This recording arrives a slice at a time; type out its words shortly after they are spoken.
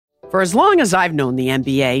For as long as I've known the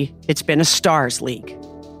NBA, it's been a stars league.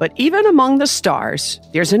 But even among the stars,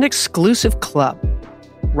 there's an exclusive club.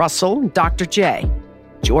 Russell, Dr. J,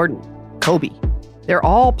 Jordan, Kobe. They're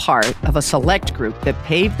all part of a select group that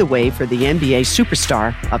paved the way for the NBA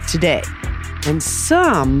superstar of today. And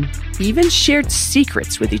some even shared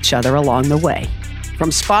secrets with each other along the way.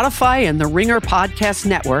 From Spotify and the Ringer Podcast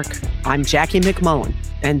Network, I'm Jackie McMullen,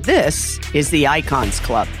 and this is the Icons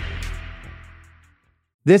Club.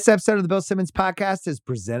 This episode of the Bill Simmons Podcast is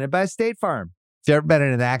presented by State Farm. If you've ever been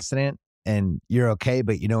in an accident and you're okay,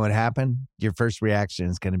 but you know what happened, your first reaction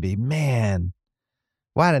is going to be, man,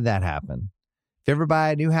 why did that happen? If you ever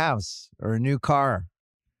buy a new house or a new car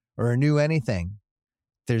or a new anything,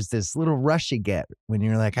 there's this little rush you get when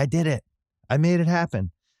you're like, I did it. I made it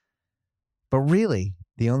happen. But really,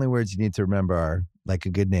 the only words you need to remember are, like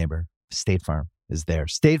a good neighbor, State Farm is there.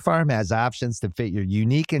 State Farm has options to fit your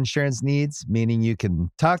unique insurance needs, meaning you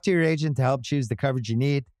can talk to your agent to help choose the coverage you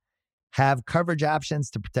need, have coverage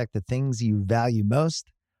options to protect the things you value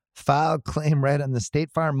most, file a claim right on the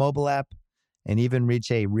State Farm mobile app, and even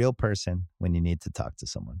reach a real person when you need to talk to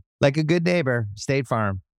someone. Like a good neighbor, State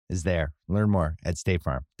Farm is there. Learn more at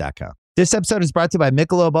statefarm.com. This episode is brought to you by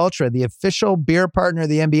Michelob Ultra, the official beer partner of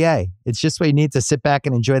the NBA. It's just what you need to sit back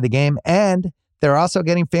and enjoy the game, and they're also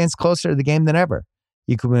getting fans closer to the game than ever.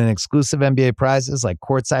 You can win exclusive NBA prizes like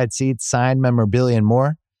courtside seats, signed memorabilia, and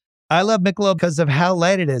more. I love Michelob because of how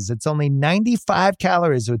light it is. It's only 95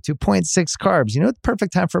 calories with 2.6 carbs. You know what the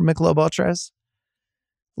perfect time for Michelob Ultra is?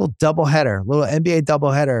 A little doubleheader, little NBA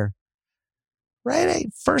doubleheader. Right?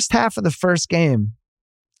 First half of the first game.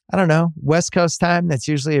 I don't know, West Coast time. That's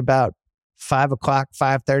usually about 5 o'clock,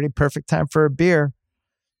 5:30. Perfect time for a beer.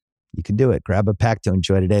 You can do it. Grab a pack to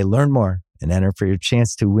enjoy today. Learn more and enter for your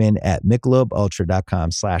chance to win at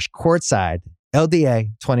MichelobUltra.com/courtside. LDA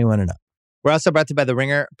 21 and up. We're also brought to you by the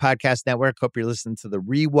Ringer Podcast Network. Hope you're listening to the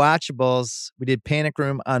Rewatchables. We did Panic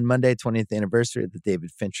Room on Monday, 20th anniversary of the David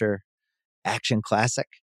Fincher action classic.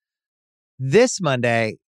 This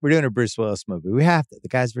Monday, we're doing a Bruce Willis movie. We have to. The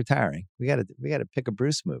guy's retiring. We got to pick a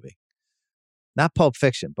Bruce movie. Not Pulp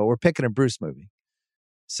Fiction, but we're picking a Bruce movie.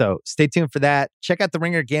 So stay tuned for that. Check out the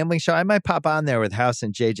Ringer Gambling Show. I might pop on there with House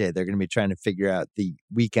and JJ. They're going to be trying to figure out the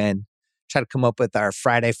weekend, try to come up with our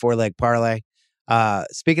Friday 4-leg parlay.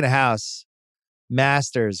 Speaking of House,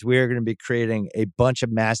 Masters, we're going to be creating a bunch of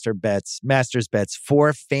Masters bets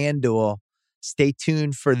for FanDuel. Stay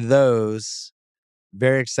tuned for those.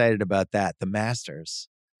 Very excited about that. The Masters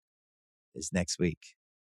is next week.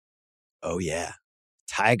 Oh, yeah.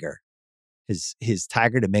 Tiger. His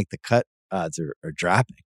Tiger to make the cut odds are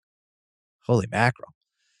dropping. Holy mackerel.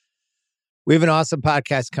 We have an awesome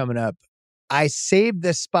podcast coming up. I saved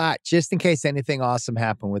this spot just in case anything awesome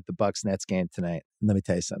happened with the Bucks-Nets game tonight. And let me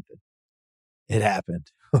tell you something. It happened.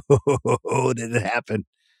 Oh, did it happen?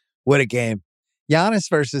 What a game. Giannis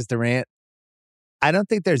versus Durant. I don't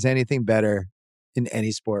think there's anything better in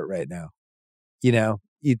any sport right now. You know,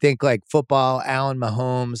 you think like football, Allen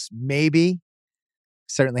Mahomes, maybe.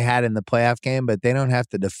 Certainly had in the playoff game, but they don't have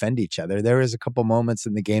to defend each other. There was a couple moments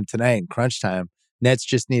in the game tonight in crunch time. Nets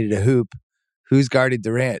just needed a hoop. Who's guarding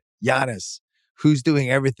Durant? Giannis. Who's doing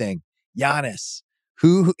everything? Giannis.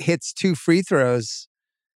 Who hits 2 free throws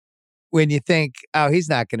when you think, oh, he's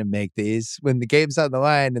not going to make these? When the game's on the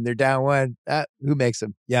line and they're down 1, who makes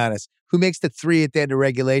them? Giannis. Who makes the 3 at the end of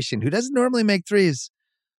regulation? Who doesn't normally make 3s,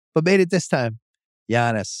 but made it this time?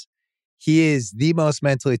 Giannis. He is the most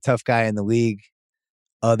mentally tough guy in the league,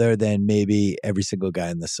 other than maybe every single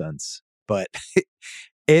guy in the Suns. But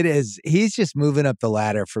he's just moving up the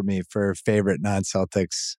ladder for me for favorite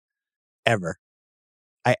non-Celtics ever.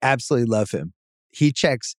 I absolutely love him. He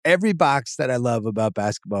checks every box that I love about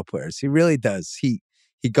basketball players. He really does. He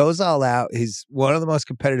goes all out. He's one of the most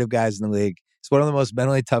competitive guys in the league. He's one of the most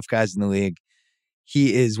mentally tough guys in the league.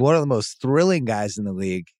 He is one of the most thrilling guys in the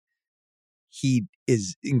league. He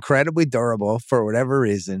is incredibly durable for whatever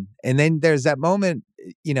reason. And then there's that moment,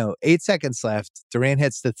 8 seconds left. Durant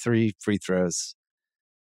hits the 3 free throws.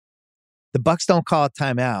 The Bucks don't call a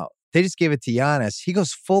timeout. They just give it to Giannis. He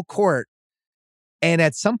goes full court. And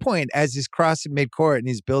at some point, as he's crossing midcourt and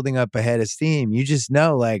he's building up ahead of steam, you just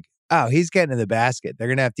know, like, oh, he's getting to the basket. They're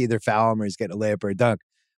going to have to either foul him or he's getting a layup or a dunk.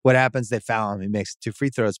 What happens? They foul him. He makes 2 free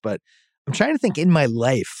throws. But I'm trying to think in my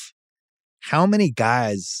life, how many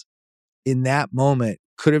guys in that moment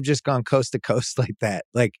could have just gone coast to coast like that?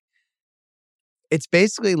 Like, it's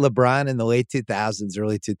basically LeBron in the late 2000s,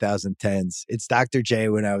 early 2010s. It's Dr. J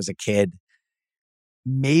when I was a kid.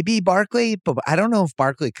 Maybe Barkley, but I don't know if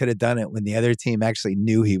Barkley could have done it when the other team actually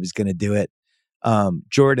knew he was going to do it.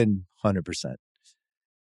 Jordan, 100%.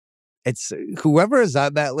 it's whoever is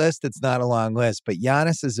on that list, it's not a long list, but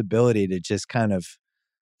Giannis's ability to just kind of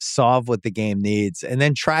solve what the game needs and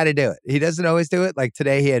then try to do it. He doesn't always do it. Like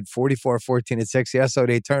today, he had 44, 14, and 6. He also had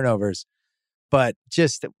 8 turnovers. But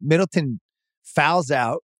just Middleton fouls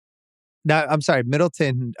out. No, I'm sorry.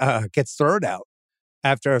 Middleton gets thrown out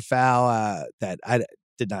after a foul that I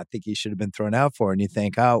did not think he should have been thrown out for. And you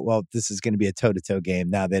think, oh, well, this is going to be a toe-to-toe game.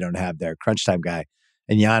 Now they don't have their crunch time guy.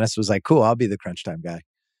 And Giannis was like, cool, I'll be the crunch time guy.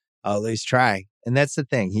 I'll at least try. And that's the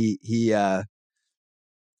thing.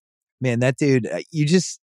 Man, that dude,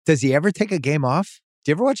 does he ever take a game off?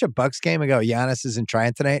 Do you ever watch a Bucks game and go, Giannis isn't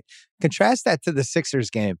trying tonight? Contrast that to the Sixers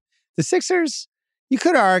game. The Sixers, you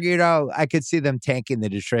could have argued, oh, I could see them tanking the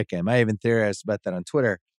Detroit game. I even theorized about that on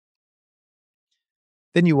Twitter.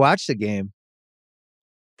 Then you watch the game.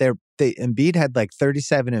 Embiid had like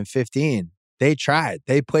 37 and 15. They tried.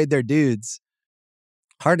 They played their dudes.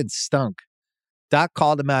 Harden stunk. Doc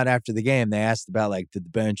called him out after the game. They asked about like, did the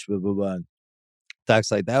bench, blah, blah, blah.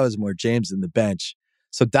 Doc's like, that was more James than the bench.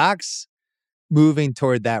 So Doc's moving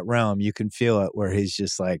toward that realm. You can feel it where he's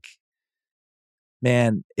just like,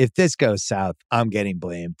 man, if this goes south, I'm getting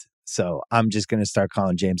blamed. So I'm just going to start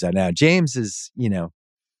calling James out now. James is,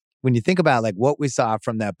 when you think about like what we saw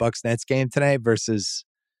from that Bucks-Nets game tonight versus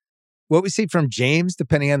what we see from James,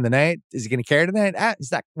 depending on the night, is he going to care tonight?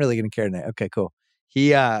 He's not really going to care tonight. Okay, cool.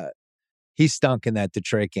 He stunk in that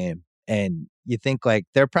Detroit game. And you think like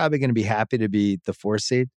they're probably going to be happy to be the 4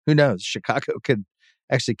 seed. Who knows? Chicago could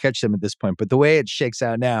actually catch them at this point. But the way it shakes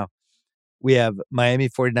out now, we have Miami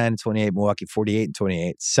 49-28, Milwaukee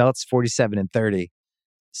 48-28, Celtics 47-30,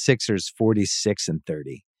 Sixers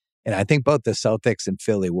 46-30. And I think both the Celtics and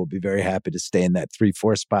Philly will be very happy to stay in that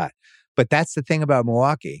 3-4 spot. But that's the thing about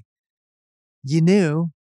Milwaukee. You knew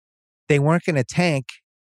they weren't going to tank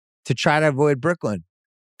to try to avoid Brooklyn.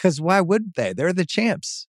 Because why wouldn't they? They're the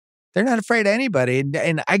champs. They're not afraid of anybody.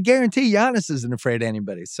 And I guarantee Giannis isn't afraid of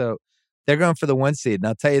anybody. So they're going for the 1 seed. And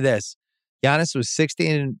I'll tell you this, Giannis was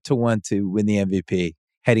 16-1 to win the MVP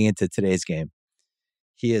heading into today's game.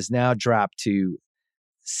 He has now dropped to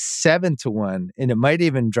 7-1, and it might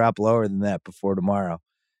even drop lower than that before tomorrow.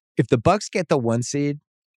 If the Bucks get the 1 seed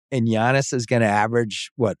and Giannis is going to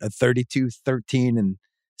average, a 32, 13, and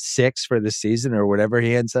 6 for the season or whatever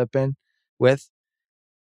he ends up in with,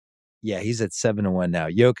 yeah, he's at 7-1 now.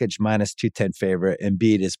 Jokic minus 210 favorite.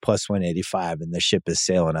 Embiid is plus 185, and the ship is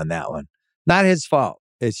sailing on that one. Not his fault.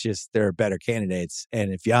 It's just there are better candidates.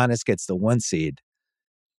 And if Giannis gets the 1 seed,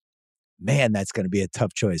 man, that's going to be a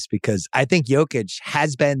tough choice because I think Jokic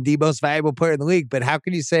has been the most valuable player in the league. But how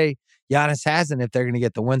can you say Giannis hasn't if they're going to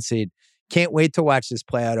get the 1 seed? Can't wait to watch this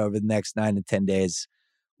play out over the next 9 to 10 days.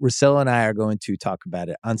 Russillo and I are going to talk about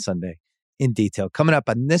it on Sunday in detail. Coming up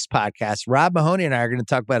on this podcast, Rob Mahoney and I are going to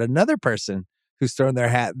talk about another person who's thrown their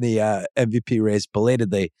hat in the MVP race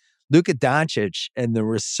belatedly, Luka Doncic and the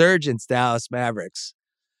resurgent Dallas Mavericks.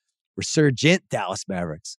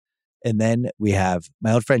 And then we have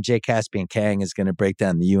my old friend Jay Caspian Kang is going to break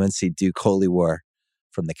down the UNC-Duke Holy War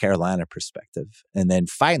from the Carolina perspective. And then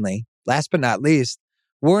finally, last but not least,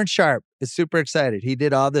 Warren Sharp is super excited. He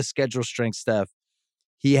did all the schedule strength stuff.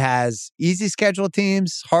 He has easy schedule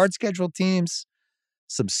teams, hard schedule teams,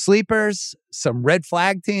 some sleepers, some red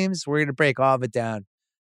flag teams. We're going to break all of it down.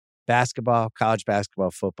 Basketball, college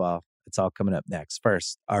basketball, football. It's all coming up next.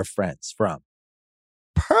 First, our friends from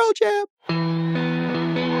Pearl Jam.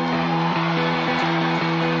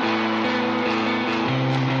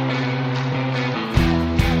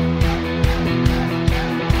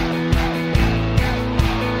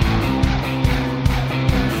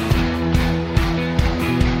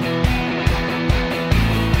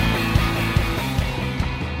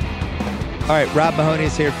 All right, Rob Mahoney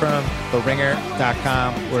is here from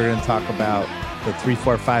TheRinger.com. We're going to talk about the 3,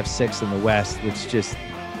 4, 5, 6 in the West, which just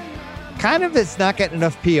kind of is not getting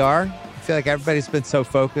enough PR. I feel like everybody's been so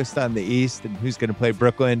focused on the East and who's going to play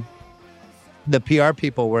Brooklyn. The PR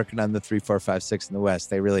people working on the 3, 4, 5, 6 in the West,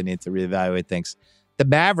 they really need to reevaluate things. The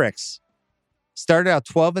Mavericks started out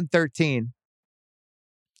 12-13.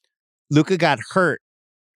 Luka got hurt.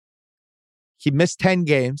 He missed 10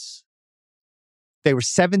 games. They were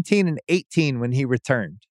 17-18 when he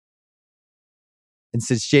returned. And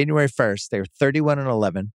since January 1st, they were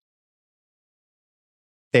 31-11.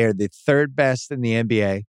 They are the 3rd best in the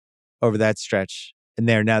NBA over that stretch. And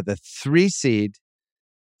they're now the 3 seed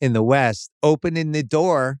in the West, opening the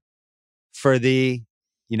door for the,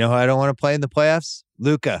 who I don't want to play in the playoffs?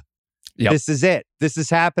 Luka. Yep. This is it. This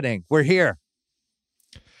is happening. We're here.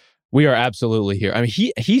 We are absolutely here. I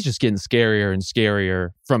mean, he's just getting scarier and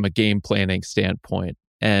scarier from a game planning standpoint.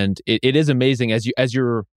 And it is amazing as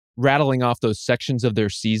you're rattling off those sections of their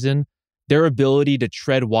season, their ability to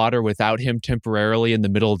tread water without him temporarily in the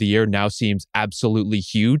middle of the year now seems absolutely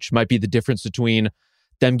huge. Might be the difference between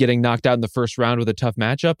them getting knocked out in the first round with a tough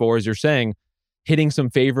matchup, or as you're saying, hitting some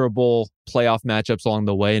favorable playoff matchups along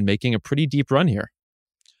the way and making a pretty deep run here.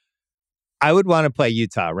 I would want to play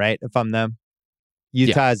Utah, right? If I'm them.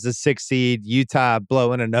 Utah is the 6th seed. Utah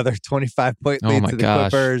blowing another 25-point lead to the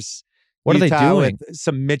Clippers. What Utah are they doing? With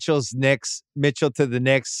some Mitchell to the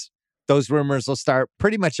Knicks. Those rumors will start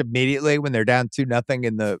pretty much immediately when they're down 2-0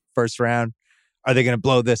 in the first round. Are they going to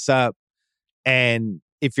blow this up? And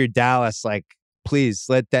if you're Dallas, like, please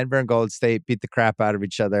let Denver and Golden State beat the crap out of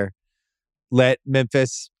each other. Let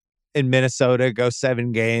Memphis and Minnesota go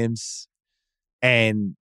 7 games.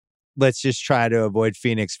 And let's just try to avoid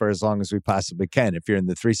Phoenix for as long as we possibly can if you're in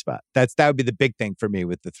the 3 spot. That would be the big thing for me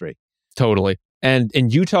with the 3. Totally. And in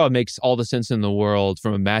Utah, it makes all the sense in the world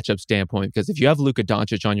from a matchup standpoint, because if you have Luka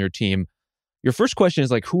Doncic on your team, your first question is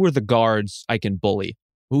like, who are the guards I can bully?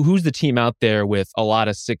 Who's the team out there with a lot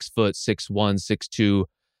of 6 foot, 6'1", 6'2",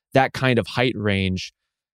 that kind of height range?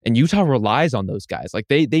 And Utah relies on those guys. Like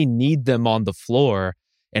they need them on the floor.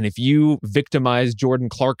 And if you victimize Jordan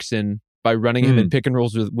Clarkson by running him in pick and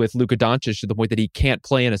rolls with Luka Doncic to the point that he can't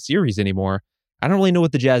play in a series anymore, I don't really know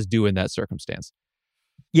what the Jazz do in that circumstance.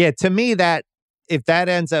 Yeah, to me, that if that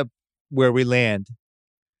ends up where we land,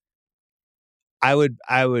 I would.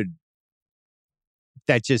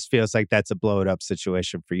 That just feels like that's a blow it up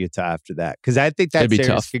situation for Utah after that, because I think that series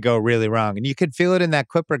tough. could go really wrong, and you could feel it in that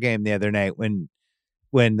Clipper game the other night when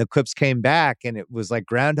the Clips came back and it was like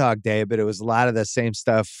Groundhog Day, but it was a lot of the same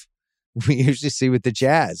stuff we usually see with the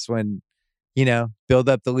Jazz when, build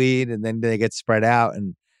up the lead and then they get spread out.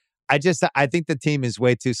 And I think the team is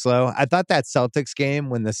way too slow. I thought that Celtics game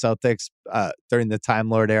when the Celtics, during the Time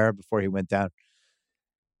Lord era before he went down,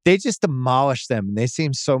 they just demolished them. And they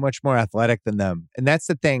seem so much more athletic than them. And that's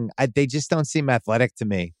the thing. They just don't seem athletic to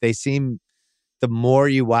me. They seem, the more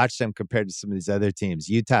you watch them compared to some of these other teams,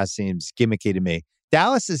 Utah seems gimmicky to me.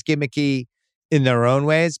 Dallas is gimmicky in their own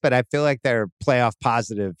ways, but I feel like they're playoff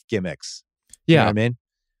positive gimmicks. You know what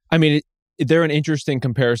I mean? They're an interesting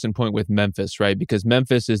comparison point with Memphis, right? Because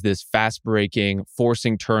Memphis is this fast-breaking,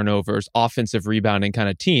 forcing turnovers, offensive rebounding kind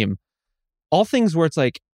of team. All things where it's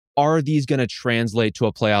like, are these going to translate to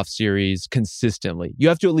a playoff series consistently? You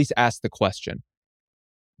have to at least ask the question.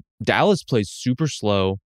 Dallas plays super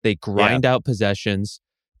slow. They grind out possessions.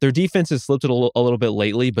 Their defense has slipped a little bit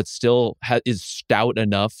lately, but still is stout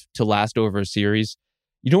enough to last over a series.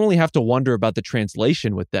 You don't really have to wonder about the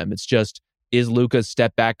translation with them. It's just, is Luka's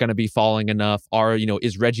step back going to be falling enough?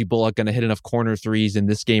 Is Reggie Bullock going to hit enough corner threes in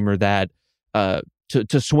this game or that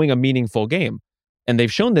to swing a meaningful game? And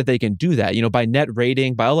they've shown that they can do that. By net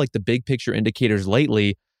rating, by all like the big picture indicators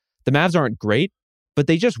lately, the Mavs aren't great, but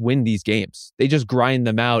they just win these games. They just grind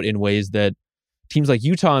them out in ways that teams like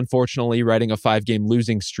Utah, unfortunately, riding a 5-game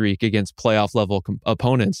losing streak against playoff level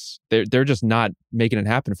opponents, they're just not making it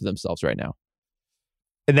happen for themselves right now.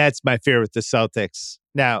 And that's my fear with the Celtics.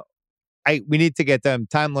 Now, we need to get them.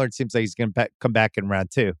 Time Lord seems like he's going to come back in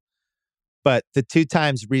round 2. But the 2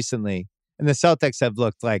 times recently, and the Celtics have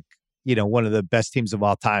looked like, one of the best teams of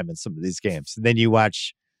all time in some of these games. And then you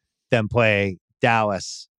watch them play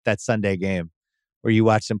Dallas, that Sunday game, or you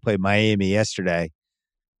watch them play Miami yesterday,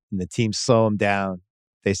 and the team slow them down.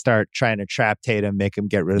 They start trying to trap Tatum, make him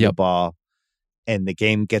get rid of the ball. And the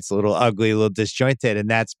game gets a little ugly, a little disjointed. And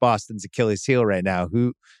that's Boston's Achilles heel right now.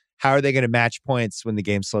 How are they going to match points when the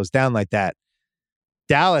game slows down like that?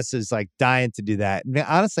 Dallas is like dying to do that. And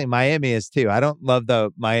honestly, Miami is too. I don't love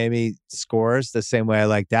the Miami scores the same way I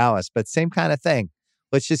like Dallas, but same kind of thing.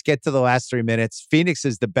 Let's just get to the last 3 minutes. Phoenix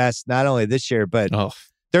is the best, not only this year, but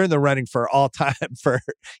they're in the running for all time.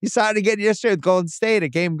 You saw it again yesterday with Golden State, a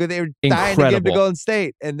game they were dying to give to Golden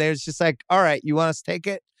State. And there's just like, all right, you want us to take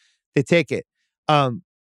it? They take it.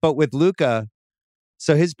 But with Luka,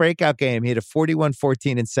 so his breakout game, he had a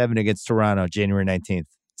 41-14-7 against Toronto, January 19th.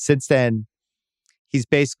 Since then, he's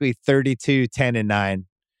basically 32-10-9.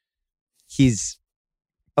 He's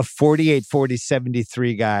a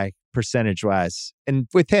 48-40-73 guy percentage-wise. And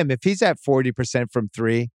with him, if he's at 40% from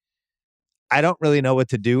 3, I don't really know what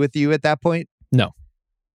to do with you at that point. No.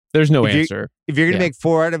 There's no answer. If you're going to make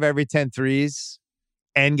 4 out of every 10 threes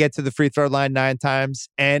and get to the free throw line 9 times,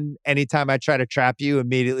 and anytime I try to trap you,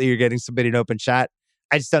 immediately you're getting somebody an open shot,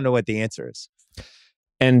 I just don't know what the answer is.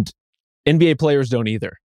 And NBA players don't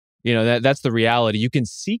either. That's the reality. You can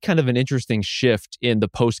see kind of an interesting shift in the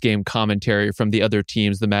post-game commentary from the other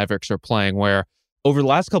teams the Mavericks are playing, where over the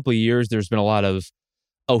last couple of years, there's been a lot of,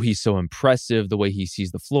 he's so impressive, the way he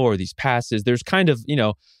sees the floor, these passes. There's kind of,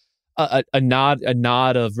 a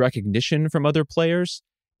nod of recognition from other players,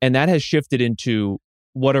 and that has shifted into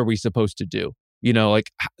what are we supposed to do?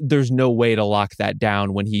 Like there's no way to lock that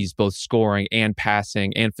down when he's both scoring and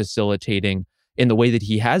passing and facilitating in the way that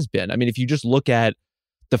he has been. I mean, if you just look at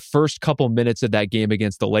the first couple minutes of that game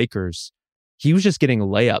against the Lakers, he was just getting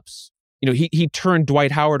layups. He turned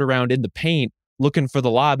Dwight Howard around in the paint looking for the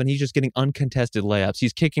lob, and he's just getting uncontested layups.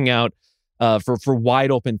 He's kicking out for wide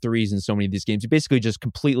open threes in so many of these games. He basically just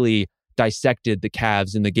completely dissected the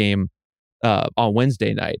Cavs in the game on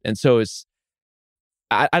Wednesday night. And so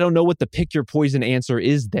I don't know what the pick your poison answer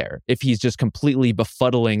is there, if he's just completely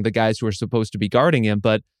befuddling the guys who are supposed to be guarding him.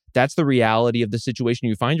 But that's the reality of the situation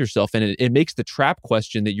you find yourself in. It makes the trap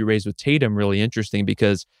question that you raised with Tatum really interesting,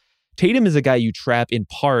 because Tatum is a guy you trap in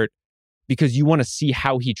part because you want to see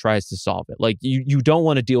how he tries to solve it. Like you don't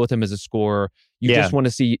want to deal with him as a scorer. You just want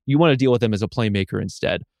to deal with him as a playmaker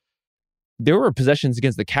instead. There were possessions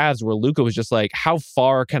against the Cavs where Luka was just like, how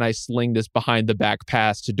far can I sling this behind the back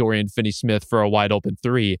pass to Dorian Finney-Smith for a wide open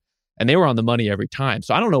three? And they were on the money every time.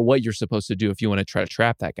 So I don't know what you're supposed to do if you want to try to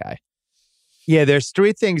trap that guy. Yeah, there's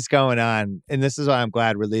three things going on. And this is why I'm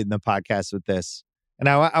glad we're leading the podcast with this. And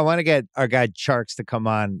I want to get our guy Charks to come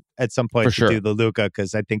on at some point to do the Luka,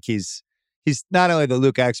 because I think he's not only the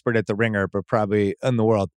Luka expert at the Ringer, but probably in the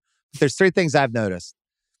world. There's three things I've noticed.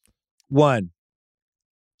 One,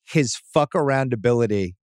 his fuck around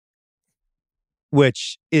ability,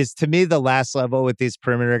 which is to me the last level with these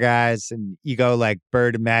perimeter guys. And you go like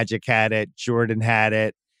Bird and Magic had it, Jordan had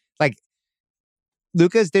it. Like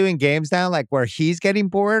Luka's doing games now, like where he's getting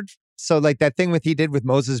bored. So like that thing he did with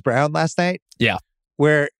Moses Brown last night. Yeah.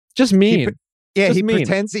 Where just mean. He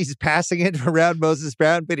pretends he's passing it around Moses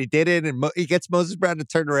Brown, but he didn't. And he gets Moses Brown to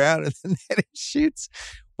turn around and then he shoots.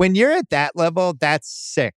 When you're at that level, that's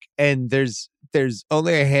sick. And there's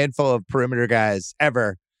only a handful of perimeter guys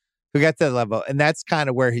ever who get to that level. And that's kind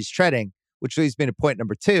of where he's treading, which leads me to point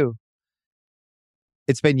number two.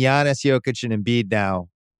 It's been Giannis, Jokic, and Embiid now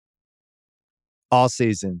all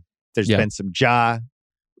season. There's been some Ja.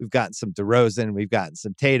 We've gotten some DeRozan. We've gotten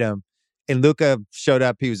some Tatum. And Luka showed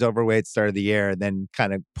up. He was overweight start of the year and then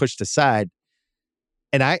kind of pushed aside.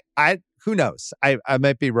 And I who knows? I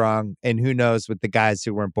might be wrong. And who knows with the guys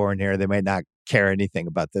who weren't born here, they might not care anything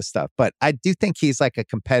about this stuff. But I do think he's like a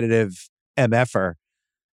competitive MFer.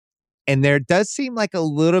 And there does seem like a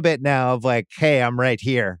little bit now of like, hey, I'm right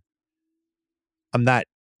here. I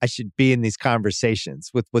should be in these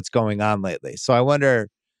conversations with what's going on lately. So I wonder,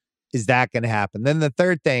 is that going to happen? Then the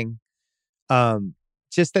third thing,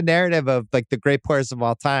 just the narrative of like the great players of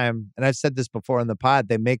all time. And I've said this before on the pod,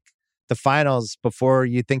 they make the finals before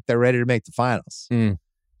you think they're ready to make the finals,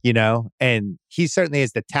 and he certainly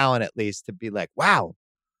has the talent at least to be like, wow,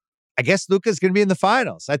 I guess Luka's going to be in the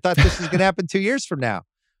finals. I thought this was going to happen 2 years from now,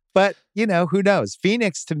 but who knows?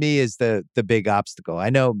 Phoenix to me is the big obstacle. I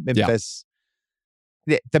know Memphis,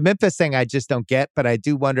 the Memphis thing I just don't get, but I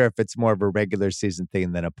do wonder if it's more of a regular season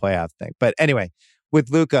thing than a playoff thing. But anyway, with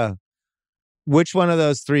Luka, which one of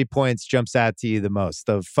those 3 points jumps out to you the most?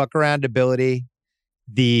 The fuck around ability,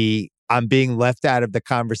 the I'm being left out of the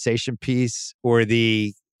conversation piece, or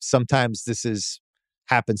the sometimes this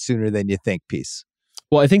happens sooner than you think piece?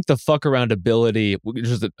 Well, I think the fuck around ability, which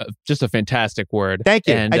is just a fantastic word. Thank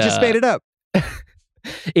you. And, I just made it up.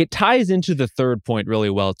 It ties into the third point really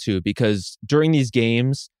well, too, because during these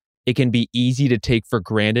games, it can be easy to take for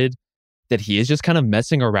granted that he is just kind of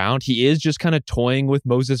messing around. He is just kind of toying with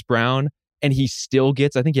Moses Brown, and he still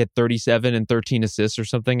gets, I think he had 37 and 13 assists or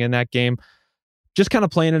something in that game. Just kind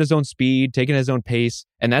of playing at his own speed, taking his own pace.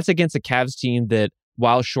 And that's against a Cavs team that,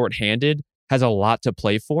 while shorthanded, has a lot to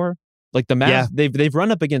play for. Like the Mavs, they've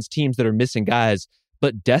run up against teams that are missing guys,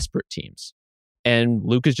 but desperate teams. And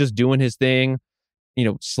Luka's just doing his thing,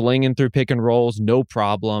 slinging through pick and rolls, no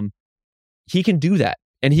problem. He can do that.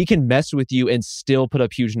 And he can mess with you and still put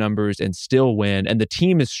up huge numbers and still win. And the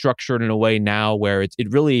team is structured in a way now where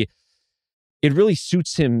it really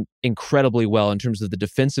suits him incredibly well in terms of the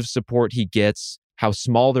defensive support he gets, how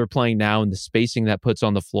small they're playing now, and the spacing that puts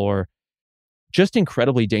on the floor. Just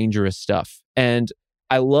incredibly dangerous stuff. And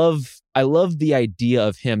I love the idea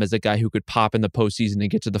of him as a guy who could pop in the postseason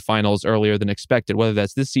and get to the finals earlier than expected, whether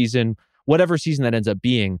that's this season, whatever season that ends up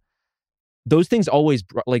being. Those things always,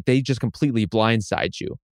 they just completely blindside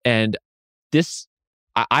you. And this,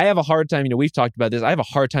 I have a hard time, we've talked about this, I have a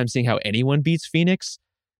hard time seeing how anyone beats Phoenix,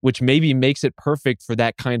 which maybe makes it perfect for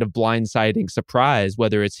that kind of blindsiding surprise,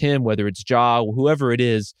 whether it's him, whether it's Ja, whoever it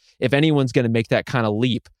is. If anyone's going to make that kind of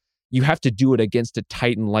leap, you have to do it against a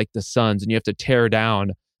Titan like the Suns, and you have to tear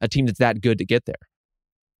down a team that's that good to get there.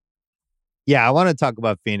 Yeah, I want to talk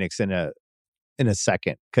about Phoenix in a in a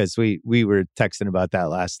second because we were texting about that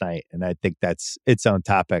last night, and I think that's its own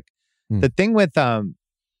topic. The thing with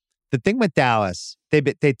Dallas, they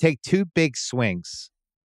take two big swings.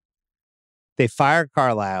 They fire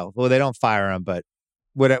Carlisle. Well, they don't fire him, but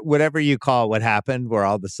whatever you call what happened, where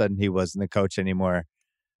all of a sudden he wasn't the coach anymore.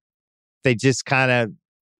 They just kind of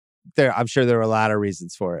I'm sure there were a lot of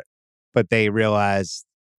reasons for it, but they realized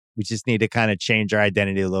we just need to kind of change our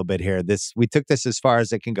identity a little bit here. We took this as far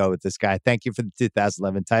as it can go with this guy. Thank you for the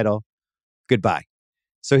 2011 title. Goodbye.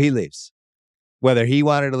 So he leaves. Whether he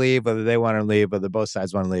wanted to leave, whether they want to leave, whether both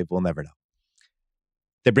sides want to leave, we'll never know.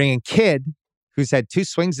 They bring in Kidd, who's had two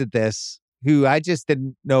swings at this, who I just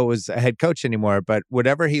didn't know was a head coach anymore. But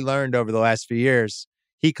whatever he learned over the last few years,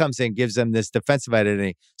 he comes in, gives them this defensive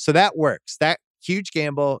identity. So that works. That huge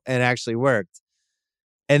gamble and actually worked.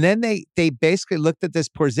 And then they basically looked at this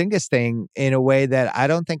Porzingis thing in a way that I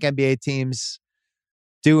don't think NBA teams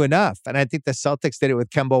do enough. And I think the Celtics did it with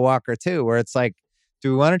Kemba Walker too, where it's like, do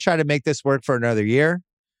we want to try to make this work for another year?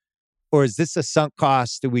 Or is this a sunk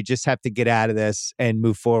cost? Do we just have to get out of this and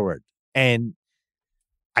move forward? And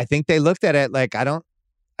I think they looked at it like, I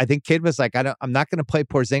think Kidd was like, I'm not going to play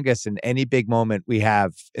Porzingis in any big moment we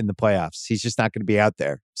have in the playoffs. He's just not going to be out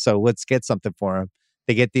there. So let's get something for him.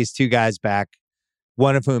 They get these two guys back,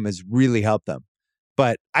 one of whom has really helped them.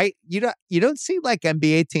 But you don't see like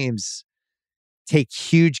NBA teams take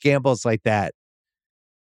huge gambles like that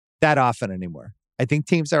often anymore. I think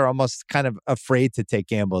teams are almost kind of afraid to take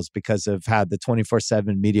gambles because of how the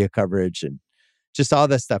 24/7 media coverage and just all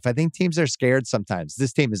this stuff. I think teams are scared sometimes.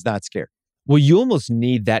 This team is not scared. Well, you almost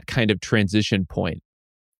need that kind of transition point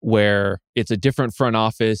where it's a different front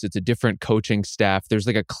office, it's a different coaching staff. There's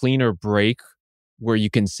like a cleaner break where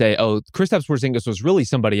you can say, oh, Kristaps Porzingis was really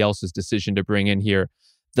somebody else's decision to bring in here.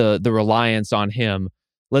 The reliance on him.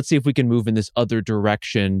 Let's see if we can move in this other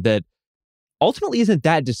direction that ultimately isn't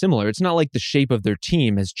that dissimilar. It's not like the shape of their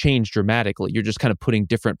team has changed dramatically. You're just kind of putting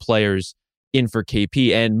different players in for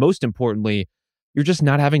KP. And most importantly, you're just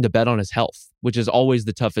not having to bet on his health, which is always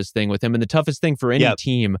the toughest thing with him. And the toughest thing for any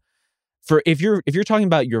team, for if you're talking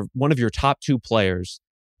about one of your top two players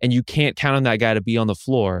and you can't count on that guy to be on the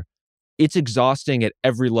floor, it's exhausting at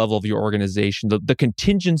every level of your organization. The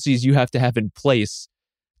contingencies you have to have in place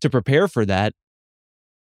to prepare for that,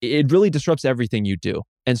 it really disrupts everything you do.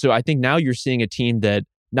 And so I think now you're seeing a team that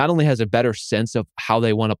not only has a better sense of how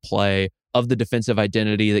they want to play, of the defensive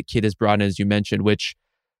identity that Kidd has brought in, as you mentioned, which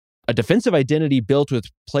a defensive identity built with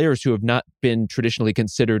players who have not been traditionally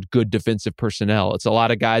considered good defensive personnel. It's a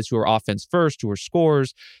lot of guys who are offense first, who are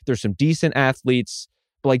scorers. There's some decent athletes,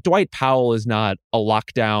 but like Dwight Powell is not a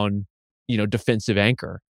lockdown, defensive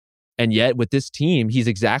anchor. And yet with this team, he's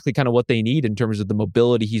exactly kind of what they need in terms of the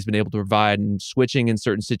mobility he's been able to provide and switching in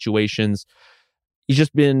certain situations. He's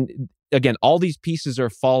just been, again, all these pieces are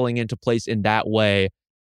falling into place in that way,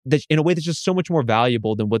 that in a way that's just so much more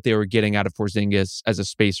valuable than what they were getting out of Porzingis as a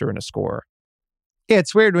spacer and a scorer. Yeah,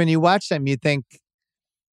 it's weird when you watch them, you think,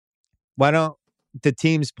 why don't the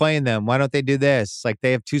teams playing them, why don't they do this? Like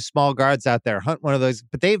they have two small guards out there, hunt one of those,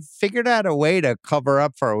 but they've figured out a way to cover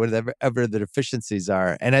up for whatever the deficiencies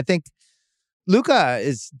are. And I think Luka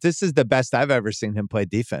this is the best I've ever seen him play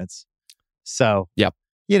defense. So, yep.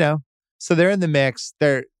 So they're in the mix.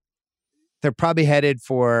 They're probably headed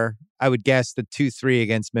for, I would guess, the 2-3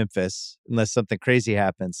 against Memphis, unless something crazy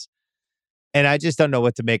happens. And I just don't know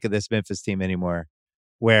what to make of this Memphis team anymore,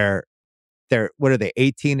 where what are they,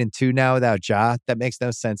 18-2 now without Ja? That makes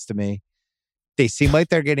no sense to me. They seem like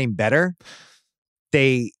they're getting better.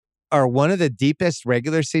 They are one of the deepest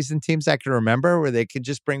regular season teams I can remember, where they can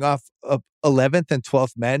just bring off 11th and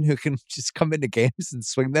 12th men who can just come into games and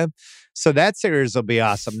swing them. So that series will be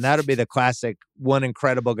awesome. That'll be the classic one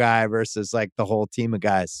incredible guy versus like the whole team of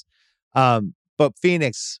guys. But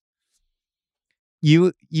Phoenix,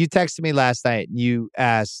 you texted me last night and you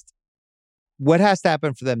asked, what has to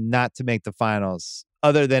happen for them not to make the finals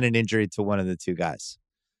other than an injury to one of the two guys?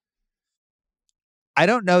 I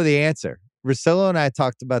don't know the answer. Russillo and I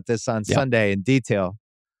talked about this on Sunday in detail.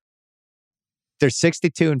 They're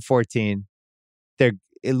 62-14.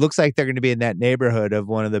 It looks like they're going to be in that neighborhood of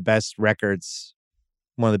one of the best records,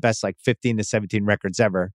 one of the best like 15-17 records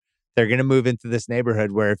ever. They're going to move into this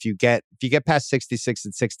neighborhood where if you get past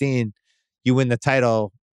 66-16, you win the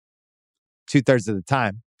title 2/3 of the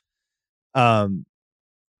time.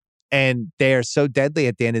 And they are so deadly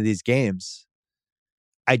at the end of these games.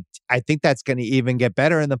 I think that's going to even get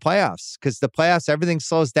better in the playoffs, because the playoffs, everything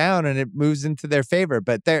slows down and it moves into their favor.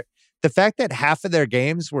 But the fact that half of their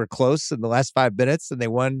games were close in the last 5 minutes and they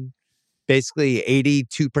won basically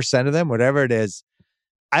 82% of them, whatever it is,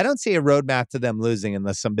 I don't see a roadmap to them losing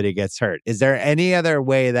unless somebody gets hurt. Is there any other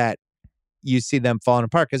way that you see them falling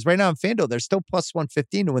apart? Because right now in FanDuel, they're still plus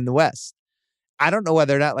 115 to win the West. I don't know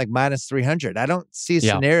whether or not like minus 300. I don't see a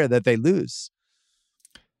scenario that they lose.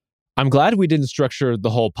 I'm glad we didn't structure the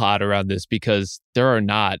whole pod around this because there are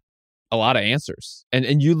not a lot of answers.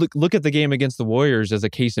 And you look at the game against the Warriors as a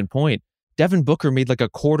case in point. Devin Booker made like a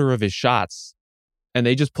quarter of his shots and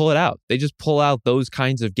they just pull it out. They just pull out those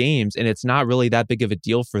kinds of games and it's not really that big of a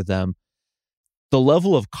deal for them. The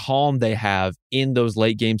level of calm they have in those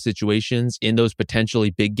late game situations, in those potentially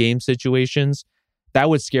big game situations, that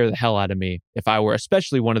would scare the hell out of me if I were,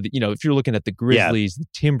 especially one of the, if you're looking at the Grizzlies, the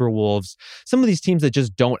Timberwolves, some of these teams that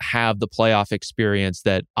just don't have the playoff experience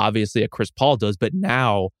that obviously a Chris Paul does, but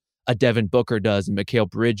now a Devin Booker does and Mikal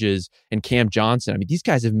Bridges and Cam Johnson. I mean, these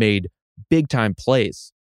guys have made big time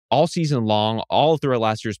plays all season long, all throughout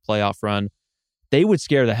last year's playoff run. They would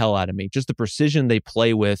scare the hell out of me. Just the precision they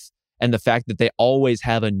play with and the fact that they always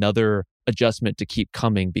have another adjustment to keep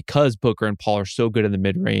coming because Booker and Paul are so good in the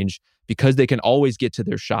mid-range, because they can always get to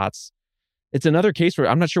their shots. It's another case where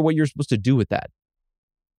I'm not sure what you're supposed to do with that.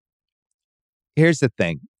 Here's the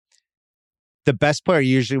thing. The best player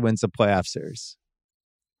usually wins a playoff series.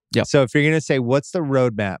 Yep. So if you're going to say, what's the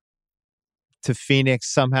roadmap to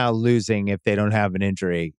Phoenix somehow losing if they don't have an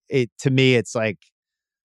injury? To me, it's like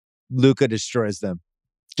Luka destroys them.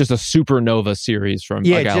 Just a supernova series from a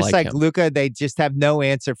guy just like him. Luka, they just have no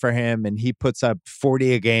answer for him, and he puts up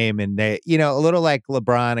 40 a game, and they, a little like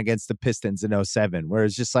LeBron against the Pistons in 2007, where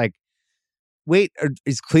it's just like, wait,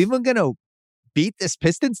 is Cleveland going to beat this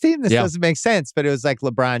Pistons team? This doesn't make sense. But it was like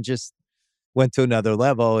LeBron just went to another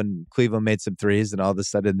level, and Cleveland made some threes, and all of a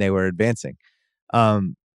sudden they were advancing.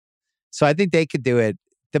 So I think they could do it.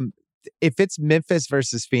 If it's Memphis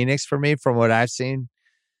versus Phoenix for me, from what I've seen,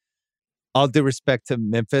 all due respect to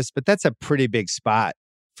Memphis, but that's a pretty big spot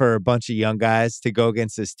for a bunch of young guys to go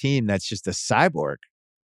against this team that's just a cyborg.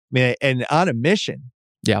 I mean, and on a mission.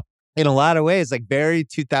 Yeah. In a lot of ways, like very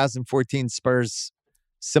 2014 Spurs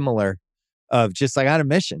similar, of just like on a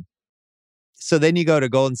mission. So then you go to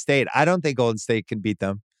Golden State. I don't think Golden State can beat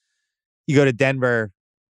them. You go to Denver,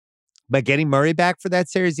 but getting Murray back for that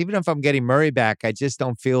series, even if I'm getting Murray back, I just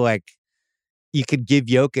don't feel like you could give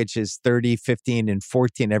Jokic his 30, 15, and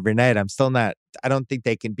 14 every night. I don't think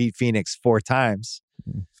they can beat Phoenix 4 times.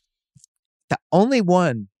 Mm-hmm. The only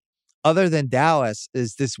one other than Dallas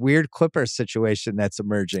is this weird Clippers situation that's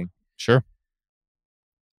emerging. Sure.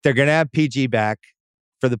 They're going to have PG back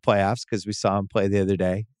for the playoffs because we saw him play the other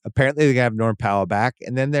day. Apparently they're going to have Norm Powell back.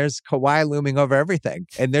 And then there's Kawhi looming over everything.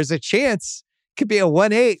 And there's a chance it could be a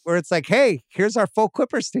 1-8 where it's like, hey, here's our full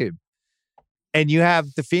Clippers team. And you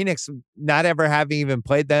have the Phoenix not ever having even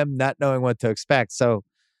played them, not knowing what to expect. So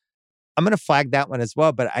I'm going to flag that one as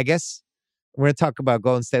well. But I guess we're going to talk about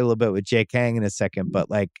Golden State a little bit with Jay Kang in a second. But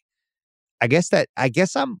like, I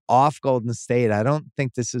guess I'm off Golden State. I don't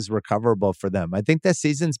think this is recoverable for them. I think this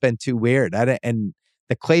season's been too weird. And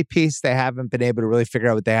the Clay piece, they haven't been able to really figure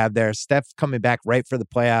out what they have there. Steph coming back right for the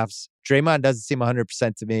playoffs. Draymond doesn't seem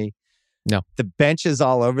 100% to me. No. The bench is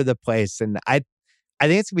all over the place. And I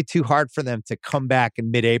think it's going to be too hard for them to come back in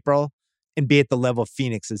mid-April and be at the level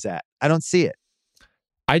Phoenix is at. I don't see it.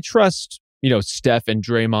 I trust, Steph and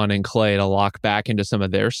Draymond and Clay to lock back into some of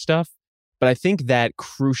their stuff. But I think that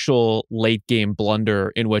crucial late game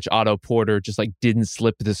blunder in which Otto Porter just like didn't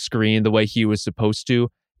slip the screen the way he was supposed to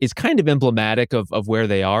is kind of emblematic of where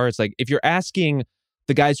they are. It's like if you're asking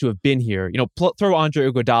the guys who have been here, throw Andre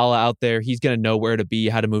Iguodala out there. He's going to know where to be,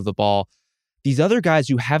 how to move the ball. These other guys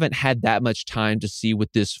who haven't had that much time to see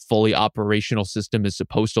what this fully operational system is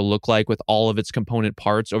supposed to look like with all of its component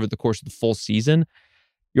parts over the course of the full season,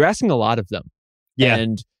 you're asking a lot of them. Yeah.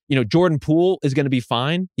 And, Jordan Poole is going to be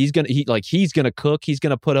fine. He's going to cook. He's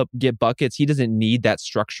going to get buckets. He doesn't need that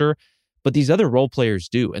structure, but these other role players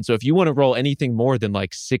do. And so if you want to roll anything more than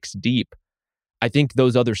like 6 deep, I think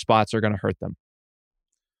those other spots are going to hurt them.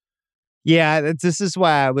 Yeah. This is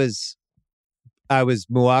why I was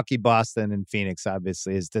Milwaukee, Boston, and Phoenix,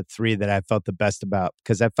 obviously, is the 3 that I felt the best about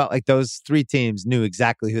because I felt like those 3 teams knew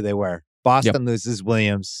exactly who they were. Boston loses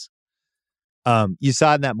Williams. You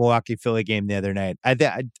saw in that Milwaukee-Philly game the other night. I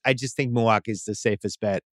just think Milwaukee's the safest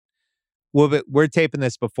bet. We're taping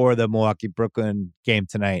this before the Milwaukee-Brooklyn game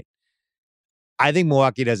tonight. I think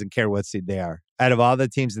Milwaukee doesn't care what seed they are. Out of all the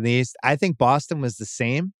teams in the East, I think Boston was the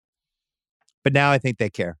same, but now I think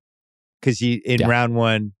they care because round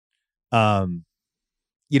 1,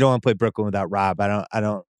 you don't want to play Brooklyn without Rob. I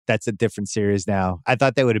don't. That's a different series now. I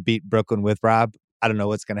thought they would have beat Brooklyn with Rob. I don't know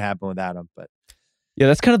what's going to happen without him, but Yeah,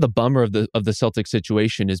 that's kind of the bummer of the Celtics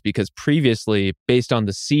situation, is because previously, based on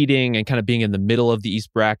the seeding and kind of being in the middle of the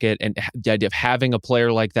East bracket and the idea of having a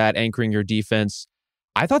player like that anchoring your defense,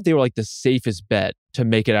 I thought they were like the safest bet to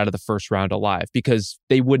make it out of the first round alive, because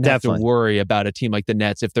they wouldn't have to worry about a team like the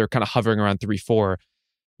Nets if they're kind of hovering around 3-4.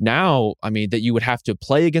 Now, I mean, that you would have to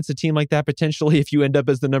play against a team like that potentially if you end up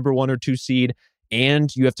as the number 1 or 2 seed, and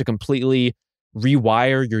you have to completely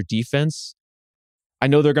rewire your defense. I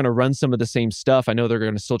know they're going to run some of the same stuff. I know they're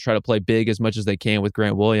going to still try to play big as much as they can with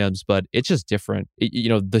Grant Williams, but it's just different.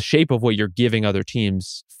 The shape of what you're giving other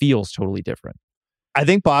teams feels totally different. I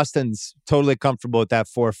think Boston's totally comfortable with that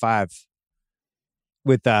 4-5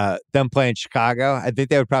 with them playing Chicago. I think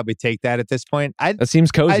they would probably take that at this point. That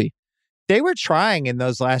seems cozy. They were trying in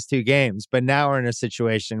those last 2 games, but now we're in a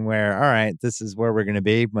situation where, all right, this is where we're going to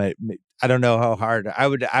be. But I don't know how hard. I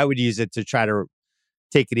would use it to try to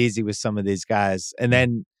take it easy with some of these guys. And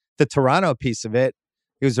then the Toronto piece of it,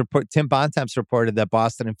 Tim Bontemps reported that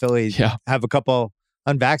Boston and Philly have a couple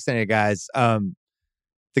unvaccinated guys.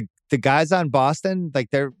 The guys on Boston, like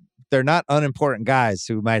they're not unimportant guys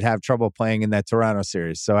who might have trouble playing in that Toronto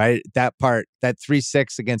series. So that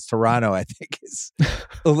 3-6 against Toronto, I think is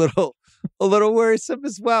a little worrisome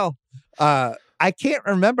as well. I can't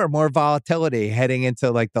remember more volatility heading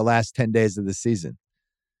into like the last 10 days of the season.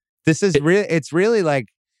 This is it's really like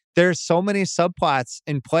there's so many subplots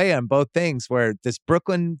in play on both things, where this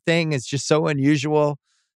Brooklyn thing is just so unusual.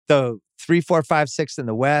 The 3, 4, 5, 6 in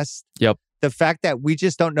the West. Yep. The fact that we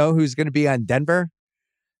just don't know who's going to be on Denver.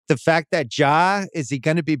 The fact that is he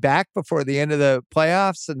going to be back before the end of the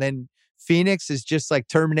playoffs? And then Phoenix is just like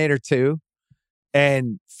Terminator 2.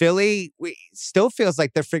 And Philly still feels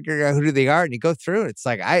like they're figuring out who they are. And you go through it. It's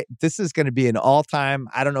like, this is going to be an all-time,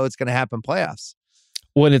 I don't know what's going to happen playoffs.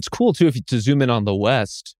 Well, and it's cool, too, to zoom in on the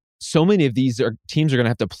West. So many of these teams are going to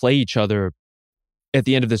have to play each other at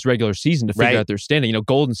the end of this regular season to figure out their standing.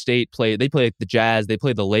 Golden State play the Jazz, they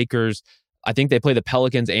play the Lakers. I think they play the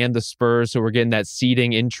Pelicans and the Spurs, so we're getting that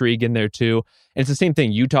seeding intrigue in there, too. And it's the same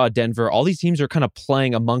thing, Utah, Denver. All these teams are kind of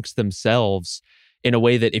playing amongst themselves in a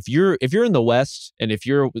way that if you're in the West, and if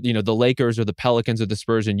you're the Lakers or the Pelicans or the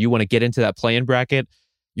Spurs, and you want to get into that play-in bracket,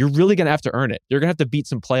 you're really going to have to earn it. You're going to have to beat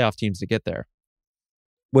some playoff teams to get there.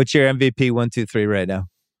 What's your MVP 1, 2, 3 right now?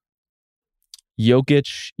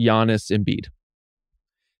 Jokic, Giannis, Embiid.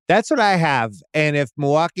 That's what I have. And if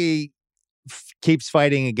Milwaukee keeps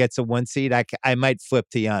fighting and gets a 1 seed, I might flip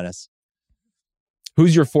to Giannis.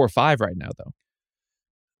 Who's your 4-5 right now, though?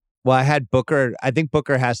 Well, I had Booker. I think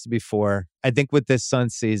Booker has to be 4. I think with this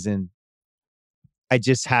Suns season, I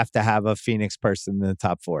just have to have a Phoenix person in the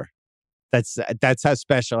top 4. That's how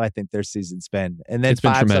special I think their season's been. And then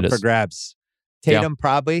 5's up for grabs. Tatum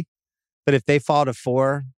probably, but if they fall to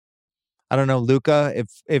 4, I don't know, Luka.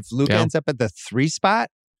 If Luka ends up at the 3 spot,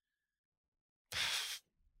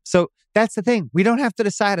 so that's the thing. We don't have to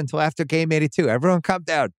decide until after game 82. Everyone calm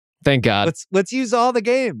down. Thank God. Let's use all the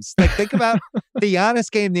games. Like think about the Giannis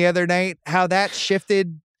game the other night, how that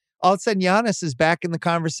shifted. All of a sudden, Giannis is back in the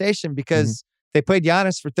conversation because they played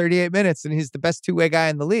Giannis for 38 minutes and he's the best 2-way guy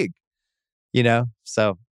in the league.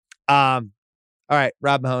 So, all right,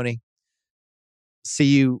 Rob Mahoney.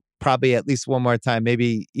 See you probably at least one more time,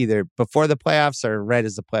 maybe either before the playoffs or right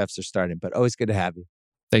as the playoffs are starting, but always good to have you.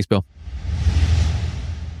 Thanks, Bill.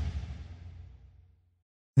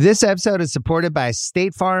 This episode is supported by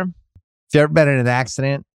State Farm. If you've ever been in an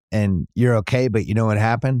accident and you're okay, but you know what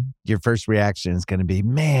happened, your first reaction is going to be,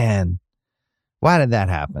 man, why did that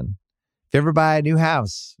happen? If you ever buy a new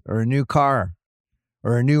house or a new car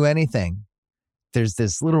or a new anything, there's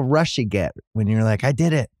this little rush you get when you're like, I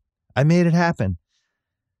did it. I made it happen.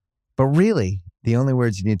 But really, the only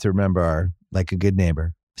words you need to remember are, like a good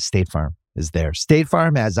neighbor, State Farm is there. State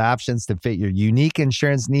Farm has options to fit your unique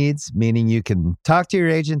insurance needs, meaning you can talk to your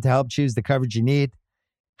agent to help choose the coverage you need,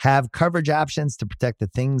 have coverage options to protect the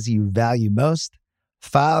things you value most,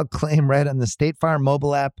 file a claim right on the State Farm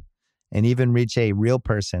mobile app, and even reach a real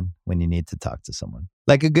person when you need to talk to someone.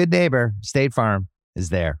 Like a good neighbor, State Farm is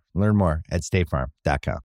there. Learn more at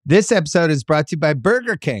statefarm.com. This episode is brought to you by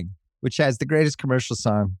Burger King, which has the greatest commercial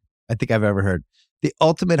song I think I've ever heard. The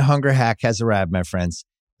ultimate hunger hack has arrived, my friends.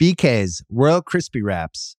 BK's Royal Crispy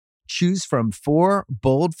Wraps. Choose from 4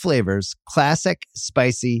 bold flavors: classic,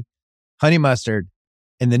 spicy, honey mustard,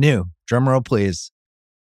 and the new, drumroll please,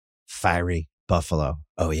 fiery buffalo.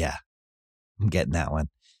 Oh yeah, I'm getting that one.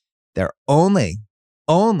 They're only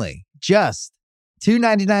just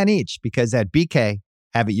 $2.99 each, because at BK,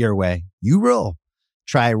 have it your way. You roll.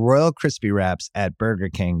 Try Royal Crispy Wraps at Burger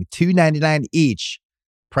King. $2.99 each.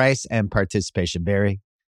 Price and participation vary.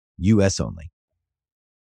 U.S. only.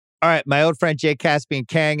 All right, my old friend Jay Caspian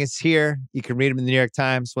Kang is here. You can read him in the New York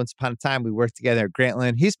Times. Once upon a time, we worked together at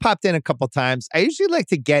Grantland. He's popped in a couple times. I usually like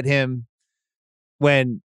to get him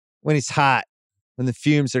when he's hot, when the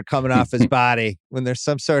fumes are coming off his body, when there's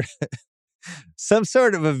some sort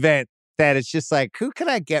of event that it's just like, who can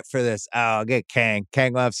I get for this? Oh, I'll get Kang.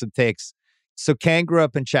 Kang will have some takes. So Kang grew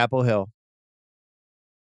up in Chapel Hill,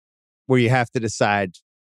 where you have to decide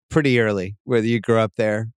pretty early whether you grew up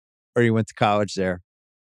there or you went to college there.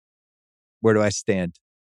 Where do I stand?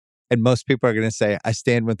 And most people are going to say, I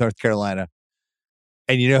stand with North Carolina.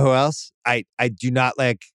 And you know who else? I do not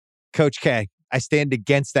like Coach K. I stand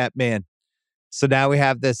against that man. So now we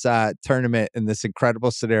have this tournament in this incredible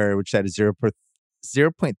scenario, which had a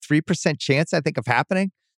 0.3% chance, I think, of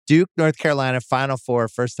happening. Duke, North Carolina, Final Four,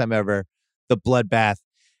 first time ever, the bloodbath.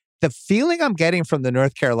 The feeling I'm getting from the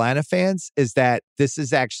North Carolina fans is that this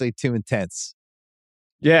is actually too intense.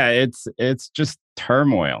 Yeah, it's just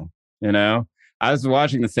turmoil. You know, I was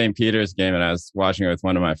watching the St. Peter's game, and I was watching it with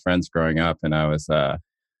one of my friends growing up, and I was, we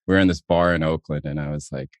were in this bar in Oakland, and I was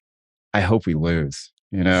like, I hope we lose,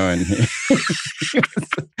 you know, and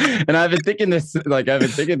and I've been thinking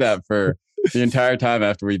that for the entire time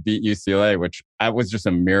after we beat UCLA, which was just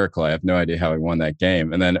a miracle. I have no idea how we won that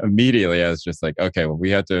game. And then immediately I was just like, okay, well,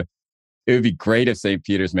 it would be great if St.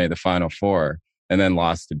 Peter's made the Final Four and then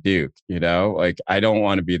lost to Duke, you know? Like, I don't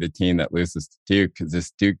want to be the team that loses to Duke, because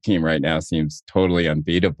this Duke team right now seems totally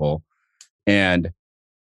unbeatable. And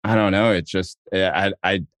I don't know, it's just,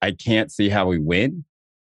 I can't see how we win.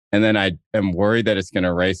 And then I am worried that it's going to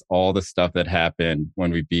erase all the stuff that happened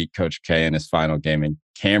when we beat Coach K in his final game in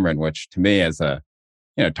Cameron, which to me, as a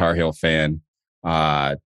Tar Heel fan,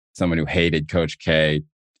 someone who hated Coach K,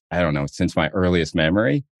 I don't know, since my earliest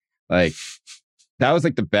memory, like, that was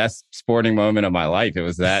like the best sporting moment of my life. It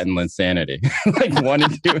was that and Linsanity, like 1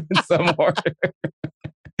 and 2 in some order.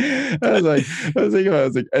 I was like,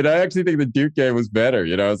 and I actually think the Duke game was better.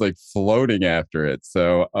 You know, I was like floating after it.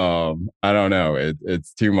 So I don't know.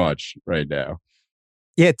 It's too much right now.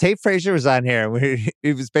 Yeah, Tate Frazier was on here.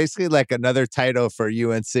 It was basically like another title for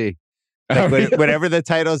UNC. Like whatever the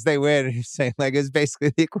titles they win, he's saying like it's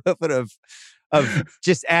basically the equivalent of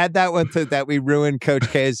just add that one to that we ruined Coach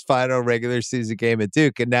K's final regular season game at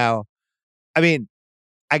Duke. And now, I mean,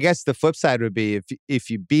 I guess the flip side would be if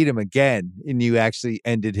you beat him again and you actually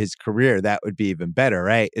ended his career, that would be even better,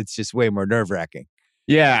 right? It's just way more nerve-wracking.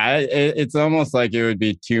 Yeah, it's almost like it would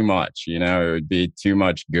be too much, you know? It would be too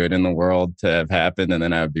much good in the world to have happened, and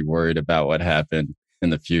then I would be worried about what happened in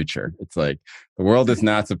the future. It's like the world is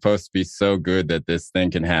not supposed to be so good that this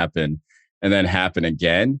thing can happen and then happen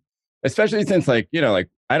again. Especially since, like, you know, like,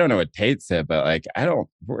 I don't know what Tate said, but like,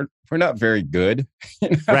 we're not very good. You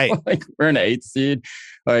know? Right. Like, we're an 8th seed.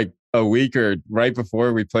 Like, a week or right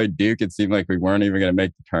before we played Duke, it seemed like we weren't even going to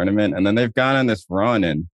make the tournament. And then they've gone on this run.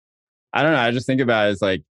 And I don't know. I just think about it as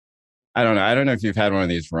like, I don't know. I don't know if you've had one of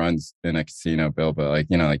these runs in a casino, Bill, but like,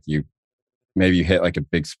 you know, like maybe you hit like a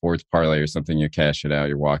big sports parlay or something, you cash it out,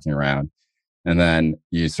 you're walking around, and then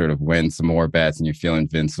you sort of win some more bets and you feel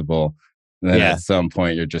invincible. And then at some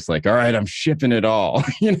point, you're just like, all right, I'm shipping it all,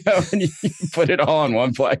 you know, and you put it all on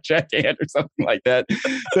one blackjack hand or something like that.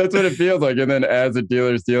 That's what it feels like. And then as a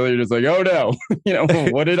dealer's dealer, you're just like, oh no, you know,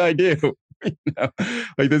 what did I do? You know,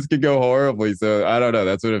 like, this could go horribly. So I don't know.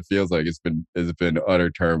 That's what it feels like. It's been utter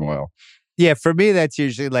turmoil. Yeah, for me, that's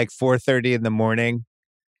usually like 4:30 in the morning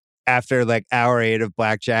after like hour 8 of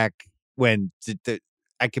blackjack, when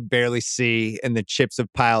I can barely see and the chips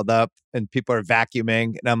have piled up and people are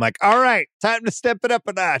vacuuming. And I'm like, all right, time to step it up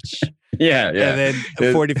a notch. Yeah. And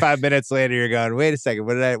then 45 minutes later, you're going, wait a second.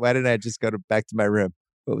 Why didn't I just go back to my room?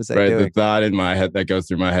 What was I doing? The thought in my head that goes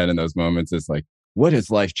through my head in those moments is like, what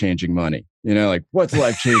is life-changing money? You know, like, what's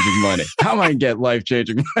life-changing money? How am I going to get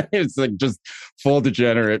life-changing money? It's like just full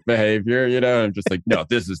degenerate behavior, you know? I'm just like, no,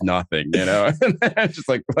 this is nothing, you know? And then I'm just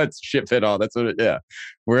like, let's ship it all. That's what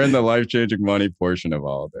we're in the life-changing money portion of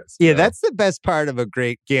all of this. Yeah, that's the best part of a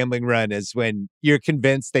great gambling run, is when you're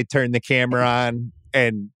convinced they turn the camera on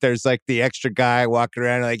and there's like the extra guy walking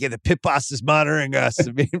around like, yeah, the pit boss is monitoring us.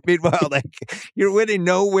 Meanwhile, like, you're winning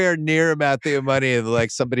nowhere near amount of money of like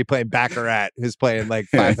somebody playing Baccarat who's playing like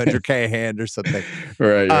 $500K a hand or something.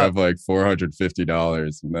 Right. You have like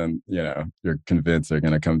 $450 and then, you know, you're convinced they're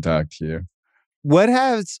going to come talk to you.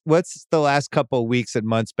 What's the last couple of weeks and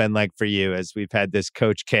months been like for you, as we've had this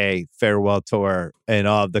Coach K farewell tour and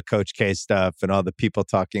all of the Coach K stuff and all the people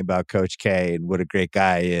talking about Coach K and what a great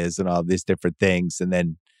guy he is and all these different things. And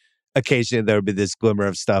then occasionally there would be this glimmer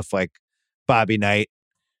of stuff like Bobby Knight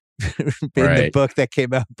in the book that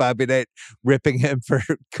came out, Bobby Knight ripping him for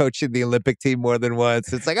coaching the Olympic team more than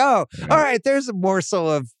once. It's like, oh, all right, there's a morsel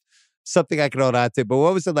of something I can hold on to. But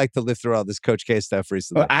what was it like to live through all this Coach K stuff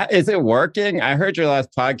recently? Well, is it working? I heard your last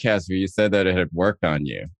podcast where you said that it had worked on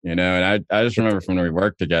you, and I just remember from when we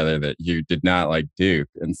worked together that you did not like Duke.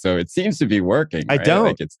 And so it seems to be working. I right?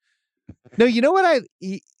 don't. Like No, you know what?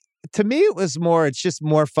 To me, it's just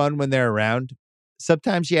more fun when they're around.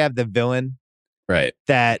 Sometimes you have the villain. Right.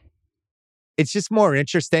 That it's just more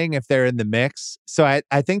interesting if they're in the mix. So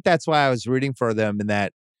I think that's why I was rooting for them in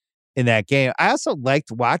that game. I also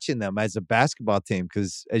liked watching them as a basketball team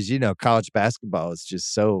because, as you know, college basketball is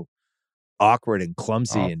just so awkward and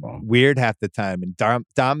clumsy and weird half the time and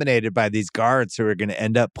dominated by these guards who are going to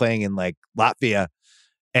end up playing in like Latvia.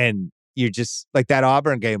 And you're just like that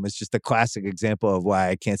Auburn game was just a classic example of why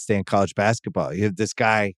I can't stand college basketball. You have this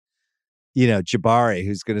guy, Jabari,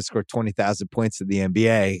 who's going to score 20,000 points in the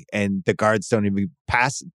NBA, and the guards don't even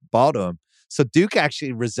pass the ball to him. So Duke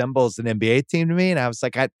actually resembles an NBA team to me. And I was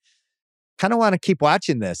like, I kind of want to keep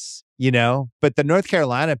watching this, But the North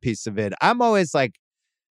Carolina piece of it, I'm always like,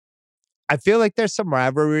 I feel like there's some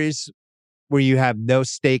rivalries where you have no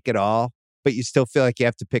stake at all, but you still feel like you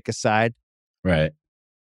have to pick a side. Right.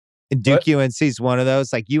 And Duke UNC is one of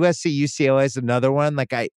those. Like USC UCLA is another one.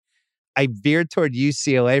 Like I veered toward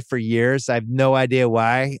UCLA for years. I have no idea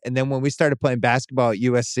why. And then when we started playing basketball at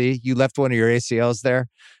USC, you left one of your ACLs there.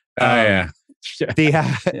 Yeah.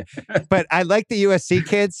 But I like the USC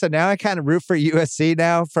kids, so now I kind of root for USC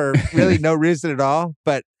now for really no reason at all.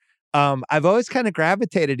 But I've always kind of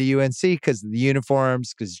gravitated to UNC because of the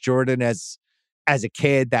uniforms, because Jordan as a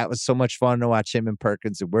kid, that was so much fun to watch him and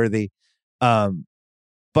Perkins and Worthy.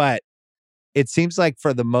 But it seems like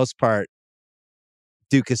for the most part,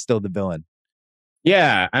 Duke is still the villain.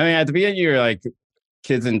 Yeah. I mean, at the beginning, you're like,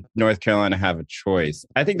 kids in North Carolina have a choice.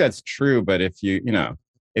 I think that's true. But if you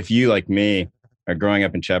like me are growing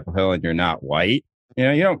up in Chapel Hill and you're not white,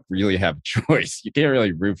 you don't really have a choice. You can't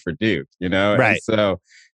really root for Duke, Right. And so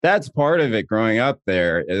that's part of it growing up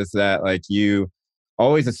there is that like you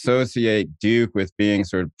always associate Duke with being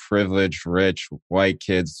sort of privileged, rich, white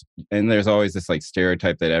kids. And there's always this like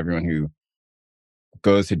stereotype that everyone who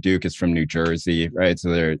goes to Duke is from New Jersey, right? So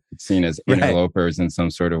they're seen as interlopers in some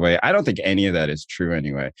sort of way. I don't think any of that is true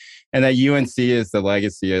anyway. And that UNC is the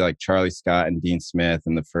legacy of like Charlie Scott and Dean Smith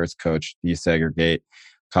and the first coach to desegregate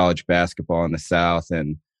college basketball in the South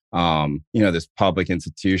and, this public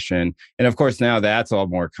institution. And of course, now that's all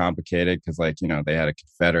more complicated because they had a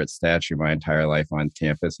Confederate statue my entire life on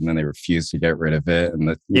campus and then they refused to get rid of it. And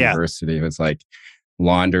the university was like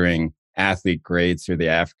laundering athlete grades through the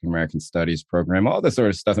African American Studies program, all this sort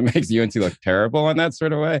of stuff that makes UNC look terrible in that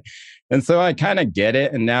sort of way. And so I kind of get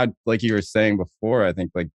it. And now, like you were saying before, I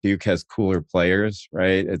think like Duke has cooler players,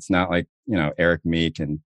 right? It's not like, Eric Meek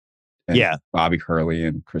and Bobby Hurley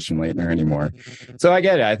and Christian Leitner anymore. So I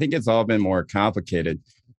get it. I think it's all been more complicated.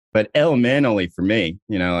 But elementally for me,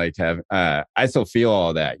 I still feel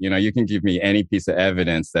all that. You can give me any piece of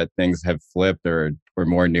evidence that things have flipped or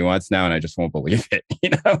more nuanced now, and I just won't believe it.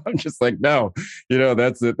 I'm just like, no,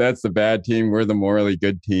 that's the bad team. We're the morally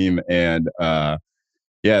good team, and that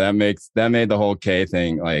made the whole K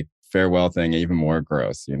thing, like farewell thing, even more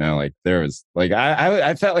gross. There was like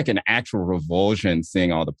I felt like an actual revulsion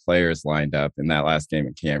seeing all the players lined up in that last game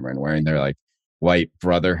in Cameron wearing their like white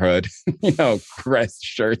brotherhood, crest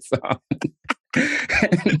shirts on.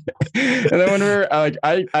 And then when we were like,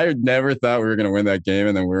 I never thought we were going to win that game.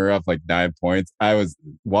 And then we were up like 9 points. I was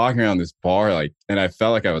walking around this bar, and I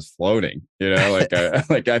felt like I was floating, I felt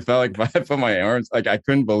like if I put my arms, like I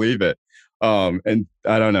couldn't believe it. And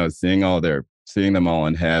I don't know, seeing them all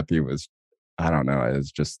unhappy was, I don't know. It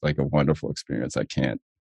was just like a wonderful experience. I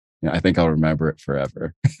think I'll remember it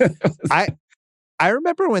forever. I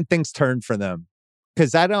remember when things turned for them.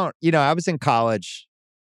 Because I was in college,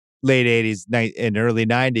 late 80s and early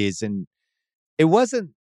 90s, and there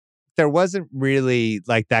wasn't really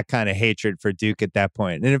like that kind of hatred for Duke at that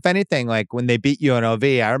point. And if anything, like when they beat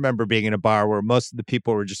UNLV, I remember being in a bar where most of the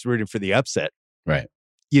people were just rooting for the upset. Right.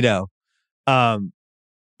 And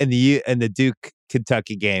the Duke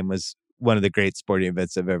Kentucky game was one of the great sporting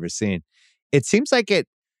events I've ever seen. It seems like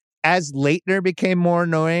as Leitner became more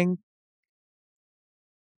annoying,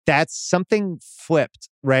 that's something flipped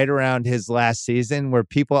right around his last season where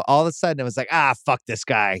people all of a sudden it was like, fuck this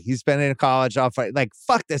guy. He's been in college all fight. Like,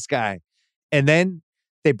 fuck this guy. And then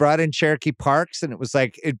they brought in Cherokee Parks and it was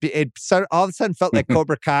like, it all of a sudden felt like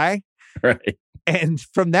Cobra Kai. Right. And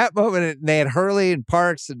from that moment, they had Hurley and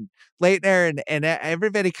Parks and Leitner and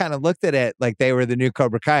everybody kind of looked at it like they were the new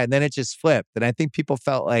Cobra Kai. And then it just flipped. And I think people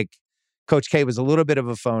felt like Coach K was a little bit of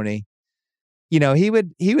a phony. he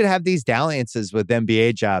would have these dalliances with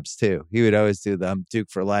NBA jobs too. He would always do them Duke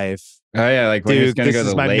for life. Oh yeah, like when he's going to go to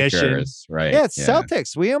the Lakers, mission. Right? Yeah, it's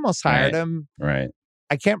Celtics. We almost hired him. Right.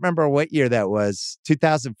 I can't remember what year that was.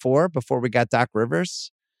 2004, before we got Doc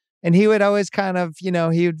Rivers, and he would always kind of, he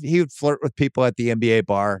would flirt with people at the NBA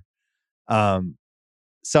bar.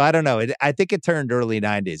 So I don't know. I think it turned early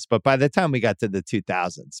 90s, but by the time we got to the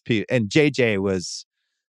 2000s, and JJ was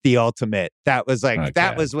the ultimate. That was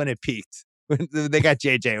that was when it peaked. When they got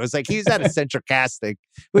JJ, it was like he's at a central casting,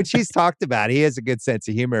 which he's talked about. He has a good sense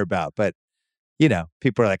of humor about, but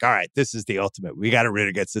people are like, all right, this is the ultimate. We got to root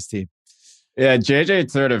against this team. Yeah,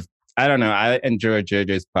 JJ sort of, I don't know. I enjoy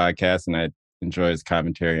JJ's podcast and I enjoy his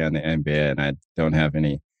commentary on the NBA, and I don't have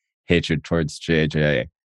any hatred towards JJ,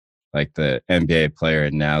 like the NBA player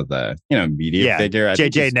and now the, media figure.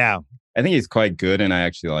 JJ now. I think he's quite good and I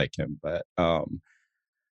actually like him, but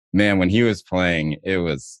man, when he was playing, it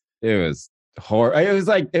was horrible. It was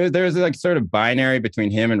like there was like sort of binary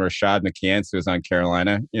between him and Rashad McCants, who was on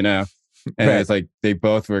Carolina, and it's like they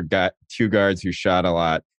both got two guards who shot a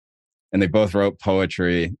lot, and they both wrote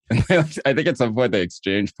poetry. And I think at some point they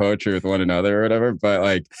exchanged poetry with one another or whatever. But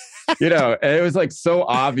like, it was like so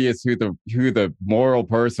obvious who the moral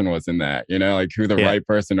person was in that, like who the right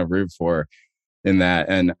person to root for in that.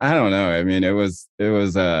 And I don't know. I mean, it was.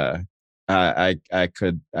 I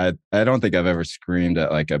don't think I've ever screamed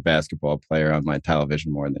at like a basketball player on my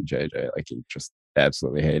television more than JJ. Like he just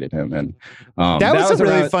absolutely hated him. And that was a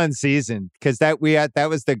really fun season because that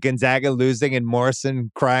was the Gonzaga losing and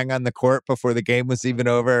Morrison crying on the court before the game was even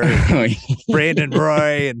over. Brandon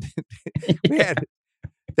Roy and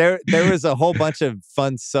there was a whole bunch of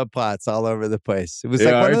fun subplots all over the place. It was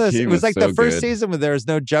like one of those. It was like the first season where there was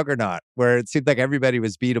no juggernaut, where it seemed like everybody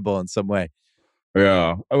was beatable in some way.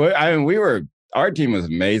 Yeah, I mean, our team was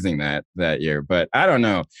amazing that year, but I don't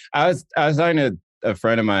know. I was talking to a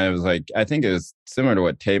friend of mine. It was like, I think it was similar to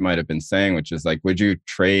what Tate might have been saying, which is like, would you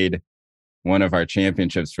trade one of our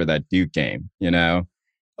championships for that Duke game?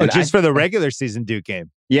 For the regular season Duke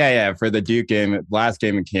game. Yeah, for the Duke game, last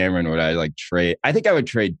game in Cameron, would I like trade? I think I would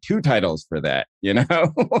trade 2 titles for that.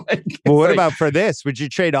 Well, what about for this? Would you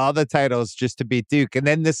trade all the titles just to beat Duke? And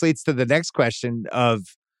then this leads to the next question of,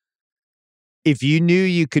 if you knew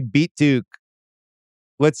you could beat Duke,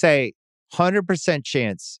 let's say 100%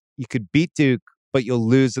 chance you could beat Duke, but you'll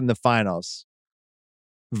lose in the finals,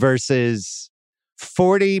 versus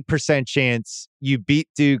 40% chance you beat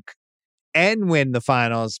Duke and win the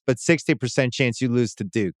finals, but 60% chance you lose to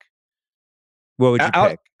Duke. What would you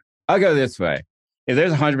pick? I'll go this way. If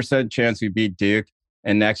there's a 100% chance we beat Duke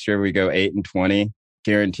and next year we go 8-20,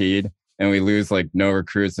 guaranteed, and we lose like no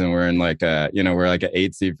recruits and we're in like we're like an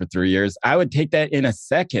 8 seed for 3 years, I would take that in a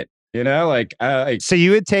second, so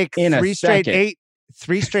you would take 3 straight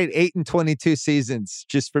 8-22 seasons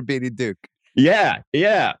just for beating Duke. Yeah.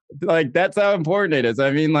 Like that's how important it is.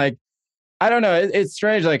 I mean, like, I don't know. It's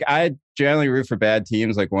strange. Like I generally root for bad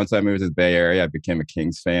teams. Like once I moved to the Bay Area, I became a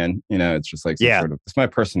Kings fan. It's just like it's my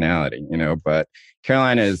personality, but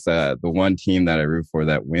Carolina is the one team that I root for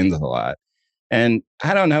that wins a lot. And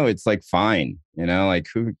I don't know, it's like fine, like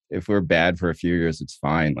if we're bad for a few years, it's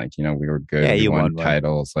fine. Like, we were good. Yeah, we won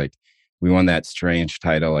titles. Like we won that strange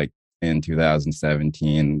title like in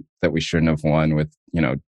 2017 that we shouldn't have won with,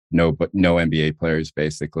 no NBA players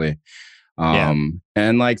basically. And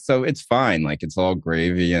like, so it's fine. Like it's all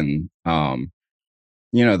gravy. And,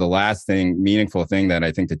 the last meaningful thing that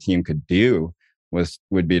I think the team could do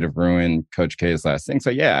would be to ruin Coach K's last thing. So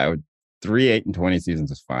yeah, I would. 3 8-20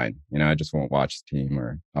 seasons is fine. I just won't watch the team,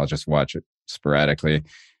 or I'll just watch it sporadically.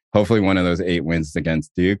 Hopefully one of those 8 wins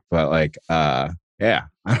against Duke. But like, I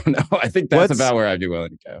don't know. I think that's about where I'd be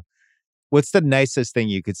willing to go. What's the nicest thing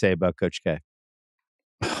you could say about Coach K?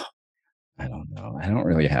 I don't know. I don't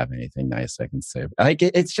really have anything nice I can say. Like,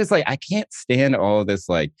 it's just like, I can't stand all this.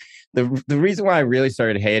 Like the reason why I really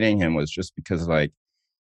started hating him was just because like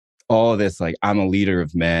all of this, like I'm a leader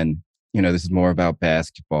of men, this is more about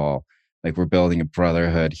basketball. Like we're building a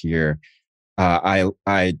brotherhood here. I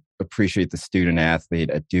appreciate the student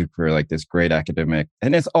athlete at Duke for like this great academic,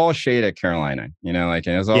 and it's all shade at Carolina, and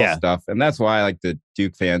it's all stuff. And that's why like the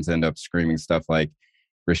Duke fans end up screaming stuff like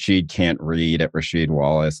Rasheed can't read at Rasheed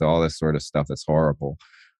Wallace, all this sort of stuff that's horrible.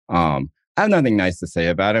 I have nothing nice to say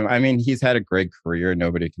about him. I mean, he's had a great career.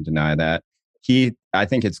 Nobody can deny that. I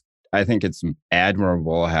think it's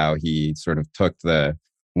admirable how he sort of took the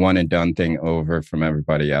one and done thing over from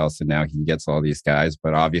everybody else, and now he gets all these guys.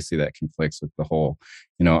 But obviously that conflicts with the whole,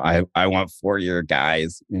 I want 4-year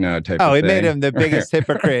guys, type of thing. Made him the biggest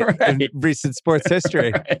hypocrite in recent sports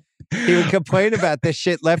history. He would complain about this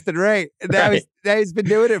shit left and right. And now he's been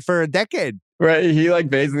doing it for a decade. Right. He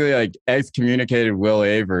like basically like excommunicated Will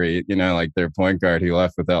Avery, like their point guard who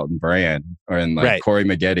left with Elton Brand, or in like Right. Corey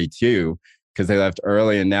Maggette too, because they left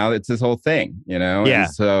early, and now it's this whole thing, Yeah.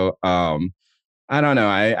 And so I don't know.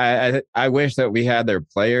 I wish that we had their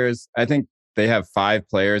players. I think they have 5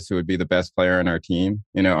 players who would be the best player on our team.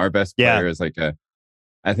 Our best player is like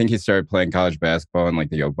I think he started playing college basketball in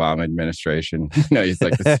like the Obama administration. He's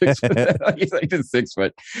like the he's like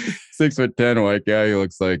the 6'10" white guy who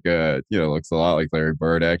looks like looks a lot like Larry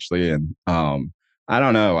Bird actually. And I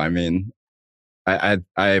don't know. I mean, I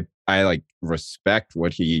like respect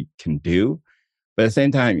what he can do, but at the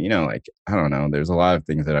same time, like I don't know. There's a lot of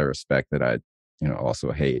things that I respect that I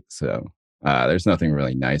also hate. So there's nothing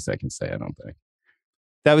really nice I can say, I don't think.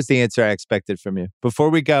 That was the answer I expected from you.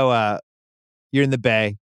 Before we go, you're in the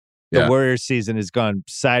Bay. The Warriors season has gone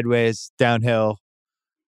sideways, downhill.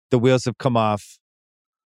 The wheels have come off.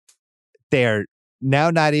 They are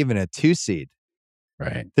now not even a 2 seed.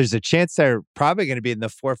 Right. There's a chance they're probably going to be in the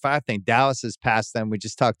 4-5 thing. Dallas has passed them. We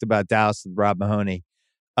just talked about Dallas with Rob Mahoney.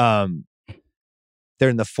 They're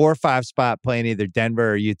in the 4-5 spot playing either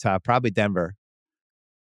Denver or Utah, probably Denver.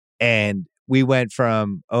 And we went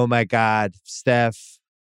from, oh my God, Steph,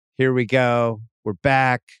 here we go. We're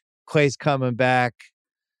back. Clay's coming back.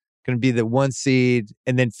 Going to be the 1 seed.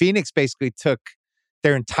 And then Phoenix basically took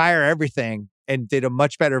their entire everything and did a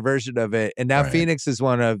much better version of it. And now Phoenix is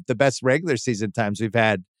one of the best regular season times we've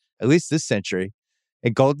had, at least this century.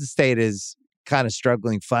 And Golden State is kind of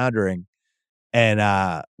struggling, floundering.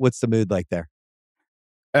 And what's the mood like there?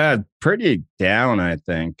 Pretty down, I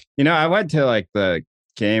think. I went to like the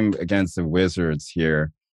game against the Wizards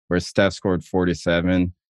here where Steph scored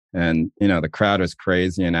 47. And, the crowd was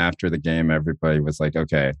crazy. And after the game, everybody was like,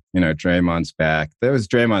 okay, Draymond's back. That was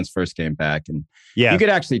Draymond's first game back. And you could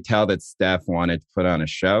actually tell that Steph wanted to put on a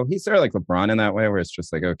show. He's sort of like LeBron in that way, where it's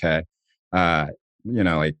just like, okay,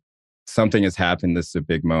 like something has happened. This is a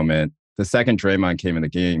big moment. The second Draymond came in the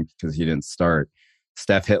game, because he didn't start,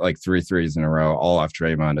 Steph hit like 3 threes in a row, all off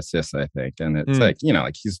Draymond assists, I think. And it's like,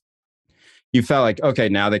 like you felt like, okay,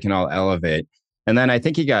 now they can all elevate. And then I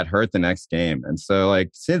think he got hurt the next game. And so like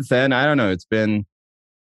since then, I don't know, it's been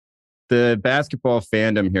the basketball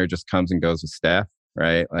fandom here just comes and goes with Steph,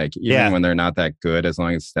 right? Like even when they're not that good, as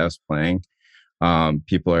long as Steph's playing,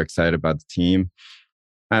 people are excited about the team.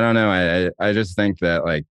 I don't know. I just think that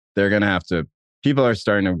like they're going to have to, people are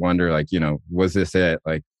starting to wonder like, was this it?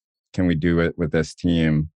 Like, can we do it with this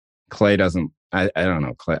team? Clay doesn't, I don't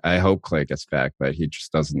know. I hope Clay gets back, but he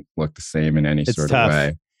just doesn't look the same in any sort of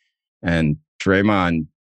way. And Draymond,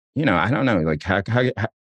 I don't know, like how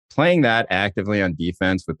playing that actively on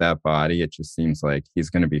defense with that body, it just seems like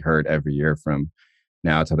he's going to be hurt every year from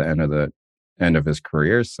now to the end of his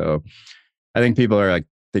career. So I think people are like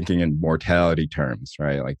thinking in mortality terms,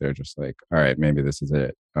 right? Like they're just like, all right, maybe this is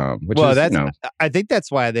it. I think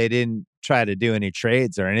that's why they didn't try to do any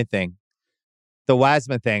trades or anything. The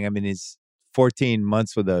Wiseman thing, I mean, he's 14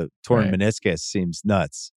 months with a torn meniscus seems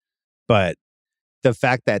nuts, but the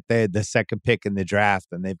fact that they had the second pick in the draft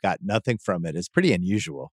and they've got nothing from it is pretty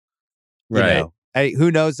unusual. Right.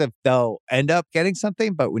 Who knows if they'll end up getting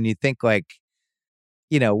something, but when you think like,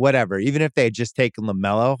 whatever, even if they had just taken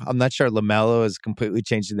LaMelo, I'm not sure LaMelo is completely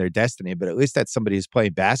changing their destiny, but at least that's somebody who's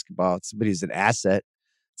playing basketball. It's somebody who's an asset,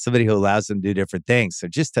 somebody who allows them to do different things. So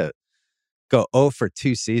just to go 0 for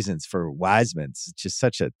 2 seasons for Wiseman, it's just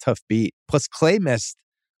such a tough beat. Plus Clay missed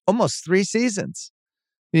almost 3 seasons.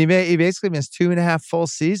 He basically missed 2.5 full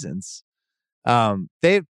seasons.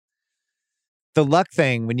 The luck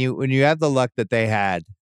thing, when you have the luck that they had,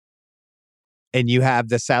 and you have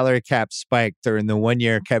the salary cap spike during the 1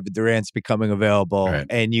 year Kevin Durant's becoming available,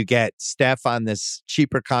 and you get Steph on this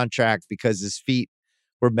cheaper contract because his feet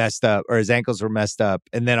were messed up or his ankles were messed up,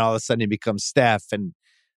 and then all of a sudden he becomes Steph, and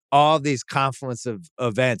all these confluence of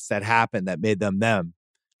events that happened that made them.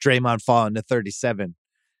 Draymond falling to 37.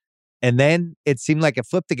 And then it seemed like it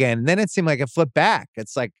flipped again. And then it seemed like it flipped back.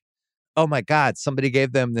 It's like, oh my God, somebody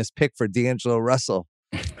gave them this pick for D'Angelo Russell.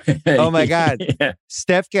 Oh my God.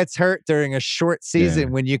 Steph gets hurt during a short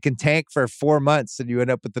season when you can tank for 4 months and you end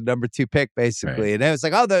up with the number 2 pick, basically. And it was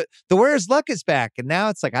like, oh, the Warriors' luck is back. And now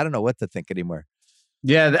it's like, I don't know what to think anymore.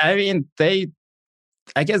 Yeah, I mean,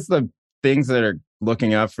 I guess the things that are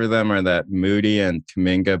looking up for them are that Moody and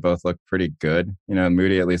Kuminga both look pretty good.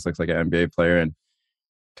 Moody at least looks like an NBA player, and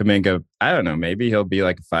Kuminga, I don't know, maybe he'll be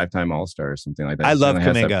like a 5-time All-Star or something like that. I love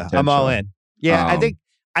Kuminga. I'm all in. Yeah,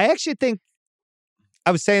 I actually think,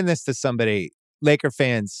 I was saying this to somebody, Laker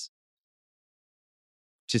fans,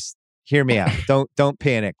 just hear me out. Don't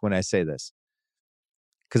panic when I say this,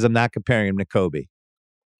 because I'm not comparing him to Kobe.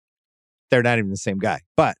 They're not even the same guy.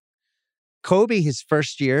 But Kobe, his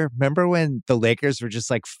first year, remember when the Lakers were just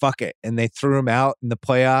like, fuck it. And they threw him out in the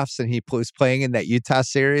playoffs and he was playing in that Utah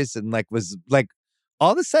series and like was like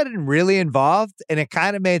all of a sudden really involved. And it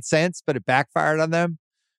kind of made sense, but it backfired on them.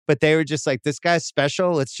 But they were just like, this guy's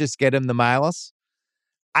special. Let's just get him the miles.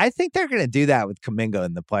 I think they're going to do that with Kuminga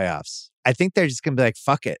in the playoffs. I think they're just going to be like,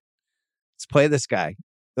 fuck it. Let's play this guy.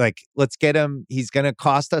 Like, let's get him. He's going to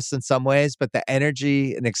cost us in some ways, but the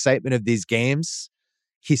energy and excitement of these games,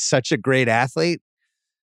 he's such a great athlete.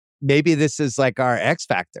 Maybe this is like our X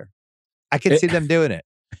factor. I can see them doing it.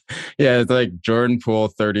 Yeah, it's like Jordan Poole,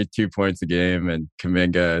 32 points a game, and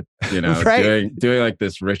Kuminga, right. doing like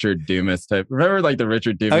this Richard Dumas type. Remember like the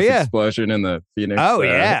Richard Dumas explosion in the Phoenix? Oh,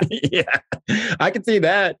 yeah. Yeah. I can see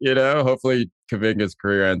that, Hopefully Kuminga's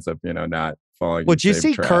career ends up, not falling. Would you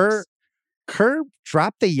see traps. Kerr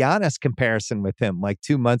dropped the Giannis comparison with him like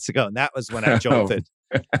 2 months ago, and that was when I jolted.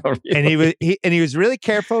 Oh, really? And he was really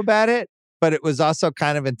careful about it, but it was also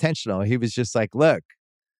kind of intentional. He was just like, look,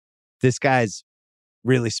 this guy's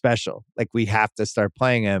really special. Like, we have to start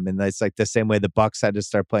playing him. And it's like the same way the Bucks had to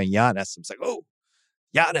start playing Giannis. I was like, oh,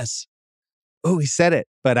 Giannis. Oh, he said it.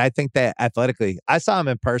 But I think that athletically, I saw him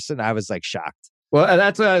in person. I was like shocked. Well,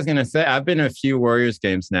 that's what I was going to say. I've been to a few Warriors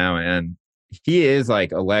games now, and he is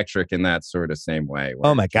like electric in that sort of same way.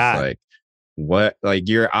 Oh my God. Like, what, like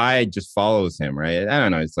your eye just follows him, right? I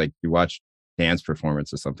don't know. It's like you watch dance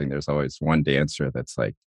performance or something. There's always one dancer that's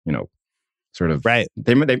like, sort of right.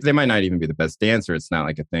 They might not even be the best dancer. It's not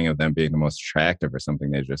like a thing of them being the most attractive or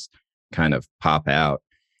something. They just kind of pop out.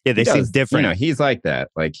 Yeah, they seem different. He's like that.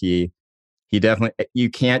 Like he definitely, you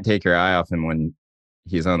can't take your eye off him when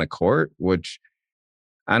he's on the court, which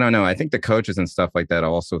I don't know. I think the coaches and stuff like that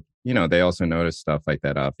also, they also notice stuff like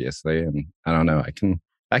that, obviously. And I don't know.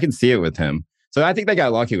 I can see it with him. So I think they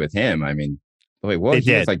got lucky with him. I mean, wait, what?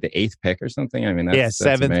 He was like the 8th pick or something. I mean, that's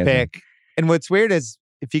 7th amazing. pick. And what's weird is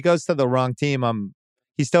if he goes to the wrong team,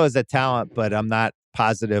 he still has that talent, but I'm not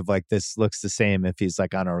positive like this looks the same if he's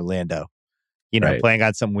like on Orlando, right. Playing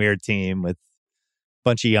on some weird team with a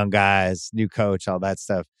bunch of young guys, new coach, all that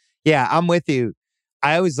stuff. Yeah, I'm with you.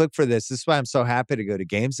 I always look for this. This is why I'm so happy to go to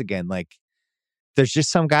games again. Like, there's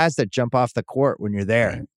just some guys that jump off the court when you're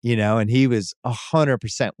there, right. And he was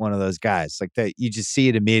 100% one of those guys. Like that, you just see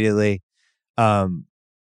it immediately.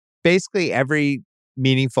 Basically, every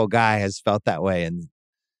meaningful guy has felt that way in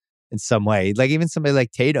some way. Like even somebody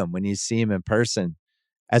like Tatum, when you see him in person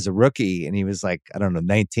as a rookie, and he was like, I don't know,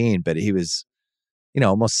 19, but he was,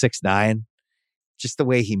 almost 6'9". Just the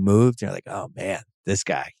way he moved, you're like, oh man, this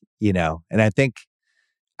guy, And I think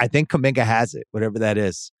Kuminga has it, whatever that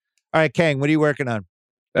is. All right, Kang, what are you working on?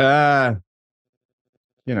 I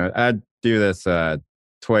do this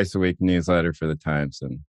twice a week newsletter for the Times,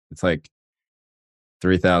 and it's like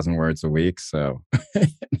 3,000 words a week. So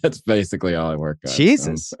that's basically all I work on.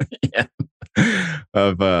 Jesus. Yeah.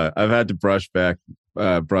 I've had to brush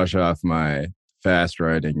off my fast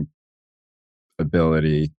writing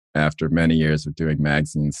ability after many years of doing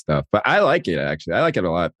magazine stuff. But I like it, actually. I like it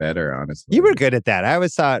a lot better, honestly. You were good at that. I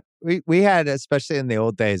always thought we had, especially in the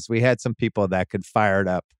old days, we had some people that could fire it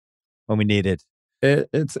up when we needed. It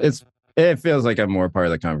feels like I'm more part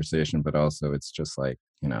of the conversation, but also it's just like,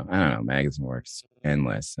 I don't know, magazine work's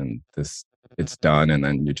endless, and it's done, and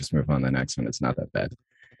then you just move on to the next one. It's not that bad.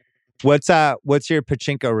 What's your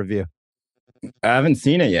Pachinko review? I haven't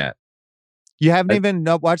seen it yet. You haven't even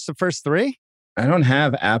watched the first 3? I don't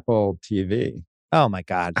have Apple TV. Oh my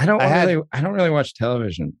God. I don't really watch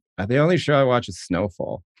television. The only show I watch is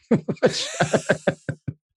Snowfall. I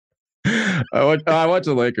watch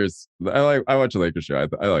the Lakers. I watch the Lakers show. I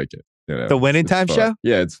like it. The Winning Time show?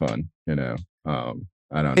 Yeah, it's fun. I don't know.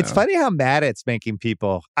 It's funny how mad it's making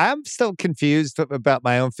people. I'm still confused about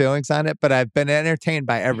my own feelings on it, but I've been entertained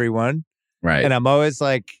by everyone. Right. And I'm always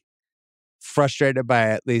like frustrated by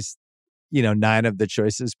at least, 9 of the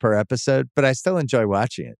choices per episode, but I still enjoy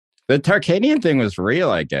watching it. The Tarkanian thing was real,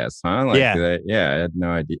 I guess, huh? Like, yeah. I had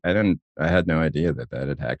no idea. I had no idea that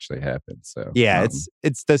had actually happened. So yeah,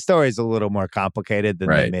 it's the story's a little more complicated than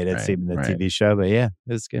they made it seem in the TV show, but yeah,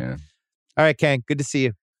 it was good. Yeah. All right, Kang, good to see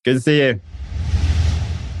you. Good to see you.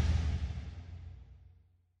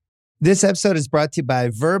 This episode is brought to you by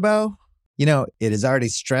Vrbo. It is already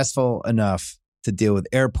stressful enough to deal with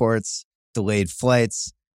airports, delayed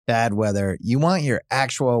flights, bad weather. You want your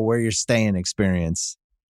actual where you're staying experience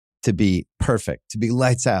to be perfect, to be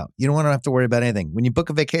lights out. You don't want to have to worry about anything. When you book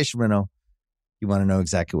a vacation rental, you want to know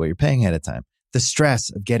exactly what you're paying ahead of time. The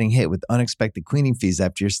stress of getting hit with unexpected cleaning fees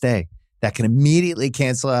after your stay, that can immediately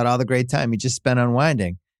cancel out all the great time you just spent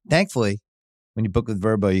unwinding. Thankfully, When you book with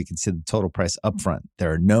Vrbo, you can see the total price upfront.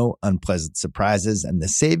 There are no unpleasant surprises, and the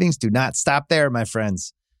savings do not stop there, my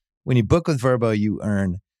friends. When you book with Vrbo, you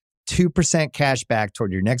earn 2% cash back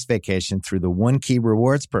toward your next vacation through the One Key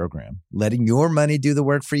Rewards program, letting your money do the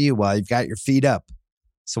work for you while you've got your feet up.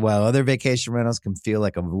 So while other vacation rentals can feel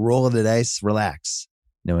like a roll of the dice, relax,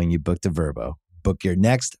 knowing you booked a Vrbo. Book your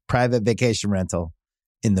next private vacation rental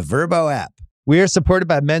in the Vrbo app. We are supported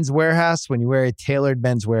by Men's Warehouse. When you wear a tailored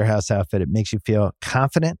Men's Warehouse outfit, it makes you feel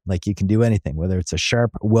confident, like you can do anything, whether it's a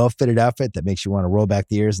sharp, well-fitted outfit that makes you want to roll back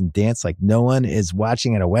the ears and dance like no one is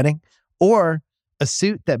watching at a wedding, or a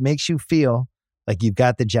suit that makes you feel like you've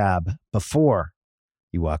got the job before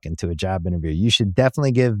you walk into a job interview. You should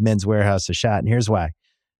definitely give Men's Warehouse a shot, and here's why.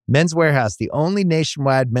 Men's Warehouse, the only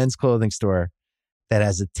nationwide men's clothing store that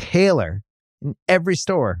has a tailor in every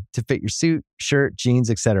store to fit your suit, shirt,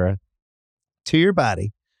 jeans, etc., to your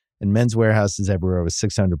body. And Men's Warehouse is everywhere with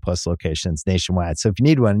 600 plus locations nationwide. So if you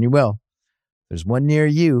need one, and you will, there's one near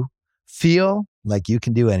you. Feel like you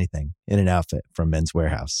can do anything in an outfit from Men's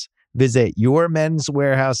Warehouse. Visit your Men's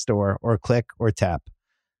Warehouse store or click or tap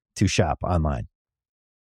to shop online.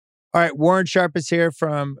 All right, Warren Sharp is here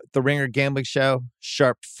from the Ringer Gambling Show,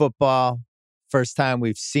 Sharp Football. First time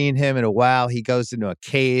we've seen him in a while. He goes into a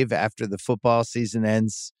cave after the football season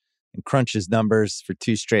ends and crunches numbers for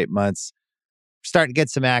 2 straight months. We're starting to get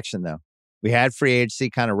some action, though. We had free agency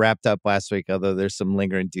kind of wrapped up last week, although there's some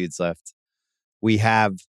lingering dudes left. We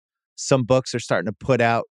have some books are starting to put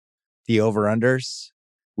out the over-unders.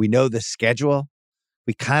 We know the schedule.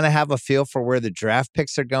 We kind of have a feel for where the draft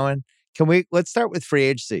picks are going. Let's start with free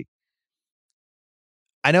agency.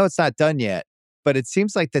 I know it's not done yet, but it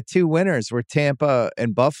seems like the 2 winners were Tampa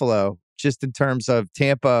and Buffalo, just in terms of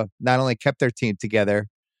Tampa not only kept their team together,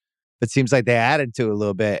 but seems like they added to it a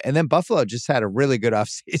little bit. And then Buffalo just had a really good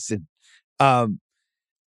offseason.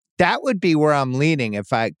 That would be where I'm leaning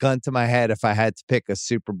if I gun to my head, if I had to pick a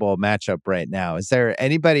Super Bowl matchup right now. Is there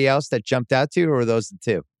anybody else that jumped out to you, or were those the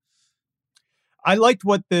 2? I liked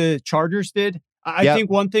what the Chargers did. I think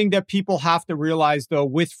one thing that people have to realize, though,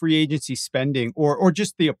 with free agency spending or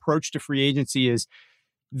just the approach to free agency is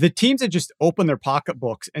the teams that just open their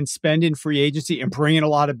pocketbooks and spend in free agency and bring in a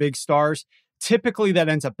lot of big stars, typically that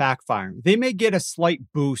ends up backfiring. They may get a slight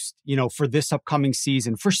boost, for this upcoming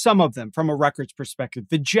season. For some of them, from a records perspective,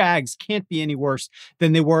 the Jags can't be any worse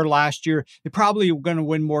than they were last year. They're probably going to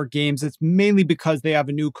win more games. It's mainly because they have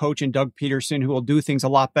a new coach in Doug Peterson who will do things a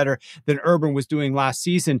lot better than Urban was doing last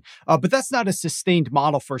season. But that's not a sustained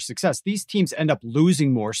model for success. These teams end up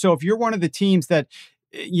losing more. So if you're one of the teams that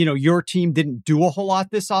your team didn't do a whole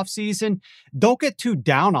lot this offseason, don't get too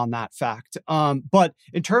down on that fact. But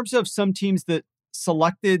in terms of some teams that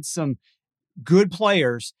selected some good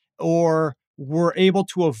players or were able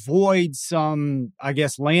to avoid some, I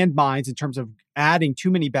guess, landmines in terms of adding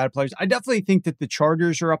too many bad players, I definitely think that the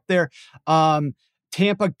Chargers are up there.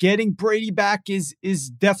 Tampa getting Brady back is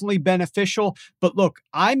definitely beneficial. But look,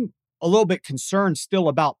 I'm a little bit concerned still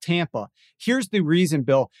about Tampa. Here's the reason,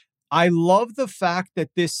 Bill. I love the fact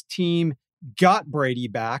that this team got Brady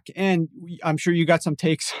back, and I'm sure you got some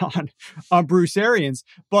takes on Bruce Arians,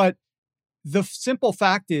 but the simple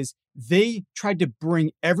fact is they tried to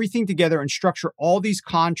bring everything together and structure all these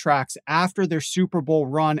contracts after their Super Bowl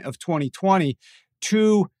run of 2020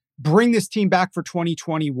 to bring this team back for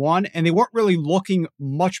 2021, and they weren't really looking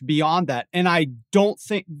much beyond that. And I don't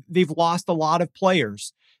think they've lost a lot of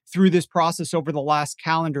players through this process over the last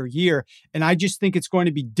calendar year. And I just think it's going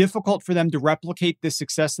to be difficult for them to replicate the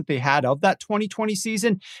success that they had of that 2020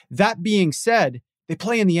 season. That being said, they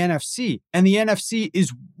play in the NFC, and the NFC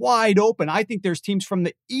is wide open. I think there's teams from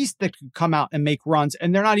the East that could come out and make runs,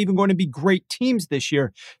 and they're not even going to be great teams this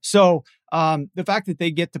year. So the fact that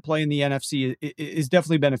they get to play in the NFC is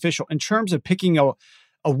definitely beneficial. In terms of picking a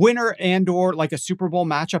winner and or like a Super Bowl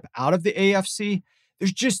matchup out of the AFC,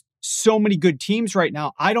 there's just so many good teams right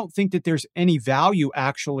now. I don't think that there's any value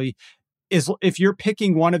actually is if you're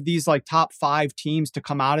picking one of these like top 5 teams to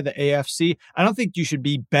come out of the AFC. I don't think you should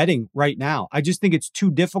be betting right now. I just think it's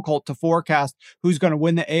too difficult to forecast who's going to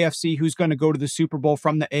win the AFC, who's going to go to the Super Bowl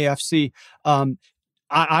from the AFC.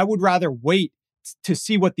 I would rather wait to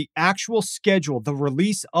see what the actual schedule, the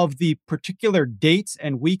release of the particular dates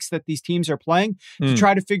and weeks that these teams are playing to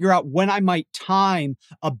try to figure out when I might time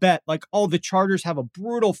a bet. Like, oh, the Chargers have a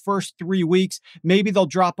brutal first 3 weeks. Maybe they'll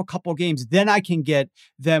drop a couple games. Then I can get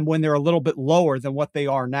them when they're a little bit lower than what they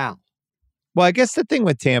are now. Well, I guess the thing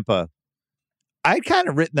with Tampa, I'd kind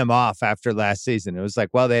of written them off after last season. It was like,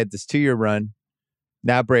 well, they had this 2-year run.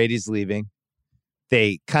 Now Brady's leaving.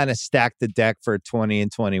 They kind of stacked the deck for 20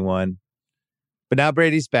 and 21. But now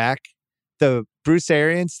Brady's back. The Bruce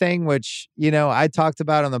Arians thing, which, I talked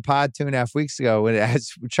about on the pod 2.5 weeks ago when I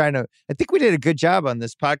think we did a good job on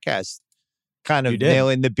this podcast, kind of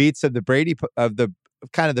nailing the beats of the Brady,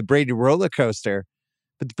 the Brady roller coaster.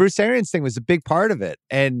 But the Bruce Arians thing was a big part of it.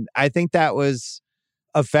 And I think that was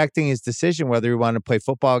affecting his decision, whether he wanted to play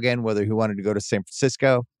football again, whether he wanted to go to San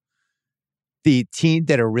Francisco. The team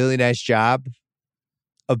did a really nice job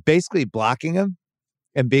of basically blocking him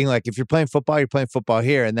and being like, if you're playing football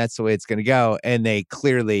here, and that's the way it's going to go. And they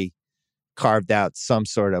clearly carved out some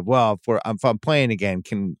sort of, well, if I'm playing again,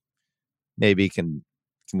 can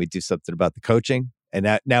we do something about the coaching?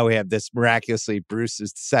 And now we have this miraculously, Bruce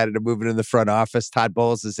has decided to move it in the front office. Todd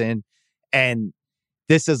Bowles is in, and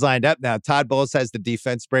this is lined up now. Todd Bowles has the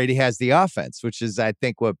defense. Brady has the offense, which is, I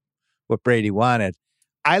think, what Brady wanted.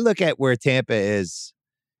 I look at where Tampa is.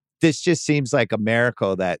 This just seems like a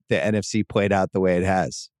miracle that the NFC played out the way it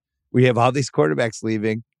has. We have all these quarterbacks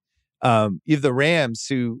leaving. You have the Rams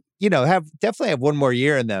who, definitely have one more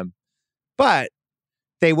year in them, but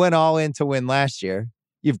they went all in to win last year.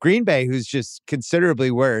 You have Green Bay, who's just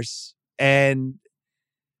considerably worse. And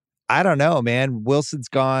I don't know, man. Wilson's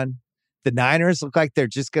gone. The Niners look like they're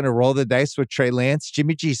just going to roll the dice with Trey Lance.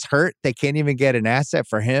 Jimmy G's hurt. They can't even get an asset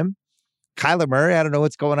for him. Kyler Murray, I don't know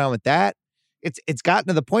what's going on with that. It's gotten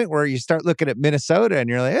to the point where you start looking at Minnesota and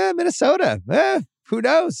you're like, Minnesota, who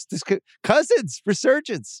knows? Cousins,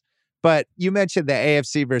 resurgence. But you mentioned the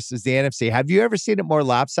AFC versus the NFC. Have you ever seen it more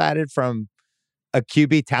lopsided from a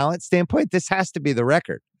QB talent standpoint? This has to be the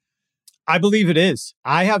record. I believe it is.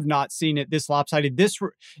 I have not seen it this lopsided. The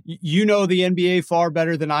NBA far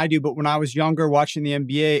better than I do, but when I was younger watching the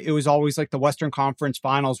NBA, it was always like the Western Conference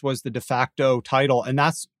Finals was the de facto title. And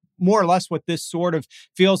that's more or less what this sort of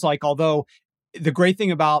feels like. Although the great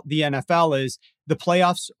thing about the NFL is the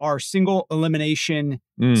playoffs are single elimination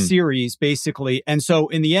series, basically. And so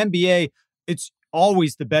in the NBA, it's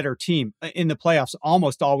always the better team. In the playoffs,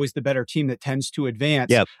 almost always the better team that tends to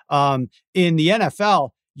advance. Yep. In the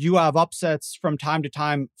NFL, you have upsets from time to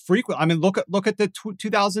time frequent. I mean, look at the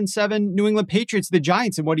 2007 New England Patriots, the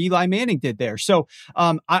Giants, and what Eli Manning did there. So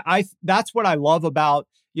I that's what I love about,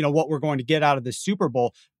 what we're going to get out of the Super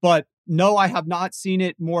Bowl. But no, I have not seen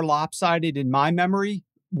it more lopsided in my memory,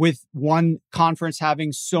 with one conference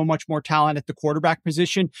having so much more talent at the quarterback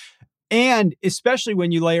position. And especially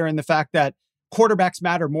when you layer in the fact that quarterbacks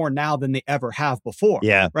matter more now than they ever have before.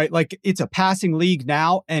 Yeah. Right. Like, it's a passing league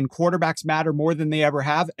now, and quarterbacks matter more than they ever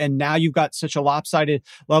have. And now you've got such a lopsided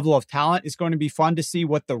level of talent. It's going to be fun to see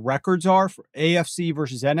what the records are for AFC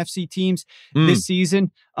versus NFC teams this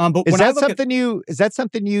season. But is that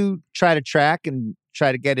something you try to track and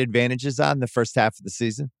try to get advantages on the first half of the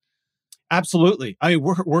season? Absolutely. I mean,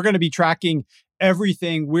 we're going to be tracking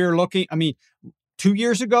everything. 2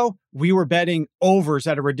 years ago, we were betting overs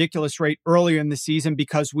at a ridiculous rate earlier in the season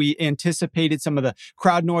because we anticipated some of the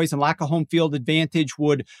crowd noise and lack of home field advantage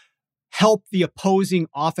would help the opposing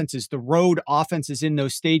offenses, the road offenses in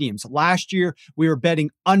those stadiums. Last year, we were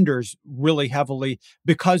betting unders really heavily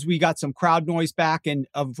because we got some crowd noise back and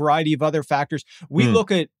a variety of other factors. We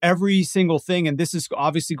look at every single thing, and this is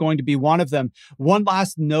obviously going to be one of them. One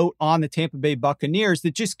last note on the Tampa Bay Buccaneers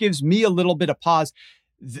that just gives me a little bit of pause.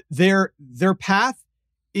 Their path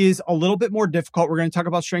is a little bit more difficult. We're going to talk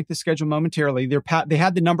about strength of schedule momentarily. They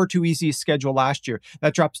had the number 2 easiest schedule last year.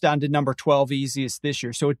 That drops down to number 12 easiest this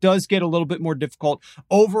year. So it does get a little bit more difficult.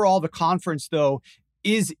 Overall, the conference, though,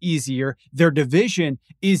 is easier. Their division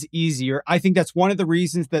is easier. I think that's one of the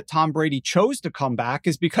reasons that Tom Brady chose to come back,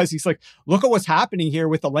 is because he's like, look at what's happening here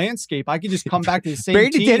with the landscape. I can just come back to the same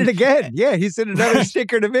Brady team. did it again. Yeah, he's in another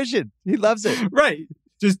sticker division. He loves it. Right.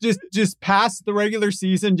 Just pass the regular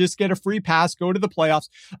season, just get a free pass, go to the playoffs.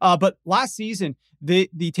 But last season,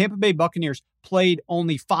 the Tampa Bay Buccaneers played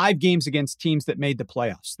only 5 games against teams that made the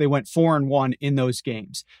playoffs. They went 4-1 in those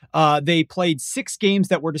games. They played 6 games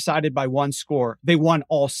that were decided by one score. They won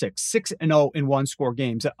all 6-0 in one-score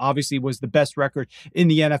games. That obviously was the best record in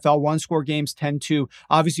the NFL. One-score games tend to,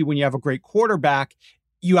 obviously, when you have a great quarterback,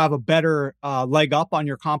 you have a better leg up on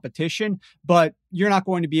your competition, but you're not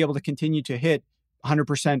going to be able to continue to hit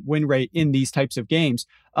 100% win rate in these types of games.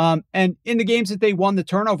 And in the games that they won the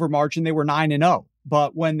turnover margin, they were 9-0.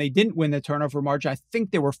 But when they didn't win the turnover margin, I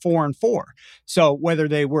think they were 4-4. So whether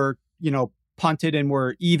they were, punted and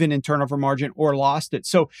were even in turnover margin or lost it.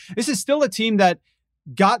 So this is still a team that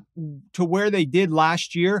got to where they did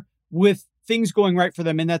last year with things going right for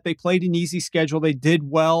them, in that they played an easy schedule. They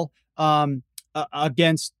did well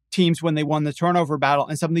against teams when they won the turnover battle.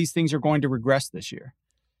 And some of these things are going to regress this year.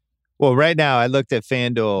 Well, right now, I looked at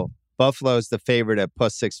FanDuel. Buffalo's the favorite at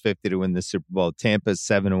plus 650 to win the Super Bowl. Tampa's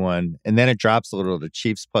 7-1. And then it drops a little to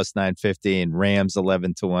Chiefs plus 950 and Rams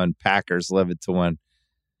 11-1, Packers 11-1.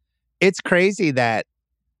 It's crazy that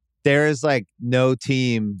there is like no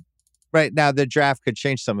team right now. The draft could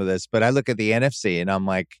change some of this, but I look at the NFC and I'm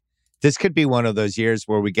like, this could be one of those years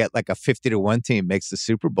where we get like a 50-1 team makes the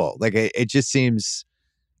Super Bowl. Like it just seems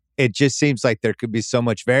like there could be so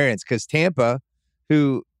much variance because Tampa,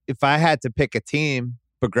 who if I had to pick a team,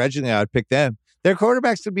 begrudgingly I would pick them. Their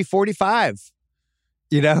quarterbacks could be 45.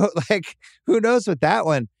 You know, like who knows with that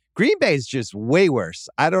one? Green Bay's just way worse.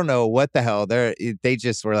 I don't know what the hell they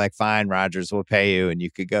just were like, fine, Rodgers, we'll pay you, and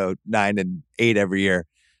you could go 9-8 every year.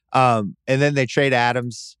 And then they trade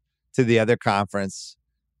Adams to the other conference,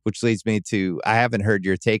 which leads me to I haven't heard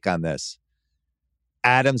your take on this.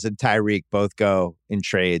 Adams and Tyreek both go in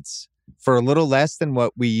trades for a little less than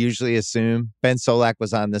what we usually assume. Ben Solak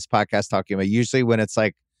was on this podcast talking about usually when it's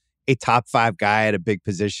like a top 5 guy at a big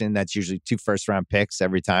position, that's usually 2 first-round picks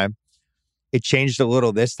every time. It changed a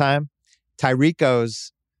little this time. Tyreek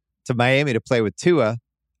goes to Miami to play with Tua,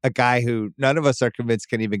 a guy who none of us are convinced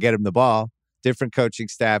can even get him the ball. Different coaching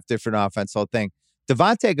staff, different offense, whole thing.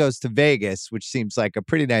 Devontae goes to Vegas, which seems like a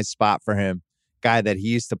pretty nice spot for him, guy that he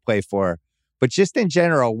used to play for. But just in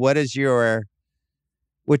general, what's your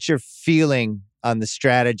feeling on the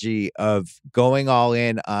strategy of going all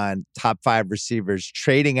in on top 5 receivers,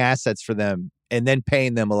 trading assets for them, and then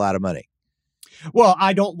paying them a lot of money? Well,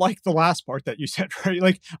 I don't like the last part that you said, right?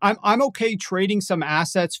 Like I'm okay trading some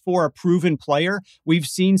assets for a proven player. We've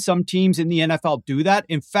seen some teams in the NFL do that.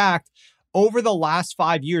 In fact, over the last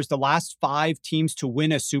 5 years, the last 5 teams to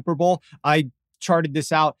win a Super Bowl, I charted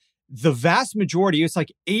this out. The vast majority, it's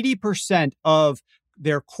like 80% of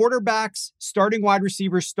their quarterbacks, starting wide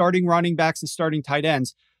receivers, starting running backs, and starting tight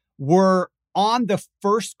ends were on the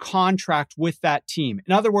first contract with that team.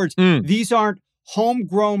 In other words, these aren't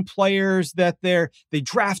homegrown players that they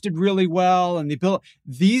drafted really well and they built.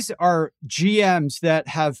 These are GMs that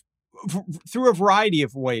have through a variety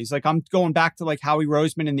of ways. Like I'm going back to like Howie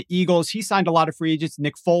Roseman and the Eagles. He signed a lot of free agents.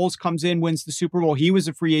 Nick Foles comes in, wins the Super Bowl. He was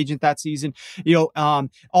a free agent that season,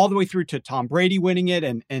 all the way through to Tom Brady winning it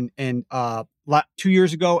and 2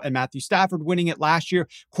 years ago and Matthew Stafford winning it last year.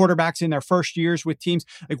 Quarterbacks in their first years with teams.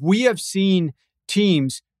 Like we have seen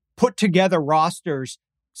teams put together rosters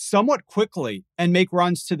somewhat quickly and make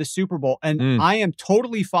runs to the Super Bowl. And I am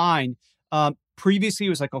totally fine. Previously, it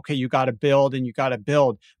was like, okay, you got to build and you got to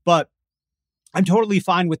build. But I'm totally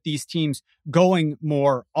fine with these teams going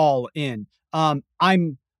more all in.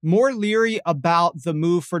 I'm more leery about the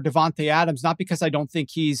move for Davante Adams, not because I don't think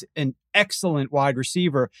he's an excellent wide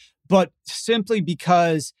receiver, but simply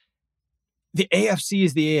because the AFC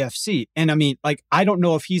is the AFC. And I mean, like, I don't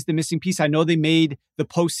know if he's the missing piece. I know they made the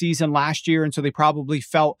postseason last year, and so they probably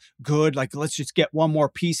felt good. Like, let's just get one more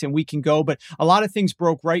piece and we can go. But a lot of things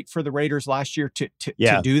broke right for the Raiders last year to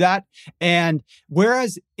do that. And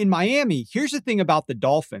whereas in Miami, here's the thing about the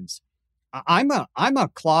Dolphins. I'm a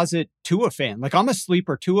closet Tua fan. Like I'm a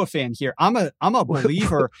sleeper Tua fan here. I'm a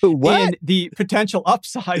believer in the potential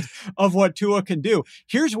upside of what Tua can do.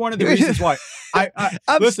 Here's one of the reasons why.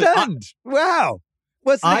 I'm stunned. Wow.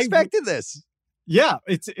 Wasn't expecting this. Yeah,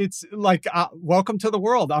 it's like welcome to the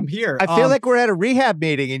world. I'm here. I feel like we're at a rehab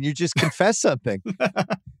meeting and you just confessed something.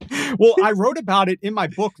 Well, I wrote about it in my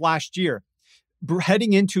book last year,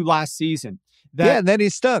 heading into last season. And then he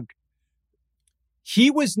stunk.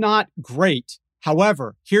 He was not great.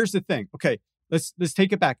 However, here's the thing. Okay, let's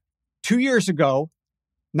take it back. 2 years ago,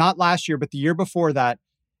 not last year, but the year before that,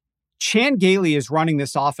 Chan Gailey is running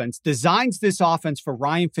this offense, designs this offense for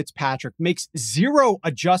Ryan Fitzpatrick, makes 0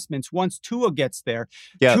 adjustments once Tua gets there.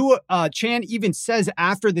 Yeah. Chan even says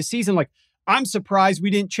after the season, like, I'm surprised we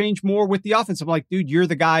didn't change more with the offense. I'm like, dude, you're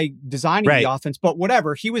the guy designing the offense, but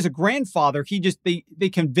whatever. He was a grandfather. They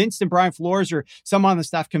convinced him, Brian Flores or someone on the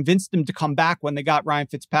staff convinced him to come back when they got Ryan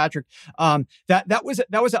Fitzpatrick. That was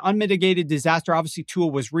an unmitigated disaster. Obviously, Tua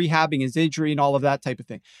was rehabbing his injury and all of that type of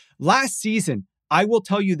thing. Last season, I will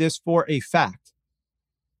tell you this for a fact.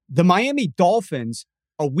 The Miami Dolphins,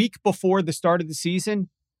 a week before the start of the season,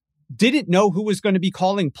 didn't know who was going to be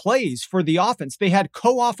calling plays for the offense. They had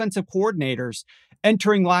co-offensive coordinators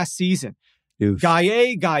entering last season. Oof. Guy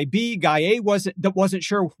A, Guy B. Guy A wasn't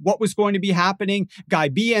sure what was going to be happening. Guy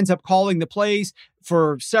B ends up calling the plays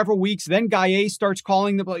for several weeks. Then Guy A starts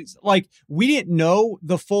calling the plays. Like, we didn't know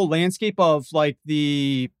the full landscape of like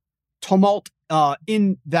the tumult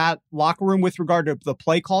in that locker room with regard to the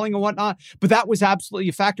play calling and whatnot. But that was absolutely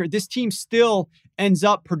a factor. This team still ends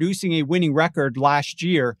up producing a winning record last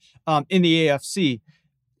year in the AFC.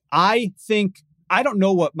 I think I don't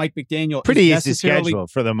know what Mike McDaniel pretty is easy schedule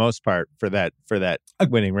for the most part for that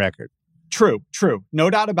winning record. True. No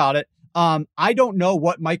doubt about it. I don't know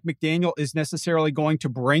what Mike McDaniel is necessarily going to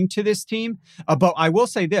bring to this team, but I will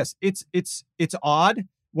say this: it's odd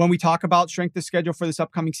when we talk about strength of schedule for this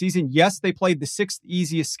upcoming season. Yes, they played the 6th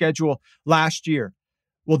easiest schedule last year.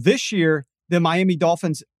 Well, this year the Miami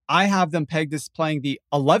Dolphins, I have them pegged as playing the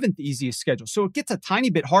 11th easiest schedule, so it gets a tiny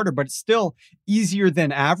bit harder, but it's still easier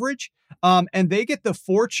than average. And they get the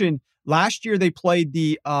fortune. Last year they played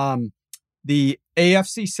the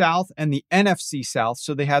AFC South and the NFC South.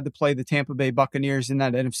 So they had to play the Tampa Bay Buccaneers in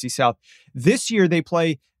that NFC South. This year they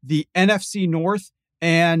play the NFC North,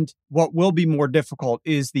 and what will be more difficult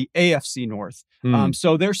is the AFC North.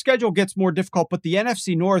 So their schedule gets more difficult, but the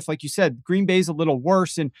NFC North, like you said, Green Bay's a little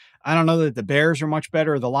worse. And I don't know that the Bears are much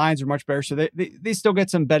better or the Lions are much better. So they still get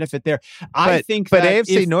some benefit there. But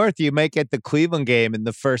AFC North, you might get the Cleveland game in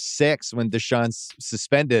the first 6 when Deshaun's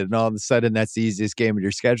suspended, and all of a sudden that's the easiest game of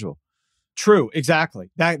your schedule. True, exactly.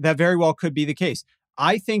 That very well could be the case.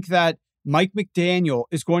 I think that Mike McDaniel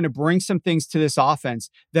is going to bring some things to this offense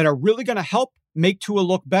that are really going to help make Tua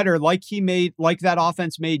look better, like that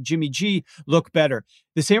offense made Jimmy G look better.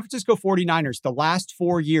 The San Francisco 49ers, the last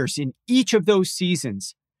 4 years in each of those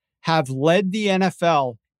seasons, have led the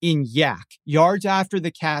NFL in YAC, yards after the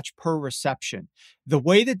catch per reception. The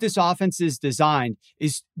way that this offense is designed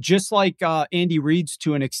is just like Andy Reid's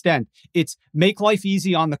to an extent. It's make life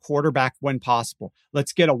easy on the quarterback when possible.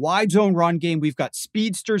 Let's get a wide zone run game. We've got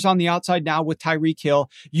speedsters on the outside now with Tyreek Hill.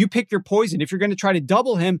 You pick your poison. If you're going to try to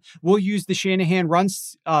double him, we'll use the Shanahan run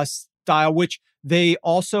style, which they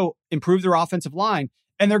also improve their offensive line.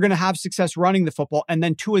 And they're going to have success running the football. And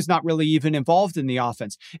then Tua is not really even involved in the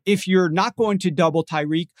offense. If you're not going to double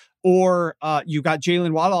Tyreek or you got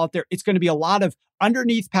Jalen Waddle out there, it's going to be a lot of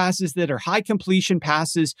underneath passes that are high completion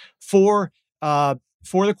passes for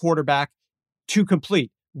the quarterback to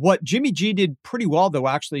complete. What Jimmy G did pretty well, though,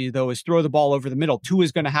 is throw the ball over the middle. Tua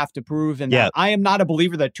is going to have to prove. And I am not a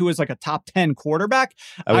believer that Tua is like a top 10 quarterback.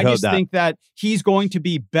 I just think that he's going to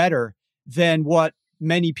be better than what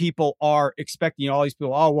many people are expecting. All these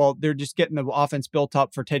people, oh, well, they're just getting the offense built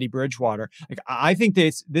up for Teddy Bridgewater. Like, I think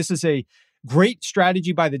this is a great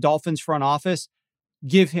strategy by the Dolphins front office.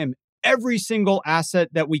 Give him every single asset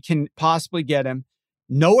that we can possibly get him.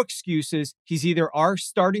 No excuses. He's either our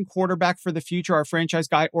starting quarterback for the future, our franchise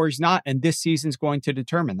guy, or he's not. And this season's going to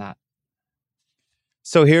determine that.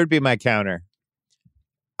 So here would be my counter.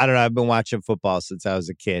 I don't know. I've been watching football since I was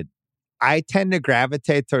a kid. I tend to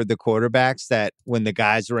gravitate toward the quarterbacks that when the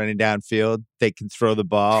guys are running downfield, they can throw the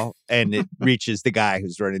ball and it reaches the guy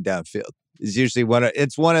who's running downfield. Is usually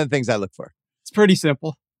it's one of the things I look for. It's pretty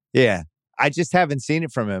simple. Yeah. I just haven't seen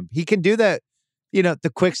it from him. He can do that,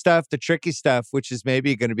 the quick stuff, the tricky stuff, which is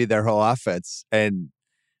maybe going to be their whole offense. And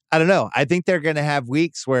I don't know. I think they're going to have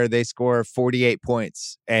weeks where they score 48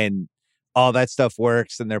 points and all that stuff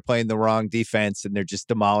works and they're playing the wrong defense and they're just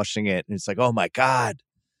demolishing it. And it's like, oh my God.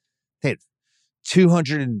 They had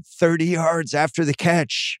 230 yards after the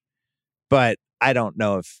catch. But I don't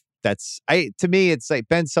know if to me, it's like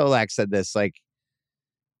Ben Solak said this, like,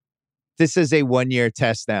 this is a 1-year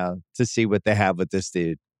test now to see what they have with this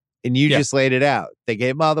dude. And you just laid it out. They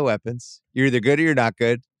gave him all the weapons. You're either good or you're not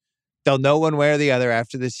good. They'll know one way or the other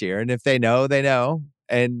after this year. And if they know, they know.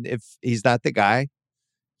 And if he's not the guy,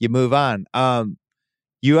 you move on.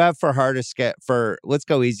 You have let's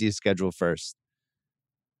go easiest schedule first.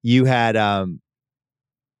 You had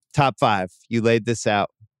top 5. You laid this out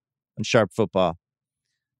on Sharp Football.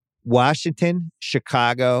 Washington,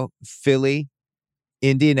 Chicago, Philly,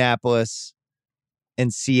 Indianapolis,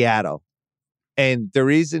 and Seattle. And the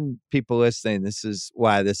reason people listening, this is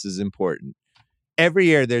why this is important. Every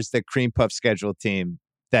year there's the cream puff schedule team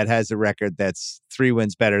that has a record that's 3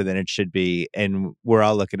 wins better than it should be. And we're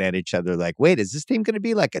all looking at each other like, wait, is this team going to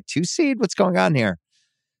be like a 2 seed? What's going on here?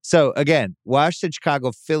 So again, Washington,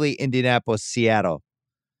 Chicago, Philly, Indianapolis, Seattle.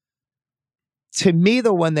 To me,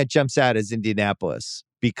 the one that jumps out is Indianapolis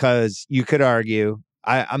because you could argue,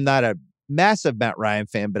 I'm not a massive Matt Ryan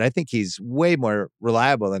fan, but I think he's way more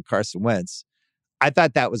reliable than Carson Wentz. I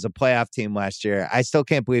thought that was a playoff team last year. I still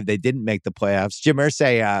can't believe they didn't make the playoffs. Jim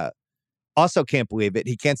Irsay also can't believe it.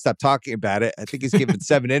 He can't stop talking about it. I think he's given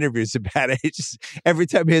 7 interviews about it. It's just every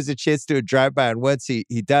time he has a chance to do a drive-by on Wentz, he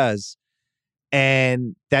does.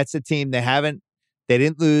 And that's a team they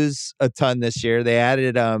didn't lose a ton this year. They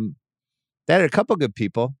added a couple good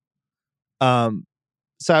people.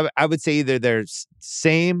 So I would say either they're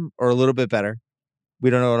same or a little bit better.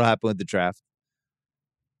 We don't know what'll happen with the draft.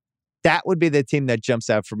 That would be the team that jumps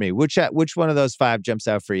out for me. Which one of those 5 jumps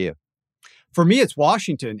out for you? For me, it's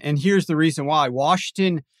Washington. And here's the reason why.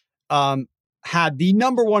 Washington had the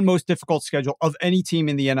number one most difficult schedule of any team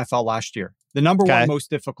in the NFL last year. The number one most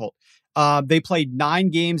difficult. They played 9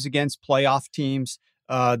 games against playoff teams.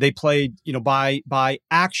 They played, by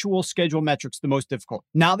actual schedule metrics, the most difficult.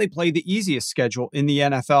 Now they play the easiest schedule in the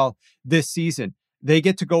NFL this season. They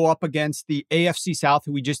get to go up against the AFC South,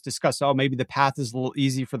 who we just discussed. Oh, maybe the path is a little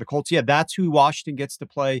easy for the Colts. Yeah, that's who Washington gets to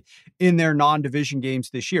play in their non-division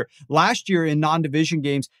games this year. Last year in non-division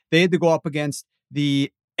games, they had to go up against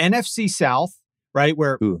the NFC South, right?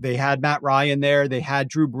 Where they had Matt Ryan there. They had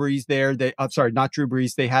Drew Brees there. Not Drew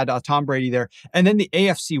Brees. They had Tom Brady there. And then the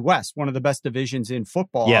AFC West, one of the best divisions in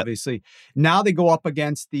football, obviously. Now they go up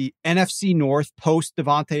against the NFC North post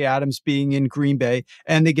Devontae Adams being in Green Bay,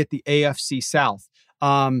 and they get the AFC South.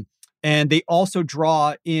 And they also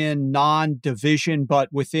draw in non-division,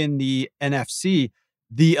 but within the NFC,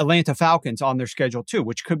 the Atlanta Falcons on their schedule too,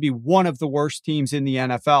 which could be one of the worst teams in the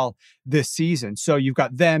NFL this season. So you've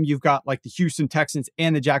got them, you've got like the Houston Texans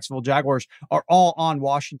and the Jacksonville Jaguars are all on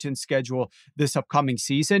Washington's schedule this upcoming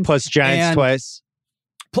season. Plus Giants twice.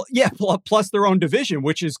 Plus their own division,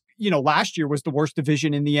 which is, last year was the worst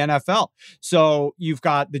division in the NFL. So you've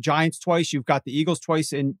got the Giants twice, you've got the Eagles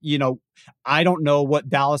twice. And, I don't know what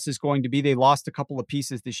Dallas is going to be. They lost a couple of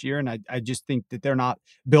pieces this year. And I just think that they're not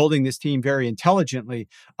building this team very intelligently,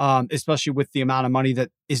 especially with the amount of money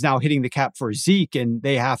that is now hitting the cap for Zeke. And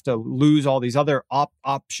they have to lose all these other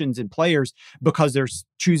options and players because they're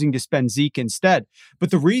choosing to spend Zeke instead. But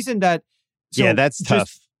the reason that... that's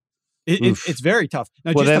tough. It's very tough.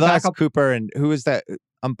 Now, well, they lost Cooper, and who is that?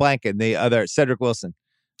 I'm blanking. The other, Cedric Wilson.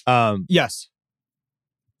 Yes.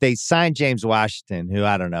 They signed James Washington, who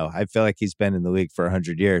I don't know. I feel like he's been in the league for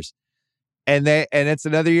 100 years. And it's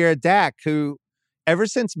another year of Dak, who ever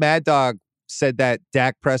since Mad Dog said that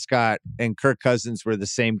Dak Prescott and Kirk Cousins were the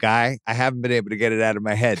same guy, I haven't been able to get it out of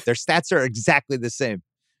my head. Their stats are exactly the same.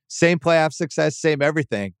 Same playoff success, same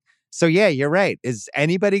everything. So yeah, you're right. Is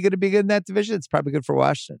anybody going to be good in that division? It's probably good for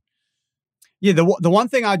Washington. Yeah, the one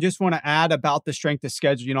thing I just want to add about the strength of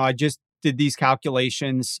schedule, I just did these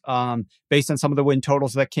calculations based on some of the win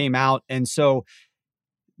totals that came out. And so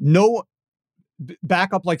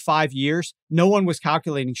back up like 5 years, no one was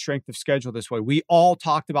calculating strength of schedule this way. We all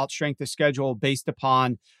talked about strength of schedule based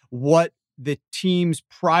upon what the team's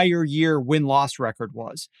prior year win-loss record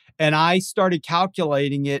was. And I started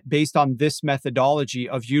calculating it based on this methodology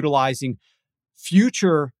of utilizing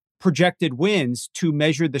future projected wins to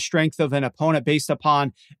measure the strength of an opponent based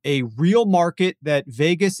upon a real market that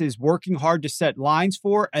Vegas is working hard to set lines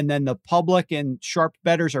for, and then the public and sharp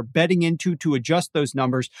bettors are betting into to adjust those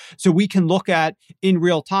numbers so we can look at in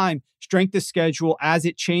real time strength of schedule as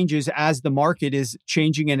it changes, as the market is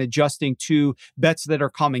changing and adjusting to bets that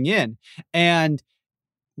are coming in. And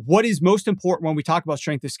what is most important when we talk about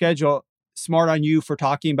strength of schedule, smart on you for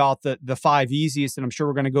talking about the 5 easiest, and I'm sure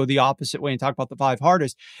we're going to go the opposite way and talk about the 5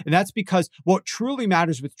 hardest. And that's because what truly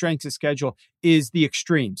matters with strength of schedule is the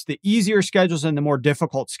extremes, the easier schedules and the more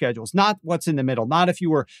difficult schedules, not what's in the middle. Not if you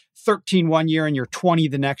were 13 one year and you're 20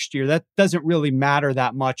 the next year. That doesn't really matter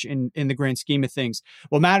that much in the grand scheme of things.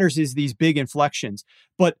 What matters is these big inflections.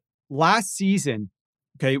 But last season,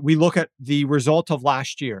 okay, we look at the result of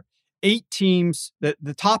last year. 8 teams,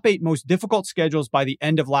 the top 8 most difficult schedules by the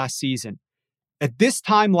end of last season. At this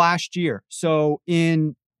time last year, so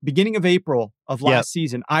in beginning of April of last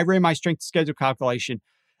season, I ran my strength of schedule calculation.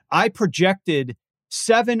 I projected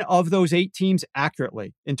 7 of those 8 teams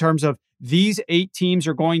accurately in terms of these 8 teams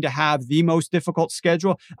are going to have the most difficult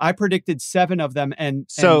schedule. I predicted 7 of them. And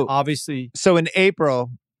obviously. So in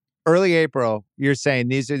April, early April, you're saying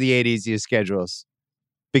these are the 8 easiest schedules.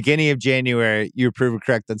 Beginning of January, you were proven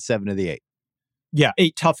correct on 7 of the 8. Yeah,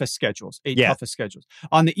 8 toughest schedules. 8 toughest schedules.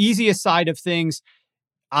 On the easiest side of things,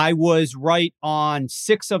 I was right on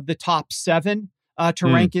 6 of the top 7 to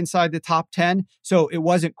rank inside the top 10. So it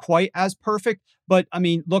wasn't quite as perfect. But I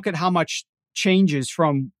mean, look at how much changes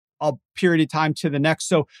from a period of time to the next.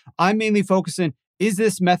 So I'm mainly focusing, is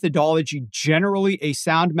this methodology generally a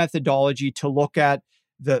sound methodology to look at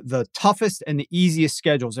the toughest and the easiest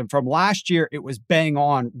schedules? And from last year, it was bang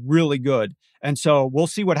on, really good. And so we'll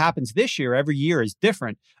see what happens this year. Every year is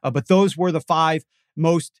different. But those were the 5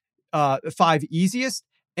 easiest.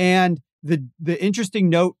 And the interesting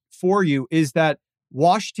note for you is that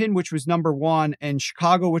Washington, which was number 1, and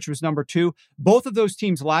Chicago, which was number 2, both of those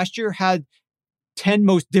teams last year had 10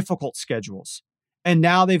 most difficult schedules. And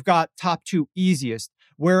now they've got top 2 easiest.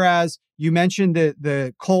 Whereas you mentioned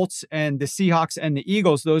the Colts and the Seahawks and the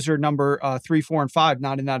Eagles, those are number 3, 4, and 5,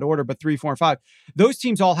 not in that order, but 3, 4, and 5. Those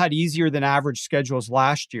teams all had easier than average schedules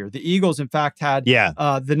last year. The Eagles, in fact, had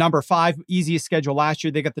the number 5 easiest schedule last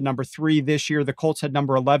year. They got the number 3 this year. The Colts had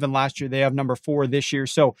number 11 last year. They have number 4 this year.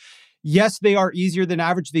 So yes, they are easier than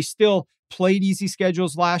average. They still played easy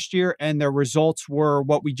schedules last year, and their results were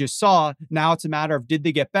what we just saw. Now it's a matter of, did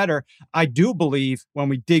they get better? I do believe when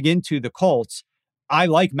we dig into the Colts, I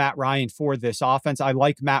like Matt Ryan for this offense. I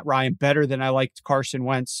like Matt Ryan better than I liked Carson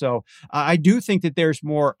Wentz. So I do think that there's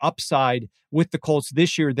more upside with the Colts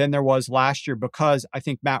this year than there was last year, because I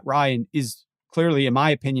think Matt Ryan is clearly, in my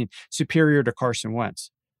opinion, superior to Carson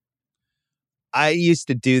Wentz. I used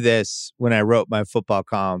to do this when I wrote my football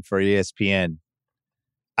column for ESPN.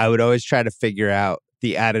 I would always try to figure out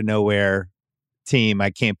the out of nowhere team. I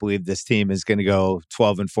can't believe this team is going to go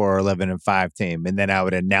 12-4 or 11-5 team. And then I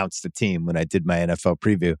would announce the team when I did my NFL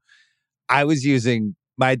preview. I was using,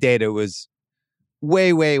 my data was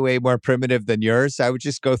way, way, way more primitive than yours. I would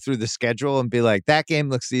just go through the schedule and be like, that game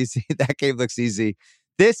looks easy. That game looks easy.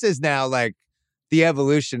 This is now like the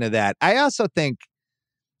evolution of that. I also think,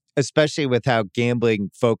 especially with how gambling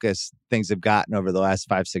focused things have gotten over the last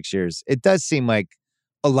 5-6 years, it does seem like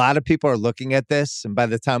a lot of people are looking at this. And by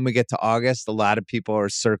the time we get to August, a lot of people are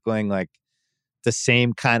circling like the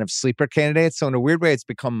same kind of sleeper candidates. So in a weird way, it's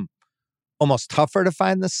become almost tougher to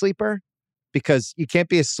find the sleeper, because you can't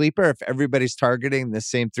be a sleeper if everybody's targeting the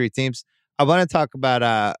same 3 teams. I want to talk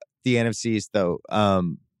about the NFC East, though.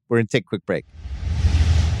 We're going to take a quick break.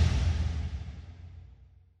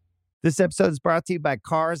 This episode is brought to you by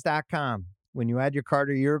Cars.com. When you add your car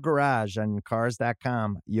to your garage on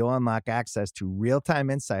Cars.com, you'll unlock access to real-time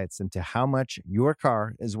insights into how much your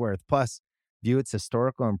car is worth. Plus, view its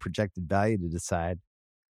historical and projected value to decide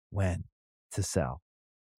when to sell.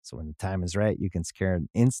 So when the time is right, you can secure an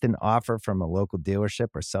instant offer from a local dealership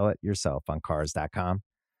or sell it yourself on Cars.com.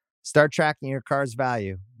 Start tracking your car's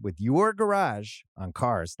value with your garage on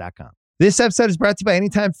Cars.com. This episode is brought to you by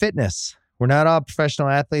Anytime Fitness. We're not all professional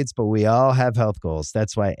athletes, but we all have health goals.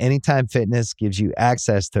 That's why Anytime Fitness gives you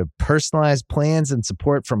access to personalized plans and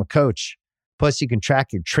support from a coach. Plus, you can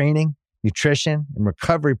track your training, nutrition, and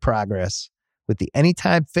recovery progress with the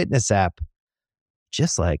Anytime Fitness app,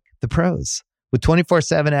 just like the pros. With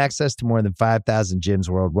 24/7 access to more than 5,000 gyms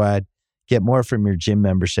worldwide, get more from your gym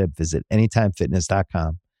membership. Visit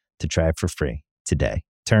anytimefitness.com to try it for free today.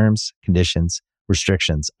 Terms, conditions,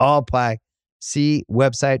 restrictions all apply. See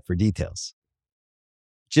website for details.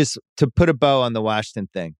 Just to put a bow on the Washington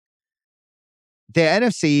thing, the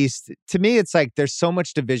NFC East, to me, it's like there's so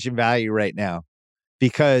much division value right now,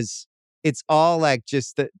 because it's all like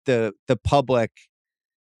just the public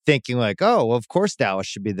thinking like, oh, well, of course Dallas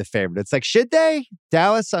should be the favorite. It's like, should they?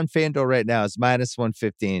 Dallas on FanDuel right now is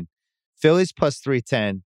 -115. Philly's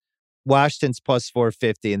 +310. Washington's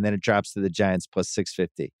 +450. And then it drops to the Giants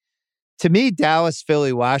 +650. To me, Dallas,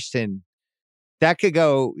 Philly, Washington, that could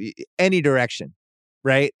go any direction,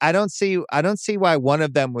 right? I don't see why one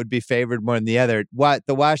of them would be favored more than the other. What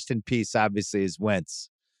the Washington piece obviously is Wentz,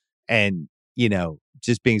 and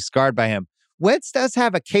just being scarred by him. Wentz does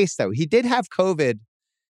have a case though. He did have COVID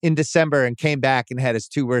in December and came back and had his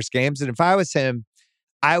 2 worst games. And if I was him,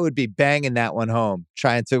 I would be banging that one home,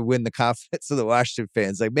 trying to win the confidence of the Washington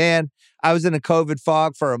fans. Like, man, I was in a COVID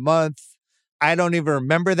fog for a month. I don't even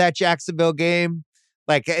remember that Jacksonville game.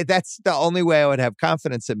 Like, that's the only way I would have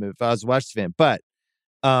confidence in him if I was a Washington fan.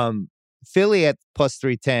 But Philly at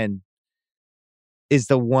 +310 is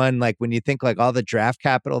the one, like, when you think like all the draft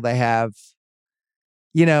capital they have,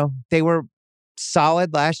 they were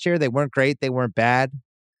solid last year. They weren't great. They weren't bad.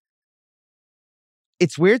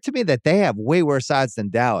 It's weird to me that they have way worse odds than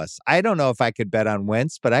Dallas. I don't know if I could bet on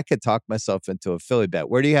Wentz, but I could talk myself into a Philly bet.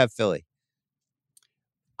 Where do you have Philly?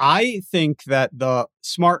 I think that the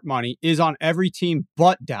smart money is on every team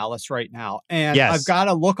but Dallas right now. And yes, I've got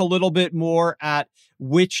to look a little bit more at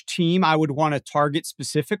which team I would want to target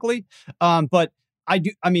specifically. But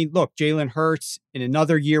look, Jalen Hurts in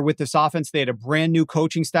another year with this offense, they had a brand new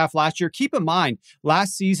coaching staff last year. Keep in mind,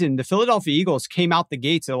 last season, the Philadelphia Eagles came out the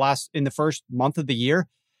gates in the first month of the year.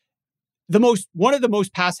 One of the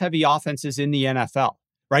most pass heavy offenses in the NFL,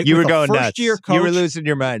 right? You were going nuts. You were losing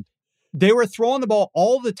your mind. They were throwing the ball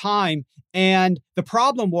all the time. And the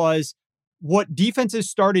problem was what defenses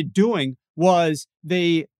started doing was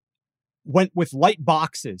they went with light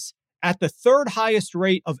boxes. At the 3rd highest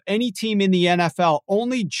rate of any team in the NFL,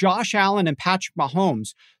 only Josh Allen and Patrick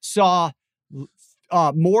Mahomes saw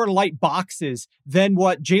more light boxes than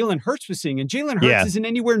what Jalen Hurts was seeing. And Jalen Hurts isn't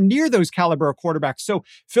anywhere near those caliber of quarterbacks. So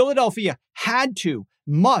Philadelphia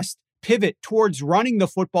must pivot towards running the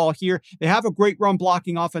football here. They have a great run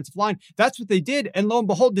blocking offensive line. That's what they did. And lo and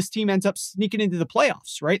behold, this team ends up sneaking into the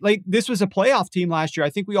playoffs, right? Like this was a playoff team last year. I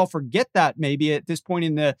think we all forget that maybe at this point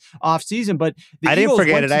in the offseason, but I didn't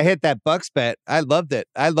forget it. I hit that Bucks bet. I loved it.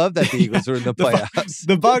 I love that the Eagles were in the playoffs.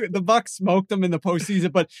 The Bucks smoked them in the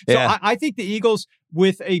postseason. But so I think the Eagles,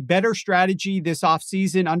 with a better strategy this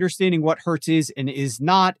offseason, understanding what Hurts is and is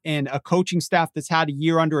not, and a coaching staff that's had a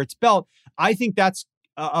year under its belt, I think that's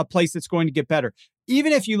a place that's going to get better.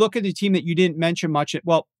 Even if you look at the team that you didn't mention much,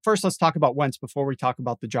 well, first let's talk about Wentz before we talk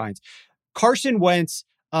about the Giants. Carson Wentz,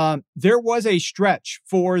 there was a stretch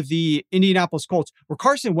for the Indianapolis Colts where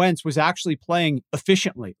Carson Wentz was actually playing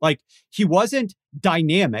efficiently. Like he wasn't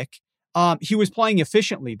dynamic. He was playing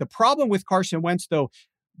efficiently. The problem with Carson Wentz, though,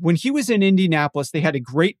 when he was in Indianapolis, they had a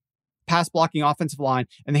great pass blocking offensive line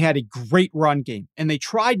and they had a great run game. And they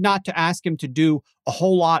tried not to ask him to do a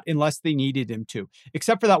whole lot unless they needed him to,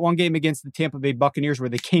 except for that one game against the Tampa Bay Buccaneers where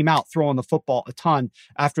they came out throwing the football a ton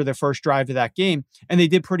after their first drive of that game. And they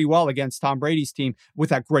did pretty well against Tom Brady's team with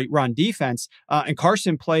that great run defense. And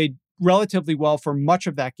Carson played relatively well for much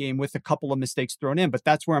of that game with a couple of mistakes thrown in. But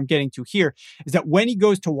that's where I'm getting to here is that when he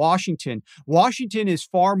goes to Washington, Washington is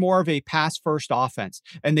far more of a pass first offense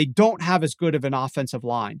and they don't have as good of an offensive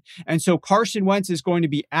line. And so Carson Wentz is going to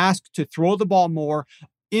be asked to throw the ball more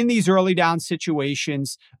in these early down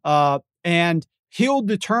situations. And he'll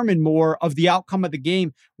determine more of the outcome of the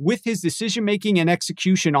game with his decision-making and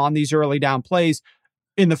execution on these early down plays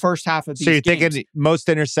in the first half of these games. So you're thinking most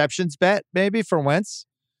interceptions bet maybe for Wentz?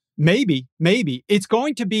 Maybe. It's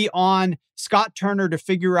going to be on Scott Turner to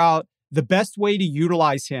figure out the best way to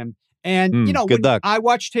utilize him. And, good luck. I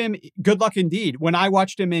watched him, good luck indeed. When I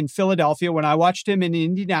watched him in Philadelphia, when I watched him in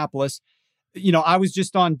Indianapolis, I was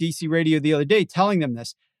just on DC radio the other day telling them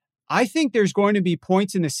this. I think there's going to be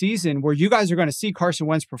points in the season where you guys are going to see Carson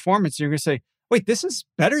Wentz's performance. And you're going to say, wait, this is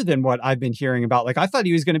better than what I've been hearing about. Like, I thought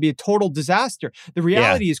he was going to be a total disaster. The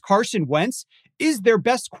reality is Carson Wentz is their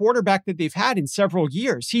best quarterback that they've had in several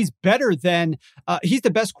years. He's better than, he's the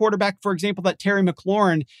best quarterback, for example, that Terry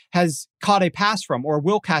McLaurin has caught a pass from or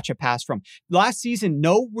will catch a pass from. Last season,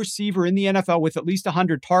 no receiver in the NFL with at least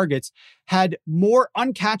 100 targets had more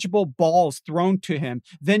uncatchable balls thrown to him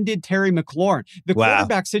than did Terry McLaurin. The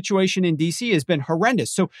quarterback situation in DC has been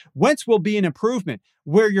horrendous. So Wentz will be an improvement.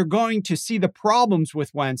 Where you're going to see the problems with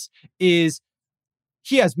Wentz is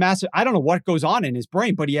he has massive, I don't know what goes on in his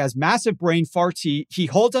brain, but he has massive brain farts. He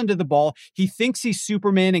holds onto the ball. He thinks he's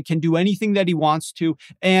Superman and can do anything that he wants to.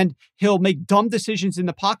 And he'll make dumb decisions in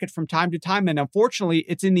the pocket from time to time. And unfortunately,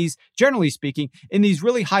 it's in these, generally speaking, in these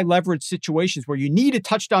really high leverage situations where you need a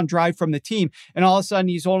touchdown drive from the team. And all of a sudden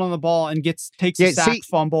he's holding the ball and takes a sack,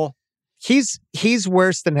 fumble. He's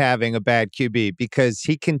worse than having a bad QB because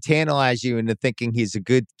he can tantalize you into thinking he's a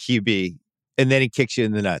good QB and then he kicks you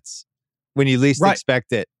in the nuts when you least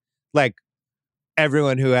expect it. Like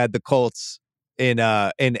everyone who had the Colts in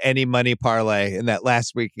any money parlay in that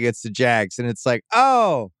last week against the Jags. And it's like,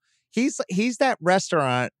 oh, he's that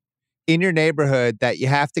restaurant in your neighborhood that you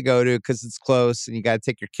have to go to because it's close and you got to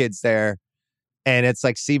take your kids there. And it's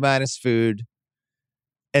like C- food.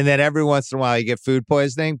 And then every once in a while you get food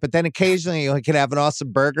poisoning, but then occasionally you can have an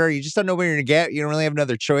awesome burger. You just don't know where you're going to get. You don't really have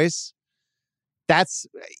another choice.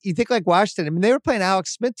 You think like Washington. I mean, they were playing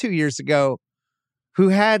Alex Smith 2 years ago, who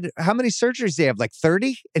had, how many surgeries did he have? Like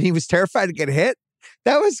 30? And he was terrified to get hit.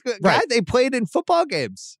 That was God, they played in football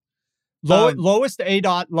games. Lowest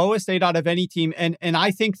ADOT of any team. And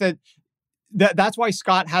I think that's why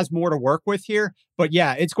Scott has more to work with here. But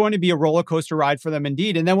yeah, it's going to be a roller coaster ride for them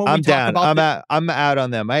indeed. And then when we talk about I'm out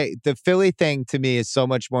on them. The Philly thing to me is so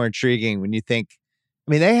much more intriguing when you think,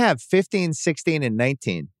 I mean, they have 15, 16, and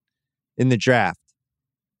 19 in the draft.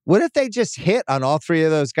 What if they just hit on all three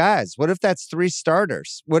of those guys? What if that's three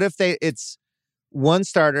starters? What if it's one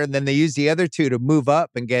starter and then they use the other two to move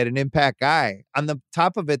up and get an impact guy? On the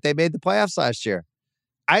top of it, they made the playoffs last year.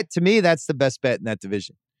 To me, that's the best bet in that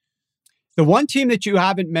division. The one team that you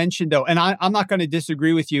haven't mentioned, though, and I'm not going to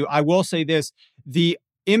disagree with you. I will say this, the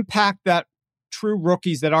impact that true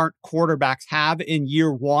rookies that aren't quarterbacks have in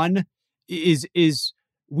year one is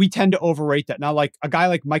we tend to overrate that. Now, like a guy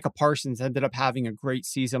like Micah Parsons ended up having a great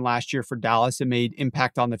season last year for Dallas and made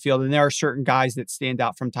impact on the field. And there are certain guys that stand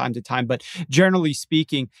out from time to time. But generally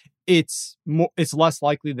speaking, it's less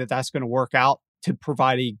likely that that's going to work out to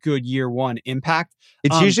provide a good year one impact.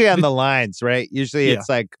 It's usually on the lines, right? Usually it's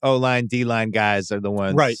like O-line, D-line guys are the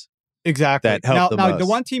ones. Right. Exactly. That help the most. The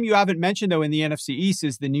one team you haven't mentioned, though, in the NFC East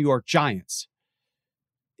is the New York Giants.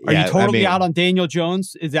 Are you totally out on Daniel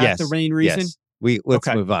Jones? Is that the main reason? Yes. Let's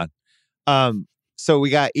move on. So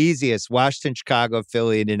we got easiest: Washington, Chicago,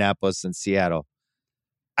 Philly, Indianapolis, and Seattle.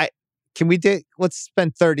 Let's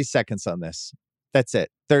spend 30 seconds on this. That's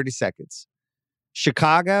it. 30 seconds.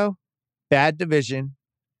 Chicago, bad division,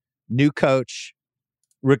 new coach,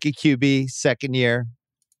 rookie QB, second year.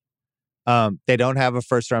 They don't have a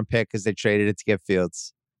first round pick because they traded it to get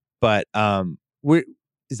Fields. But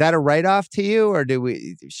is that a write-off to you, or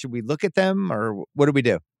should we look at them, or what do we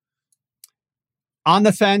do? On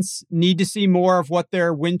the fence, need to see more of what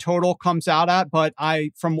their win total comes out at. But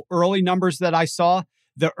from early numbers that I saw,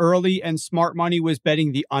 the early and smart money was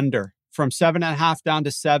betting the under from 7.5 down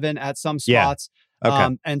to 7 at some spots. Yeah.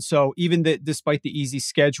 Okay. And so even despite the easy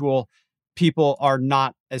schedule, people are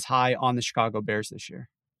not as high on the Chicago Bears this year.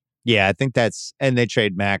 Yeah, I think and they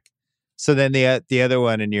trade Mac. So then the other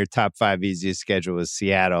one in your top 5 easiest schedule is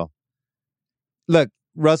Seattle. Look,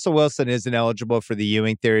 Russell Wilson isn't eligible for the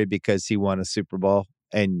Ewing theory because he won a Super Bowl.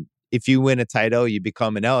 And if you win a title, you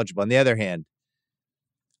become ineligible. On the other hand,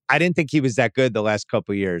 I didn't think he was that good the last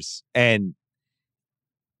couple of years. And,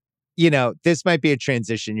 this might be a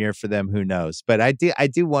transition year for them. Who knows? But I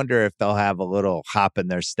do wonder if they'll have a little hop in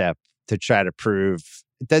their step to try to prove.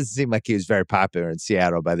 It doesn't seem like he was very popular in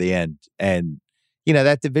Seattle by the end. And,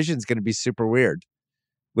 that division is going to be super weird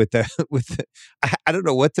I don't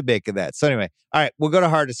know what to make of that. So anyway, all right, we'll go to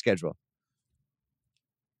hardest schedule.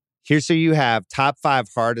 Here's who you have top 5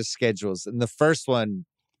 hardest schedules. And the first one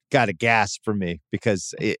got a gasp for me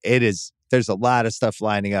because there's a lot of stuff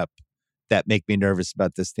lining up that make me nervous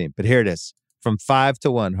about this team. But here it is. From 5 to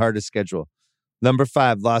 1, hardest schedule. Number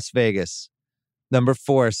 5, Las Vegas. Number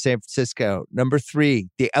 4, San Francisco. Number 3,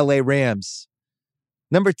 the LA Rams.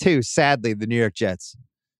 Number 2, sadly, the New York Jets.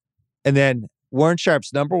 And then Warren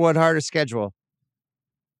Sharp's number 1 hardest schedule,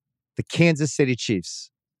 the Kansas City Chiefs.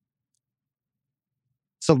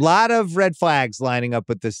 It's a lot of red flags lining up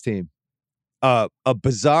with this team. A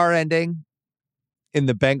bizarre ending in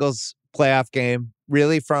the Bengals playoff game,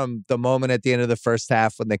 really from the moment at the end of the first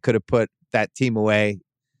half when they could have put that team away.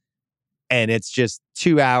 And it's just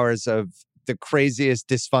 2 hours of the craziest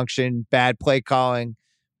dysfunction, bad play calling,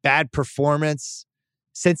 bad performance.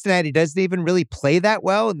 Cincinnati doesn't even really play that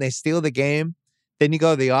well, and they steal the game. Then you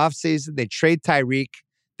go to the offseason, they trade Tyreek.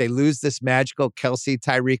 They lose this magical Kelsey,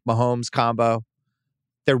 Tyreek, Mahomes combo.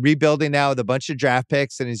 They're rebuilding now with a bunch of draft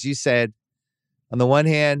picks. And as you said, on the one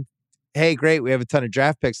hand, hey, great, we have a ton of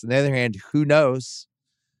draft picks. On the other hand, who knows?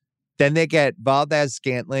 Then they get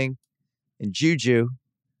Valdez-Scantling and Juju.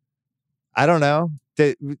 I don't know.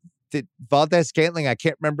 The Valdez-Scantling, I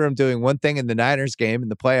can't remember him doing one thing in the Niners game in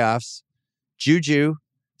the playoffs. Juju,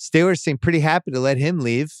 Steelers seem pretty happy to let him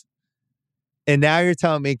leave. And now you're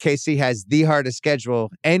telling me KC has the hardest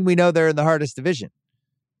schedule, and we know they're in the hardest division.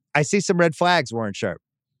 I see some red flags, Warren Sharp.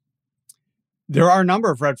 There are a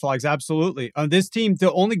number of red flags, absolutely. This team,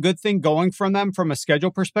 the only good thing going from them from a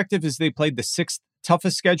schedule perspective is they played the 6th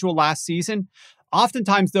toughest schedule last season.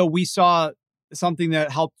 Oftentimes, though, we saw something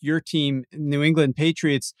that helped your team, New England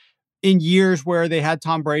Patriots, in years where they had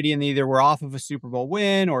Tom Brady and they either were off of a Super Bowl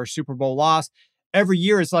win or a Super Bowl loss. Every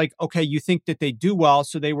year is like, okay, you think that they do well.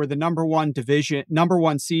 So they were the number one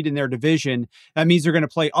seed in their division. That means they're going to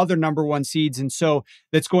play other number 1 seeds. And so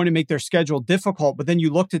that's going to make their schedule difficult. But then you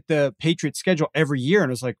looked at the Patriots schedule every year and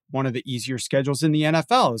it was like one of the easier schedules in the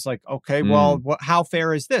NFL. It's like, okay, well, how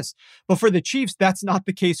fair is this? But for the Chiefs, that's not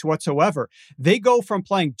the case whatsoever. They go from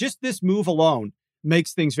playing just this move alone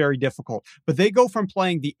makes things very difficult. But they go from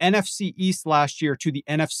playing the NFC East last year to the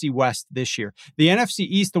NFC West this year. The NFC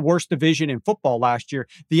East, the worst division in football last year.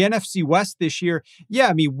 The NFC West this year,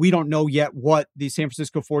 we don't know yet what the San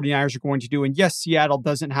Francisco 49ers are going to do. And yes, Seattle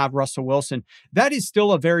doesn't have Russell Wilson. That is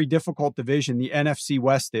still a very difficult division, the NFC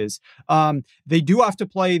West is. They do have to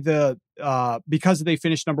play because they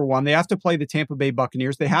finished number 1, they have to play the Tampa Bay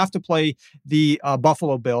Buccaneers. They have to play the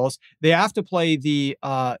Buffalo Bills. They have to play the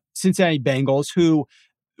Cincinnati Bengals, who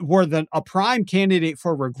were a prime candidate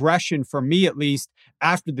for regression for me, at least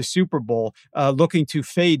after the Super Bowl, looking to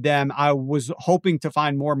fade them. I was hoping to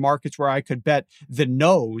find more markets where I could bet the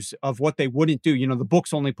nose of what they wouldn't do. The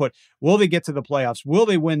books only put, will they get to the playoffs? Will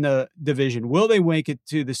they win the division? Will they make it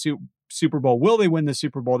to the Super Bowl? Will they win the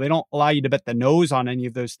Super Bowl? They don't allow you to bet the nose on any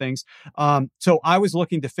of those things. So I was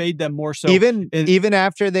looking to fade them more so. Even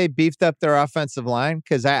after they beefed up their offensive line?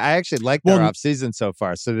 Because I actually like their offseason so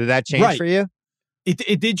far. So did that change for you?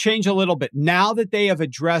 It did change a little bit. Now that they have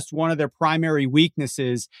addressed one of their primary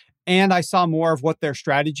weaknesses, and I saw more of what their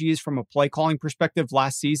strategy is from a play calling perspective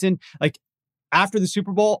last season, like after the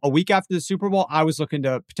Super Bowl, a week after the Super Bowl, I was looking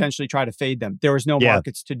to potentially try to fade them. There was no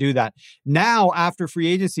markets to do that. Now, after free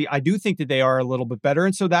agency, I do think that they are a little bit better.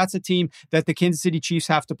 And so that's a team that the Kansas City Chiefs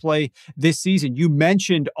have to play this season. You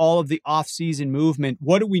mentioned all of the offseason movement.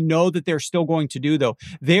 What do we know that they're still going to do, though?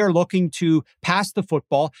 They are looking to pass the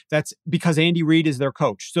football. That's because Andy Reid is their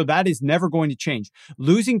coach. So that is never going to change.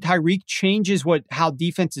 Losing Tyreek changes how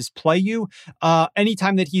defenses play you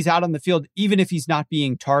anytime that he's out on the field, even if he's not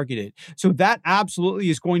being targeted. So that absolutely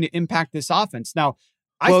is going to impact this offense. Now,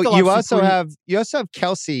 you also have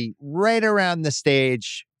Kelsey right around the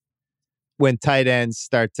stage when tight ends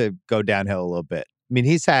start to go downhill a little bit. I mean,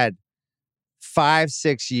 he's had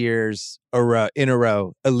 5-6 years in a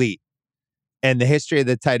row elite, and the history of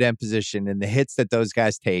the tight end position and the hits that those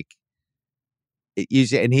guys take.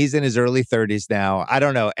 And he's in his early 30s now. I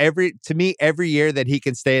don't know. Every year that he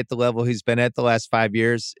can stay at the level he's been at the last 5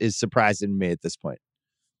 years is surprising me at this point.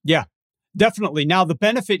 Yeah, definitely. Now, the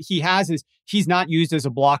benefit he has is he's not used as a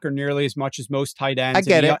blocker nearly as much as most tight ends. I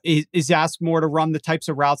get it. He is asked more to run the types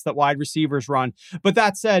of routes that wide receivers run. But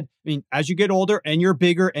that said, I mean, as you get older and you're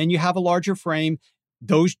bigger and you have a larger frame,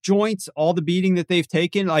 those joints, all the beating that they've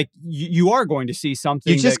taken, like you are going to see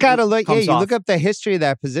something. You just got to look. You off. Look up the history of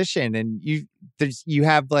that position, and you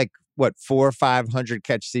have like 400 or 500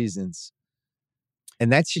 catch seasons.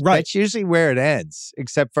 And that's usually where it ends,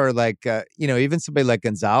 except for even somebody like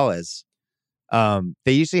Gonzalez.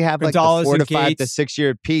 They usually have like the 4 to 5 to 6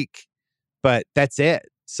 year peak, but that's it.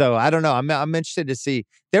 So I don't know. I'm interested to see.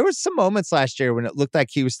 There was some moments last year when it looked like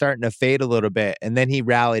he was starting to fade a little bit, and then he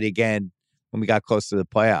rallied again when we got close to the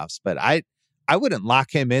playoffs. But I wouldn't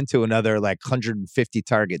lock him into another 150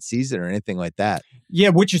 target season or anything like that. Yeah,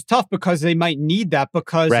 which is tough because they might need that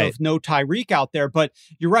because of no Tyreek out there. But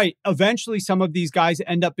you're right. Eventually, some of these guys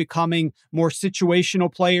end up becoming more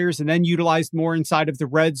situational players and then utilized more inside of the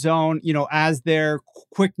red zone, as their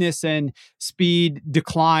quickness and speed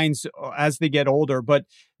declines as they get older. But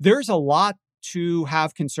there's a lot to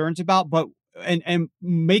have concerns about. But and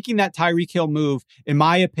making that Tyreek Hill move, in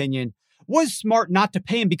my opinion, was smart not to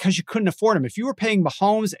pay him because you couldn't afford him. If you were paying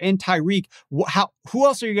Mahomes and Tyreek, who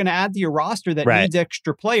else are you going to add to your roster that needs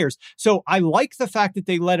extra players? So I like the fact that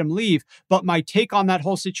they let him leave, but my take on that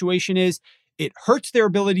whole situation is it hurts their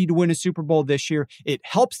ability to win a Super Bowl this year. It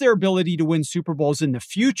helps their ability to win Super Bowls in the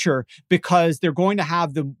future because they're going to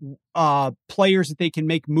have the players that they can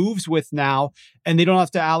make moves with now, and they don't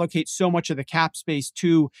have to allocate so much of the cap space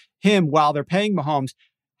to him while they're paying Mahomes.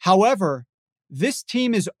 However, this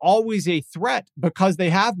team is always a threat because they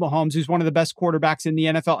have Mahomes, who's one of the best quarterbacks in the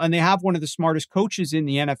NFL, and they have one of the smartest coaches in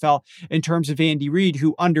the NFL in terms of Andy Reid,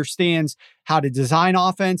 who understands how to design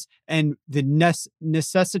offense and the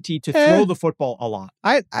necessity to throw the football a lot.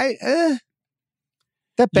 That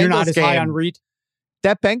You're not as high on Reid?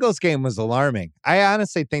 That Bengals game was alarming. I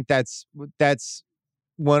honestly think that's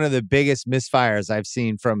one of the biggest misfires I've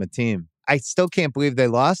seen from a team. I still can't believe they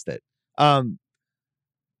lost it.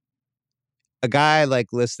 A guy I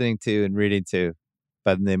like listening to and reading to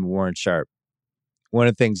by the name of Warren Sharp. One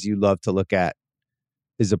of the things you love to look at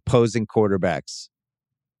is opposing quarterbacks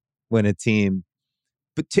when a team,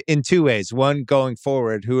 but in two ways. One, going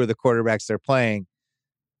forward, who are the quarterbacks they're playing?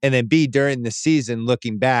 And then B, during the season,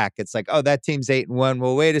 looking back, it's like, oh, that team's 8-1.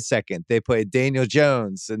 Well, wait a second. They played Daniel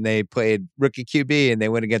Jones and they played rookie QB and they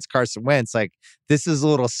went against Carson Wentz. Like, this is a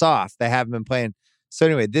little soft. They haven't been playing. So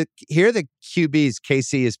anyway, here are the QBs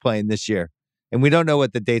KC is playing this year. And we don't know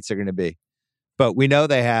what the dates are going to be. But we know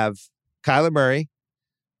they have Kyler Murray,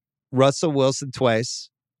 Russell Wilson twice,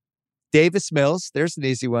 Davis Mills, there's an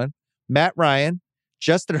easy one, Matt Ryan,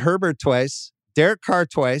 Justin Herbert twice, Derek Carr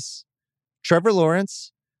twice, Trevor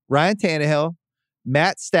Lawrence, Ryan Tannehill,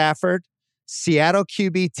 Matt Stafford, Seattle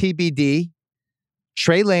QB TBD,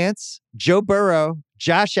 Trey Lance, Joe Burrow,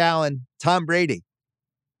 Josh Allen, Tom Brady.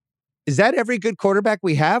 Is that every good quarterback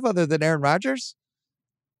we have other than Aaron Rodgers?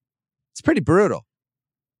 It's pretty brutal.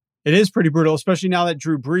 It is pretty brutal, especially now that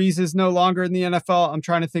Drew Brees is no longer in the NFL. I'm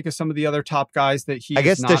trying to think of some of the other top guys that he. I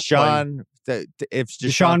guess Deshaun, if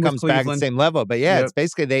Deshaun comes back at the same level, but yeah, It's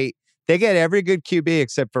basically they get every good QB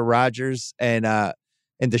except for Rodgers and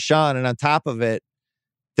Deshaun, and on top of it,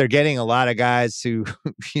 they're getting a lot of guys who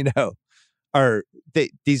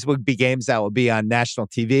these would be games that will be on national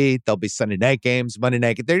TV. They'll be Sunday night games, Monday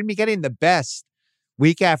night. They're going to be getting the best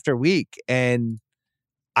week after week, and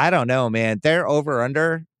I don't know, man. They're over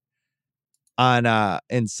under on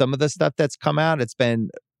in some of the stuff that's come out. It's been,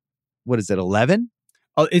 what is it, 11?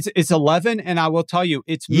 Oh, it's 11, and I will tell you,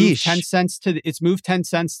 it's moved 10 cents to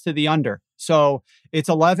the under. So it's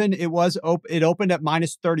 11. It opened at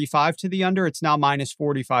 -35 to the under. It's now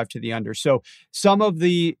 -45 to the under. So some of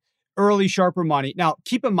the early sharper money. Now,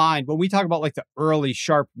 keep in mind, when we talk about like the early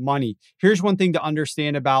sharp money, here's one thing to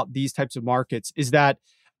understand about these types of markets is that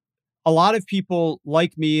a lot of people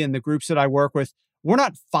like me and the groups that I work with, we're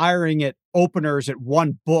not firing at openers at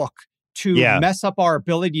one book to mess up our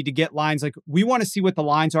ability to get lines. Like, we want to see what the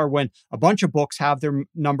lines are when a bunch of books have their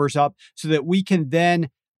numbers up so that we can then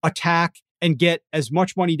attack and get as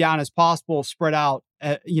much money down as possible spread out,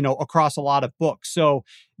 across a lot of books. So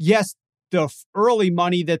yes, the early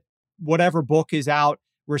money that whatever book is out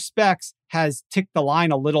respects has ticked the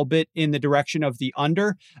line a little bit in the direction of the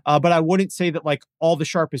under. But I wouldn't say that like all the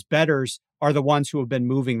sharpest bettors are the ones who have been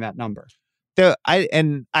moving that number. I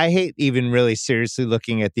hate even really seriously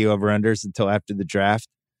looking at the over-unders until after the draft.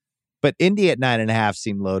 But Indy at 9.5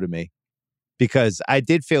 seemed low to me because I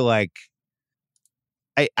did feel like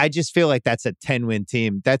I just feel like that's a 10-win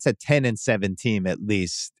team. That's a 10-7 team at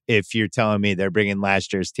least. If you're telling me they're bringing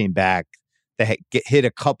last year's team back, they hit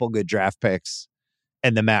a couple good draft picks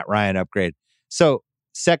and the Matt Ryan upgrade. So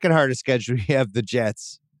second hardest schedule, we have the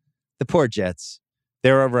Jets. The poor Jets.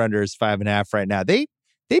 Their over-under is 5.5 right now. They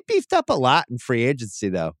beefed up a lot in free agency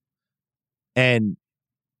though. And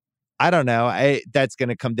I don't know. That's going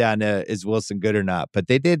to come down to is Wilson good or not. But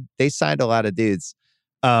they signed a lot of dudes.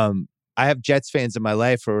 I have Jets fans in my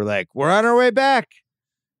life who are like, we're on our way back.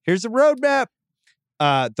 Here's a roadmap.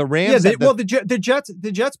 The Rams.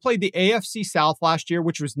 The Jets played the AFC South last year,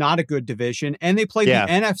 which was not a good division. And they played the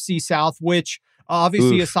NFC South, which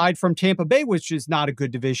obviously aside from Tampa Bay, which is not a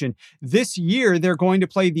good division. This year, they're going to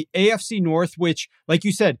play the AFC North, which, like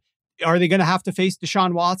you said, are they going to have to face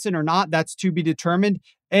Deshaun Watson or not? That's to be determined.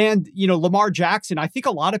 And, Lamar Jackson, I think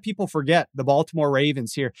a lot of people forget the Baltimore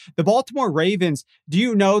Ravens here. The Baltimore Ravens, do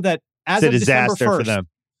you know that as of December 1st, for them.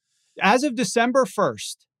 As of December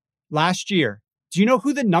 1st last year, do you know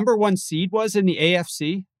who the number one seed was in the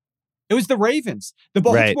AFC? It was the Ravens. The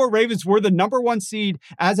Baltimore Ravens were the number one seed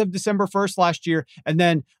as of December 1st last year. And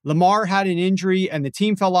then Lamar had an injury and the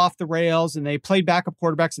team fell off the rails and they played backup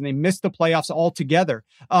quarterbacks and they missed the playoffs altogether.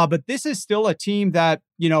 But this is still a team that,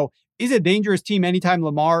 is a dangerous team anytime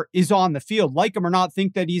Lamar is on the field. Like him or not,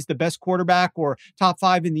 think that he's the best quarterback or top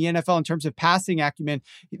 5 in the NFL in terms of passing acumen.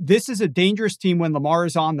 This is a dangerous team when Lamar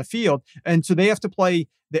is on the field. And so they have to play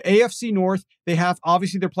the AFC North.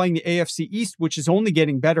 They're playing the AFC East, which is only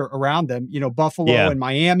getting better around them. Buffalo and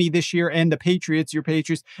Miami this year and the Patriots, your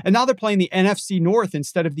Patriots. And now they're playing the NFC North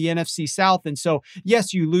instead of the NFC South. And so,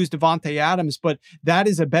 yes, you lose Devontae Adams, but that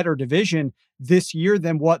is a better division this year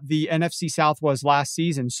than what the NFC South was last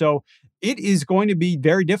season. So it is going to be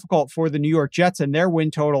very difficult for the New York Jets, and their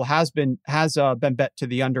win total has been bet to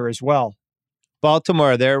the under as well.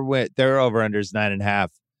 Baltimore, their over-under is 9.5.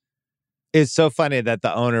 It's so funny that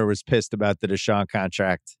the owner was pissed about the Deshaun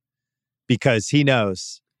contract because he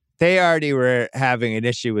knows they already were having an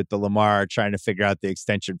issue with the Lamar, trying to figure out the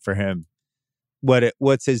extension for him.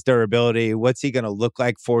 What's his durability? What's he going to look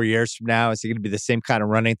like 4 years from now? Is he going to be the same kind of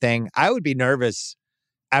running thing? I would be nervous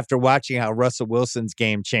after watching how Russell Wilson's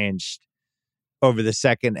game changed over the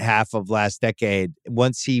second half of last decade.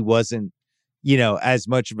 Once he wasn't, as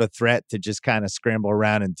much of a threat to just kind of scramble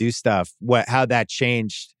around and do stuff, how that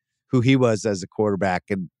changed who he was as a quarterback.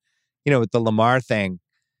 And, with the Lamar thing,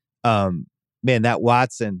 man, that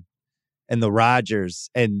Watson and the Rodgers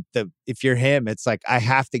and if you're him, it's like, I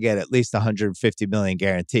have to get at least 150 million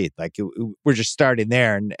guaranteed. Like we're just starting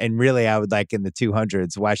there. And really I would like in the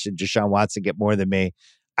 200s. Why should Deshaun Watson get more than me?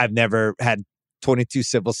 I've never had 22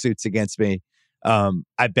 civil suits against me.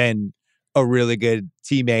 I've been a really good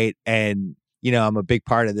teammate and, I'm a big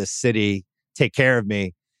part of this city. Take care of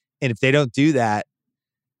me. And if they don't do that,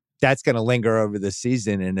 that's going to linger over the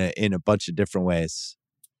season in a bunch of different ways.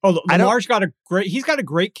 Oh, Lamar's got a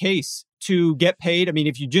great case to get paid. I mean,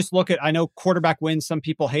 if you just look at, I know quarterback wins, some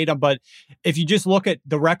people hate him, but if you just look at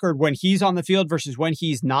the record when he's on the field versus when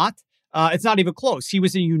he's not, it's not even close. He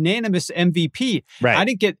was a unanimous MVP. Right. I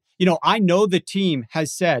didn't get, I know the team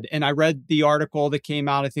has said, and I read the article that came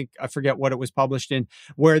out, I forget what it was published in,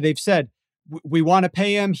 where they've said, we want to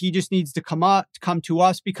pay him. He just needs to come to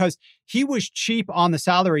us because he was cheap on the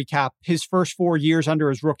salary cap his first 4 years under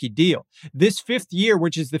his rookie deal. This 5th year,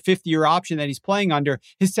 which is the 5th year option that he's playing under,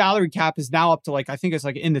 his salary cap is now up to I think it's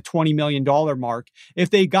in the $20 million mark. If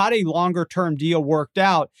they got a longer term deal worked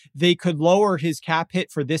out, they could lower his cap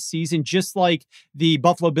hit for this season, just like the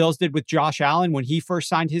Buffalo Bills did with Josh Allen when he first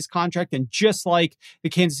signed his contract. And just like the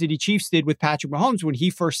Kansas City Chiefs did with Patrick Mahomes when he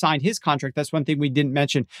first signed his contract. That's one thing we didn't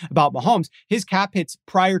mention about Mahomes. his cap hits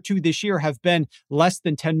prior to this year have been less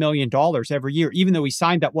than $10 million every year, even though he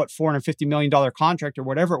signed that, $450 million contract or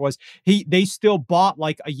whatever it was. They still bought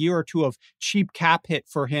like a year or two of cheap cap hit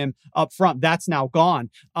for him up front. That's now gone.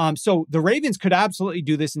 So the Ravens could absolutely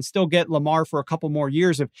do this and still get Lamar for a couple more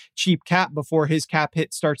years of cheap cap before his cap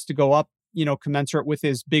hit starts to go up, commensurate with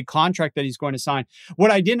his big contract that he's going to sign.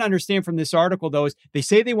 What I didn't understand from this article, though, is they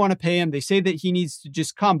say they want to pay him. They say that he needs to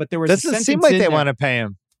just come, but there was doesn't seem like they want to pay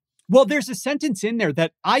him. Well, there's a sentence in there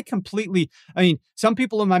that some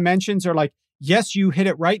people in my mentions are like, yes, you hit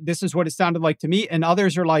it right. This is what it sounded like to me. And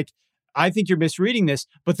others are like, I think you're misreading this.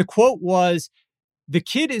 But the quote was, the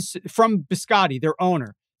kid is from Biscotti, their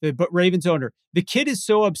owner, the Ravens owner. The kid is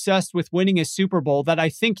so obsessed with winning a Super Bowl that I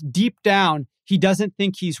think deep down, he doesn't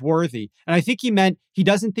think he's worthy. And I think he meant he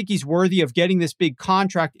doesn't think he's worthy of getting this big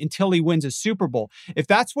contract until he wins a Super Bowl. If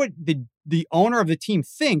that's what the owner of the team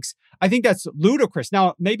thinks, I think that's ludicrous.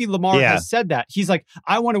 Now, maybe Lamar has said that. He's like,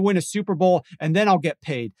 I want to win a Super Bowl and then I'll get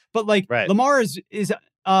paid. But Lamar is his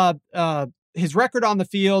record on the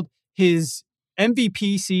field, his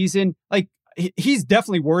MVP season, he's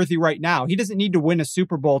definitely worthy right now. He doesn't need to win a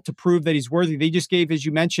Super Bowl to prove that he's worthy. They just gave, as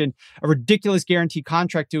you mentioned, a ridiculous guaranteed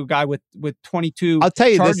contract to a guy with 22 I'll tell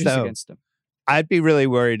you charges this, though, against him. I'd be really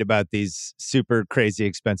worried about these super crazy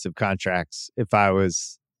expensive contracts if I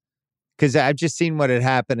was, because I've just seen what had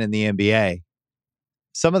happened in the NBA.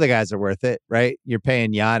 Some of the guys are worth it, right? You're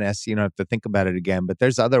paying Giannis, you don't have to think about it again. But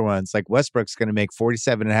there's other ones, like Westbrook's going to make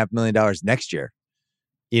 $47.5 million next year.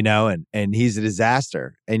 And he's a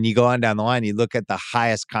disaster. And you go on down the line, you look at the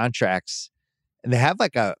highest contracts, and they have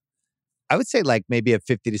I would say maybe a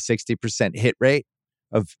 50 to 60% hit rate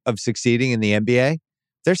of succeeding in the NBA.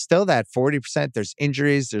 There's still that 40%. There's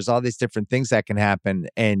injuries. There's all these different things that can happen.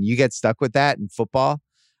 And you get stuck with that in football.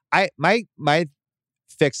 My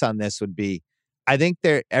fix on this would be, I think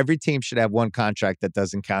every team should have one contract that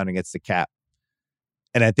doesn't count against the cap.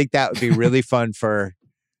 And I think that would be really fun for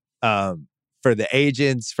the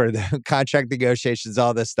agents, for the contract negotiations,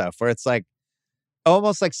 all this stuff, where it's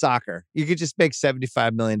almost like soccer. You could just make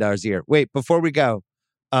 $75 million a year. Wait, before we go,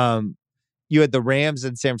 you had the Rams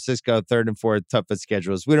in San Francisco, 3rd and 4th toughest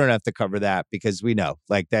schedules. We don't have to cover that because we know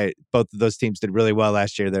that both of those teams did really well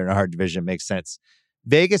last year. They're in a hard division. It makes sense.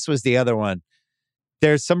 Vegas was the other one.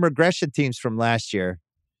 There's some regression teams from last year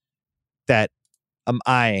that I'm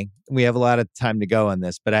eyeing. We have a lot of time to go on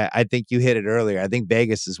this, but I think you hit it earlier. I think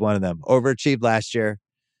Vegas is one of them. Overachieved last year.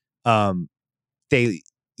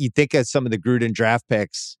 You think of some of the Gruden draft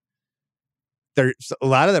picks. A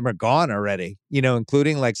lot of them are gone already,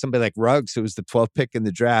 including somebody like Ruggs, who was the 12th pick in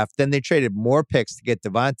the draft. Then they traded more picks to get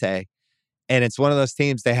Devontae. And it's one of those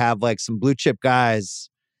teams, they have some blue chip guys,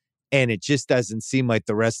 and it just doesn't seem like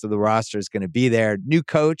the rest of the roster is going to be there. New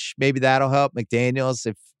coach, maybe that'll help McDaniels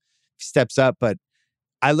if he steps up. But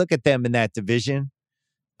I look at them in that division.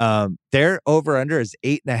 Their over-under is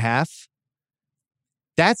 8.5.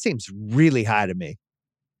 That seems really high to me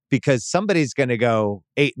because somebody's going to go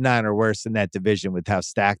 8-9 or worse in that division with how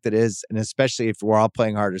stacked it is. And especially if we're all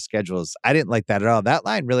playing harder schedules. I didn't like that at all. That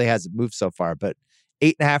line really hasn't moved so far, but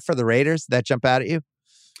 8.5 for the Raiders. Did that jump out at you?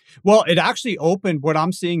 Well, it actually opened. What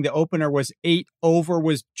I'm seeing, the opener was 8, over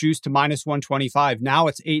was juiced to -125. Now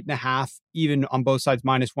it's 8.5, even on both sides,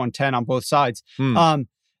 -110 on both sides.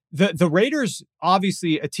 The Raiders,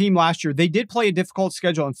 obviously a team last year, they did play a difficult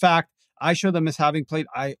schedule. In fact, I show them as having played,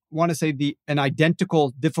 I want to say an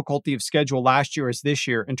identical difficulty of schedule last year as this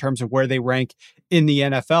year in terms of where they rank in the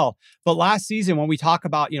NFL. But last season, when we talk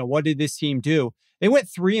about, what did this team do? They went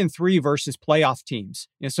 3-3 versus playoff teams.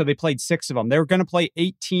 So they played 6 of them. They were going to play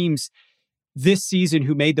 8 teams this season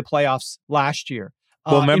who made the playoffs last year.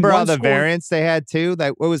 Well, remember all the variants they had too?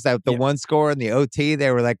 What was that? The one score in the OT,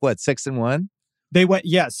 they were 6-1? They went,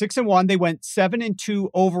 6-1. They went 7-2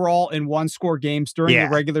 overall in 1-score games during the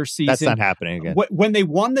regular season. That's not happening again. When they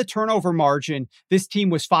won the turnover margin, this team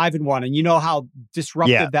was 5-1. And you know how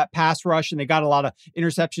disruptive that pass rush, and they got a lot of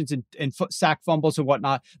interceptions and sack fumbles and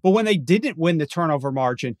whatnot. But when they didn't win the turnover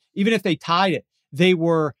margin, even if they tied it, they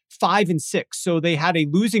were 5-6. So they had a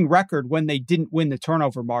losing record when they didn't win the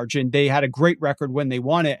turnover margin. They had a great record when they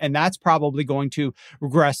won it. And that's probably going to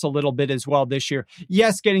regress a little bit as well this year.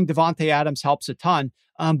 Yes, getting Devontae Adams helps a ton.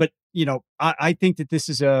 But, I think that this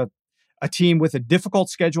is a team with a difficult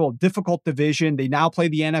schedule, a difficult division. They now play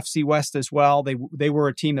the NFC West as well. They were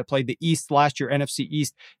a team that played the East last year, NFC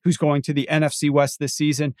East, who's going to the NFC West this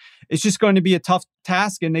season. It's just going to be a tough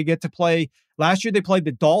task, and they get to play. Last year they played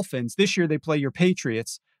the Dolphins. This year they play your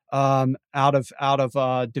Patriots out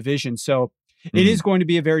of division. So it is going to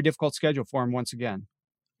be a very difficult schedule for them once again.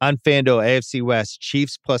 On FanDuel, AFC West,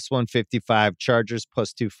 Chiefs plus 155, Chargers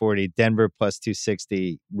plus 240, Denver plus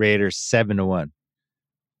 260, Raiders 7-1.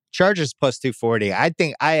 Chargers plus 240. I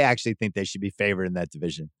actually think they should be favored in that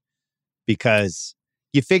division because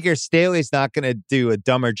you figure Staley's not going to do a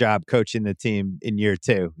dumber job coaching the team in year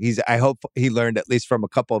 2. I hope he learned at least from a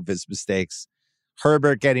couple of his mistakes.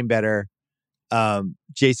 Herbert getting better.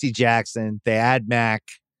 J.C. Jackson. They add Mac.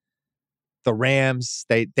 The Rams,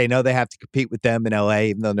 they know they have to compete with them in LA,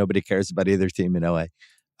 even though nobody cares about either team in LA.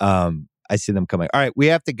 I see them coming. All right, we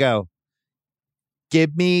have to go.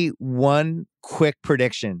 Give me one quick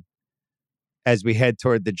prediction as we head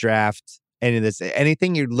toward the draft.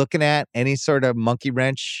 Anything you're looking at, any sort of monkey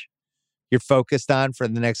wrench you're focused on for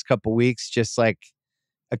the next couple weeks, just like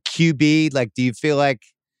a QB. Like, do you feel like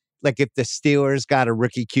if the Steelers got a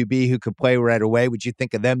rookie QB who could play right away, would you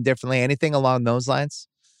think of them differently? Anything along those lines?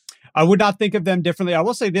 I would not think of them differently. I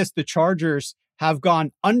will say this, the Chargers have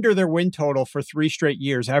gone under their win total for 3 straight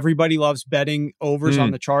years. Everybody loves betting overs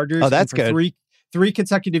on the Chargers. Oh, that's good. Three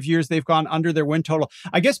consecutive years, they've gone under their win total.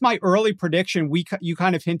 I guess my early prediction, you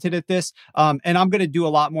kind of hinted at this, and I'm going to do a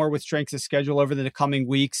lot more with strengths of schedule over the coming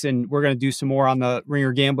weeks, and we're going to do some more on the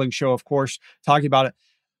Ringer Gambling Show, of course, talking about it.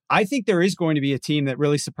 I think there is going to be a team that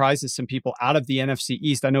really surprises some people out of the NFC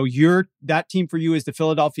East. I know that team for you is the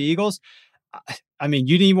Philadelphia Eagles. I mean,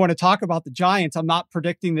 you didn't even want to talk about the Giants. I'm not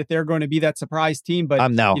predicting that they're going to be that surprise team, but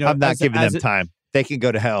I'm not giving them time. They can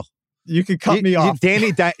go to hell. You can cut me off.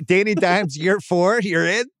 Danny Dimes, year 4, you're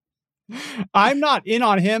in? I'm not in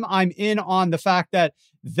on him. I'm in on the fact that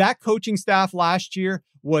coaching staff last year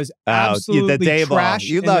was absolutely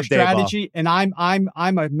trash in their strategy. And I'm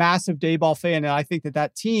a massive Dayball fan. And I think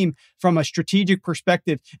that team, from a strategic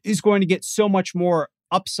perspective, is going to get so much more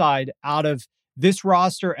upside out of this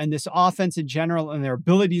roster and this offense in general, and their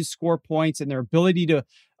ability to score points and their ability to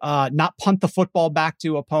not punt the football back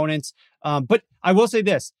to opponents. But I will say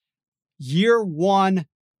this, year 1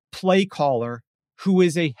 play caller who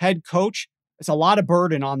is a head coach, it's a lot of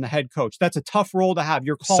burden on the head coach. That's a tough role to have.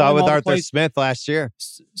 You're calling saw with Arthur Smith last year.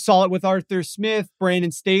 Saw it with Arthur Smith.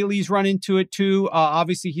 Brandon Staley's run into it too.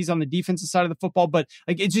 Obviously, he's on the defensive side of the football, but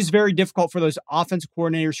it's just very difficult for those offensive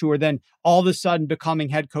coordinators who are then all of a sudden becoming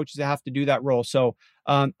head coaches that have to do that role. So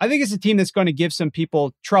I think it's a team that's going to give some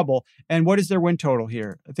people trouble. And what is their win total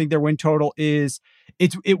here? I think their win total it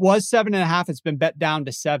was 7.5. It's been bet down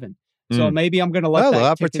to 7. So maybe I'm going to let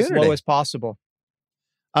that tick as low as possible.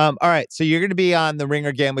 All right. So you're going to be on the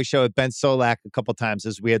Ringer Gambling Show with Ben Solak a couple times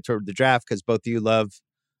as we head toward the draft, because both of you love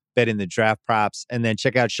betting the draft props. And then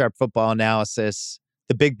check out Sharp Football Analysis.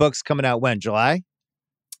 The big book's coming out when? July?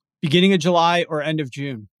 Beginning of July or end of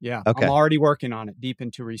June. Yeah. Okay. I'm already working on it, deep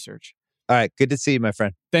into research. All right. Good to see you, my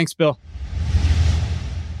friend. Thanks, Bill.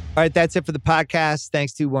 All right, that's it for the podcast.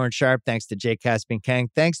 Thanks to Warren Sharp. Thanks to Jay Caspian Kang.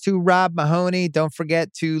 Thanks to Rob Mahoney. Don't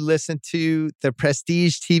forget to listen to the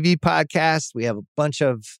Prestige TV podcast. We have a bunch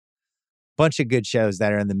of good shows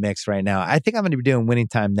that are in the mix right now. I think I'm going to be doing Winning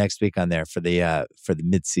Time next week on there for the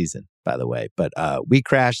mid-season, by the way. But We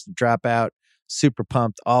Crashed, The Dropout, Super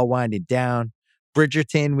Pumped, All Winding Down.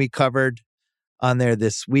 Bridgerton we covered on there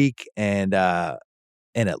this week. And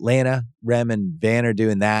in Atlanta, Rem and Van are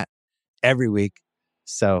doing that every week.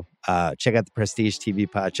 So check out the Prestige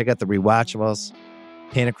TV pod. Check out the Rewatchables.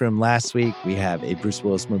 Panic Room last week. We have a Bruce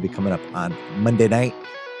Willis movie coming up on Monday night.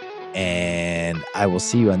 And I will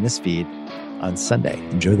see you on this feed on Sunday.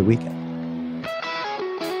 Enjoy the weekend.